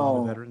oh for a lot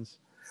of no, veterans?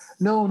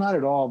 no, not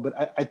at all. But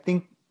I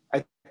think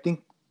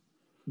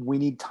we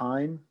need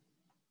time,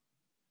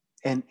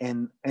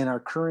 and our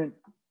current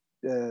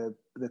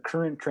the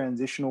current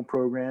transitional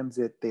programs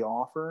that they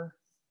offer,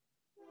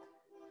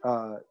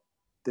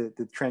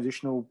 the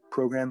transitional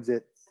programs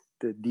that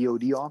the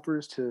DoD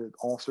offers to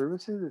all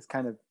services is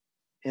kind of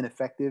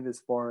ineffective as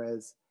far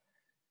as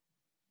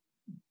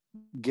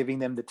giving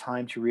them the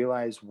time to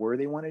realize where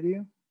they want to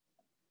do.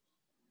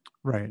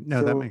 Right.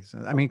 No, that So makes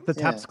sense. I mean, the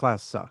yeah, TAPS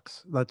class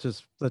sucks. Let's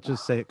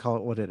just say it, call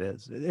it what it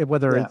is.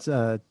 Whether yeah, it's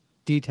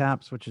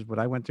DTAPS, which is what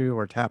I went through,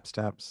 or TAPS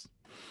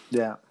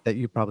yeah, that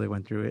you probably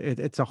went through.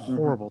 It's a mm-hmm.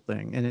 horrible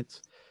thing, and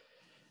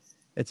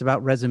it's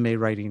about resume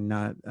writing,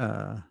 not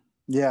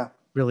yeah.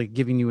 really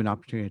giving you an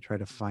opportunity to try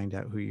to find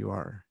out who you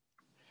are.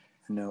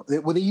 No,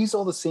 well, they use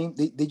all the same.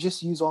 They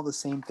just use all the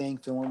same thing,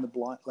 fill in the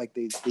blank. Like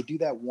they do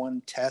that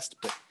one test,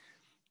 but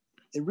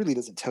it really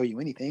doesn't tell you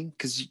anything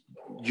because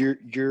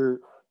you're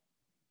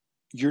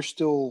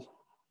still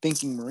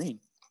thinking Marine.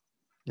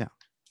 Yeah,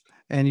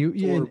 and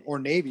or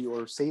Navy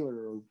or sailor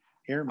or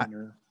airman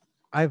or.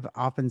 I've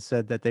often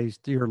said that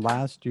your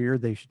last year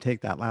they should take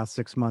that last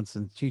 6 months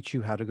and teach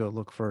you how to go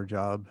look for a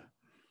job,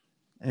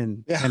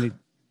 and Yeah. kind of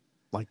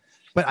like.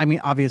 But I mean,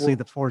 obviously, Well,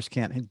 the force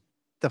can't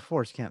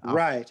operate.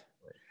 right.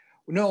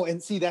 No,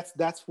 and see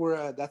that's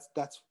where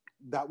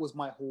that was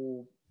my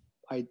whole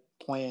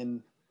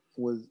plan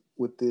was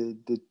with the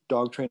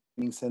dog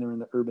training center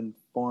and the urban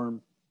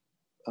farm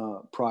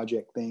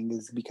project thing,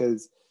 is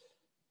because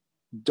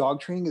dog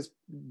training is,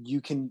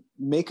 you can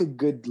make a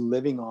good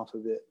living off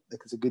of it. Like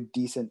it's a good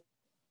decent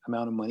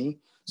amount of money.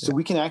 So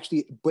we can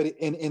actually, but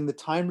and the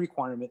time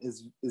requirement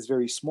is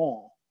very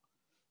small.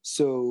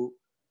 So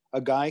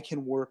a guy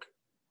can work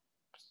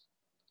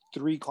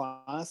 3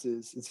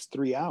 classes, it's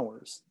 3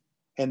 hours,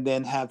 and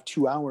then have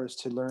 2 hours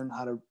to learn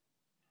how to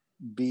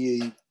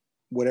be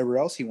whatever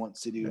else he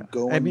wants to do. Yeah.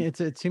 Go I and mean,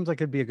 it seems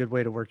like it'd be a good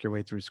way to work your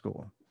way through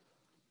school,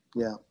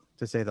 yeah.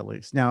 to say the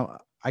least. Now,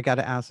 I got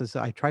to ask this.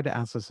 I tried to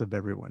ask this of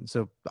everyone.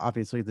 So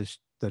obviously,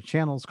 the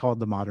channel's called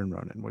The Modern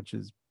Ronin, which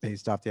is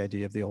based off the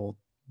idea of the old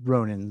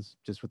Ronins,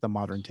 just with a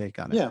modern take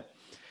on it. Yeah.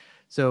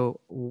 So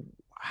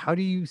how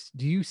do you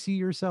see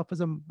yourself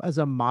as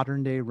a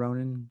modern day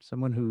Ronin,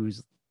 someone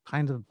who's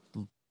kind of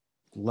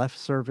left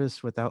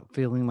service without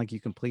feeling like you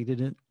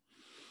completed it?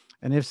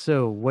 And if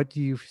so, what do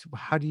you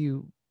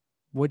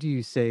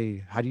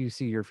say, how do you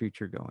see your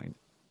future going?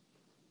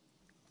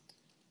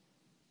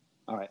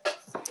 All right.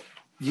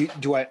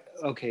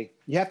 Okay.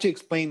 You have to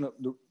explain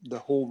the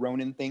whole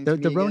Ronin thing to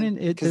me The Ronin,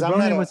 again, because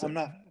I'm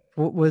not.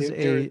 Was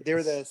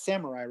they're the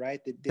samurai, right?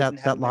 That didn't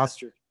have a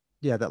master.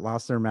 That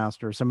lost their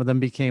master. Some of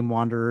them became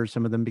wanderers,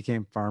 some of them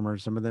became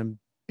farmers, some of them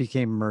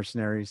became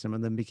mercenaries, some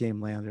of them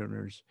became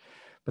landowners,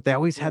 but they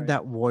always had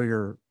that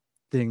warrior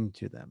thing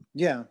to them.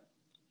 Yeah.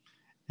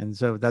 And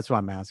so that's why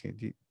I'm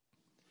asking.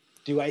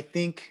 Do I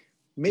think?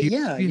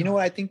 Yeah, you know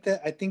what? I think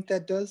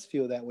that does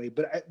feel that way.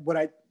 But what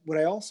I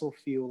also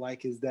feel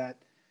like is that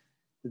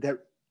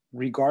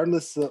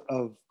regardless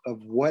of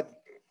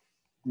what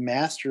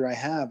master I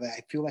have,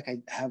 I feel like I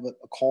have a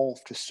call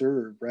to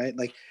serve, right?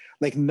 Like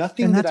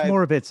nothing. And that's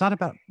more of it. It's not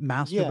about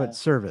master, but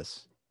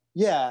service.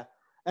 Yeah,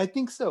 I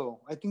think so.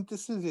 I think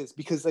this is it,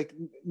 because like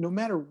no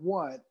matter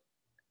what,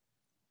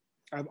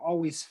 I've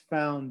always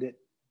found that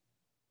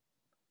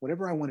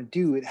whatever I want to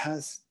do, it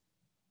has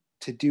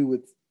to do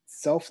with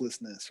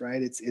selflessness,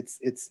 right?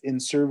 It's in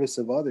service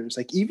of others.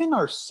 Like even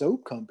our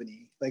soap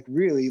company, like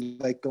really,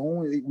 like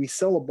we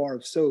sell a bar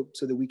of soap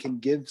so that we can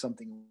give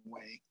something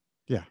away.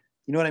 Yeah.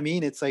 You know what I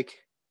mean? It's like,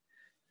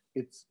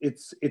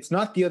 it's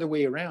not the other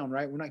way around,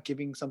 right? We're not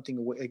giving something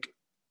away. Like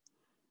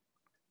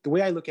the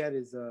way I look at it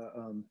is,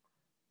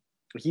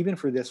 like even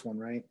for this one,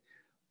 right?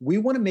 We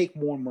want to make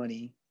more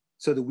money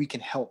so that we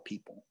can help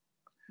people.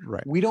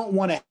 Right. We don't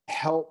want to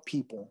help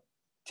people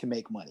to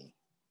make money.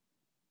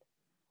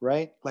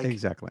 Right? Like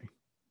exactly.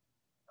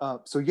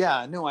 So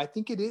yeah, no, I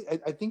think it is.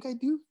 I think I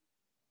do.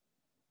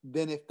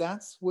 Then if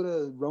that's what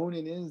a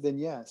Ronin is, then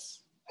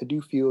yes, I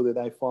do feel that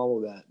I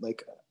follow that.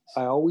 Like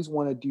I always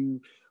want to do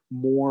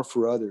more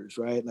for others,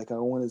 right? Like I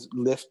want to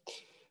lift,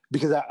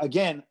 because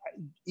again,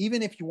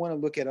 even if you want to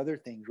look at other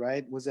things,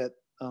 right? Was that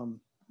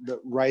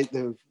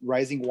the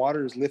rising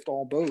waters lift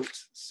all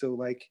boats? So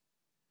like,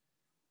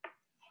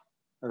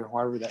 or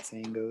however that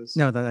saying goes.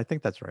 No, I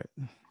think that's right.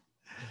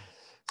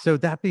 So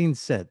that being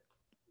said,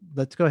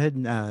 let's go ahead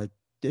and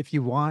if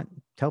you want,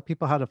 tell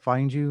people how to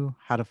find you,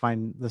 how to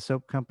find the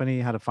soap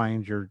company, how to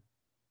find your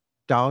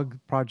dog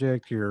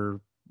project,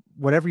 your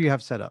whatever you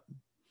have set up.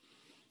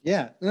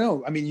 Yeah,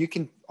 no, I mean, you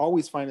can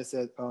always find us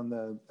on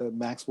the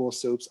Maxwell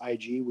Soaps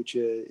IG, which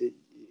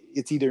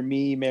it's either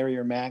me, Mary,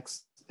 or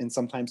Max, and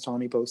sometimes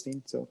Tommy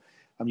posting. So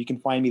you can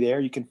find me there.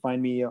 You can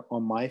find me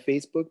on my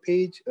Facebook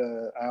page.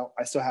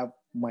 I still have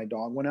my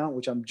dog one out,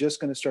 which I'm just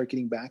going to start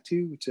getting back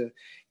to. It's a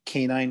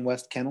Canine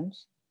West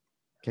Kennels.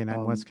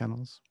 Canine West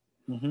Kennels.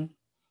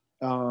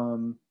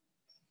 Mm-hmm.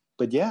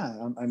 But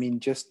yeah, I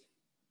mean,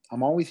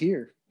 I'm always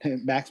here.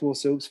 Maxwell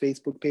Soaps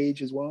Facebook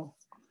page as well.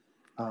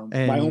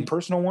 My own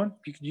personal one.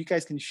 You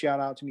guys can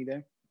shout out to me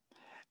there.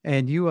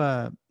 And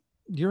you're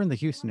in the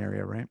Houston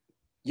area, right?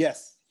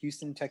 Yes,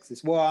 Houston,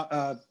 Texas.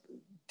 Well,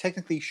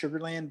 technically Sugar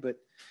Land, but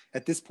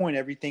at this point,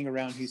 everything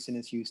around Houston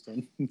is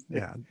Houston.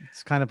 Yeah,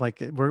 it's kind of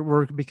like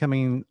we're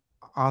becoming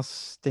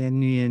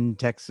Austinian,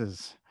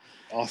 Texas.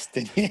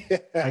 Austin.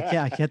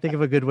 I can't think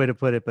of a good way to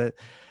put it, but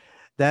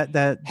that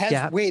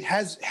gap. Wait,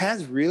 has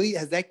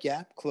that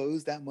gap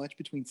closed that much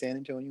between San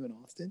Antonio and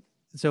Austin?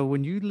 So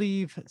when you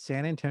leave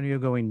San Antonio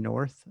going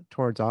north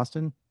towards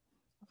Austin,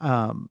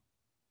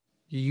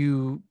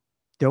 you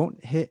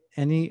don't hit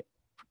any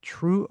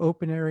true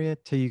open area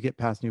till you get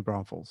past New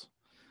Braunfels.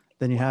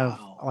 Then you have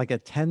like a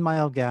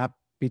 10-mile gap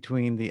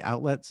between the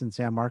outlets in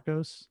San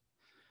Marcos.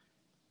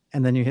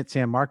 And then you hit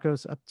San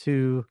Marcos up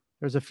to,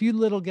 there's a few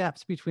little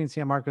gaps between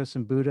San Marcos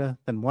and Buda,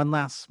 then one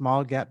last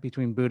small gap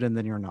between Buda, and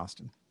then you're in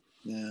Austin.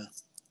 Yeah.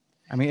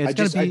 I mean,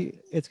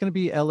 it's gonna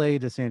be LA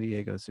to San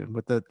Diego soon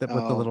with the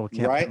little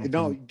camp. Right?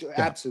 No,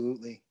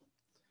 absolutely.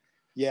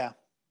 Yeah,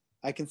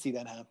 I can see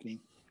that happening.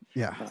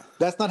 Yeah,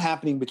 that's not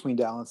happening between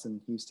Dallas and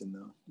Houston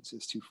though. It's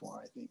just too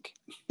far, I think.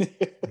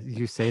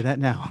 You say that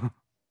now.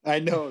 I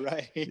know,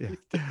 right? Yeah.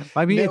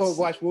 I mean,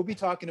 watch. We'll be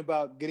talking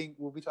about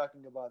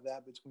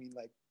that between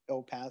like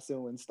El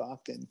Paso and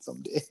Stockton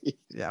someday.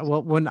 Yeah.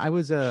 Well, when I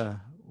was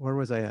where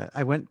was I at?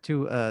 I went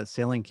to a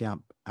sailing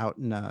camp out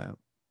in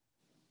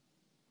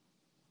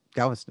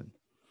Galveston,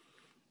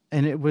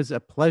 and it was a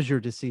pleasure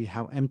to see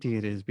how empty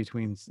it is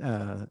between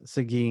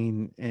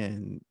Seguin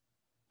and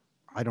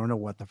I don't know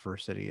what the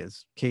first city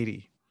is,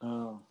 Katy.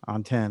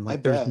 On 10.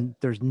 Like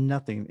there's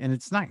nothing, and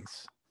it's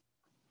nice.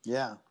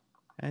 Yeah.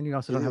 And you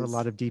also don't have a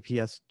lot of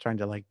DPS trying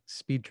to like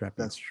speed trap.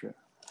 That's true.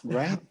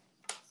 Right?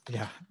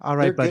 Yeah. All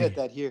right, buddy. They're good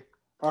at that here.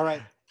 All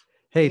right.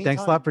 Hey,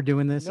 thanks a lot for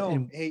doing this.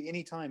 No, hey,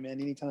 anytime, man.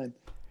 Anytime.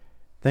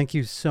 Thank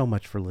you so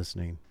much for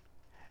listening.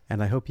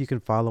 And I hope you can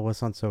follow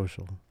us on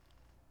social.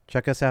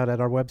 Check us out at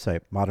our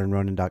website,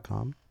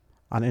 modernronin.com,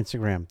 on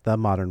Instagram, The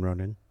Modern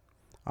Ronin,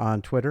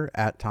 on Twitter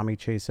at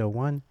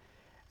TommyChase01,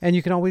 and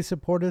you can always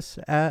support us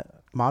at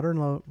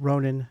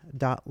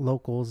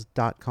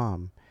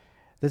modernronin.locals.com.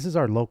 This is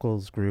our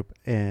locals group,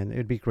 and it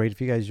would be great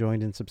if you guys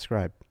joined and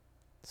subscribed.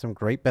 Some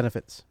great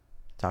benefits.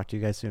 Talk to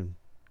you guys soon.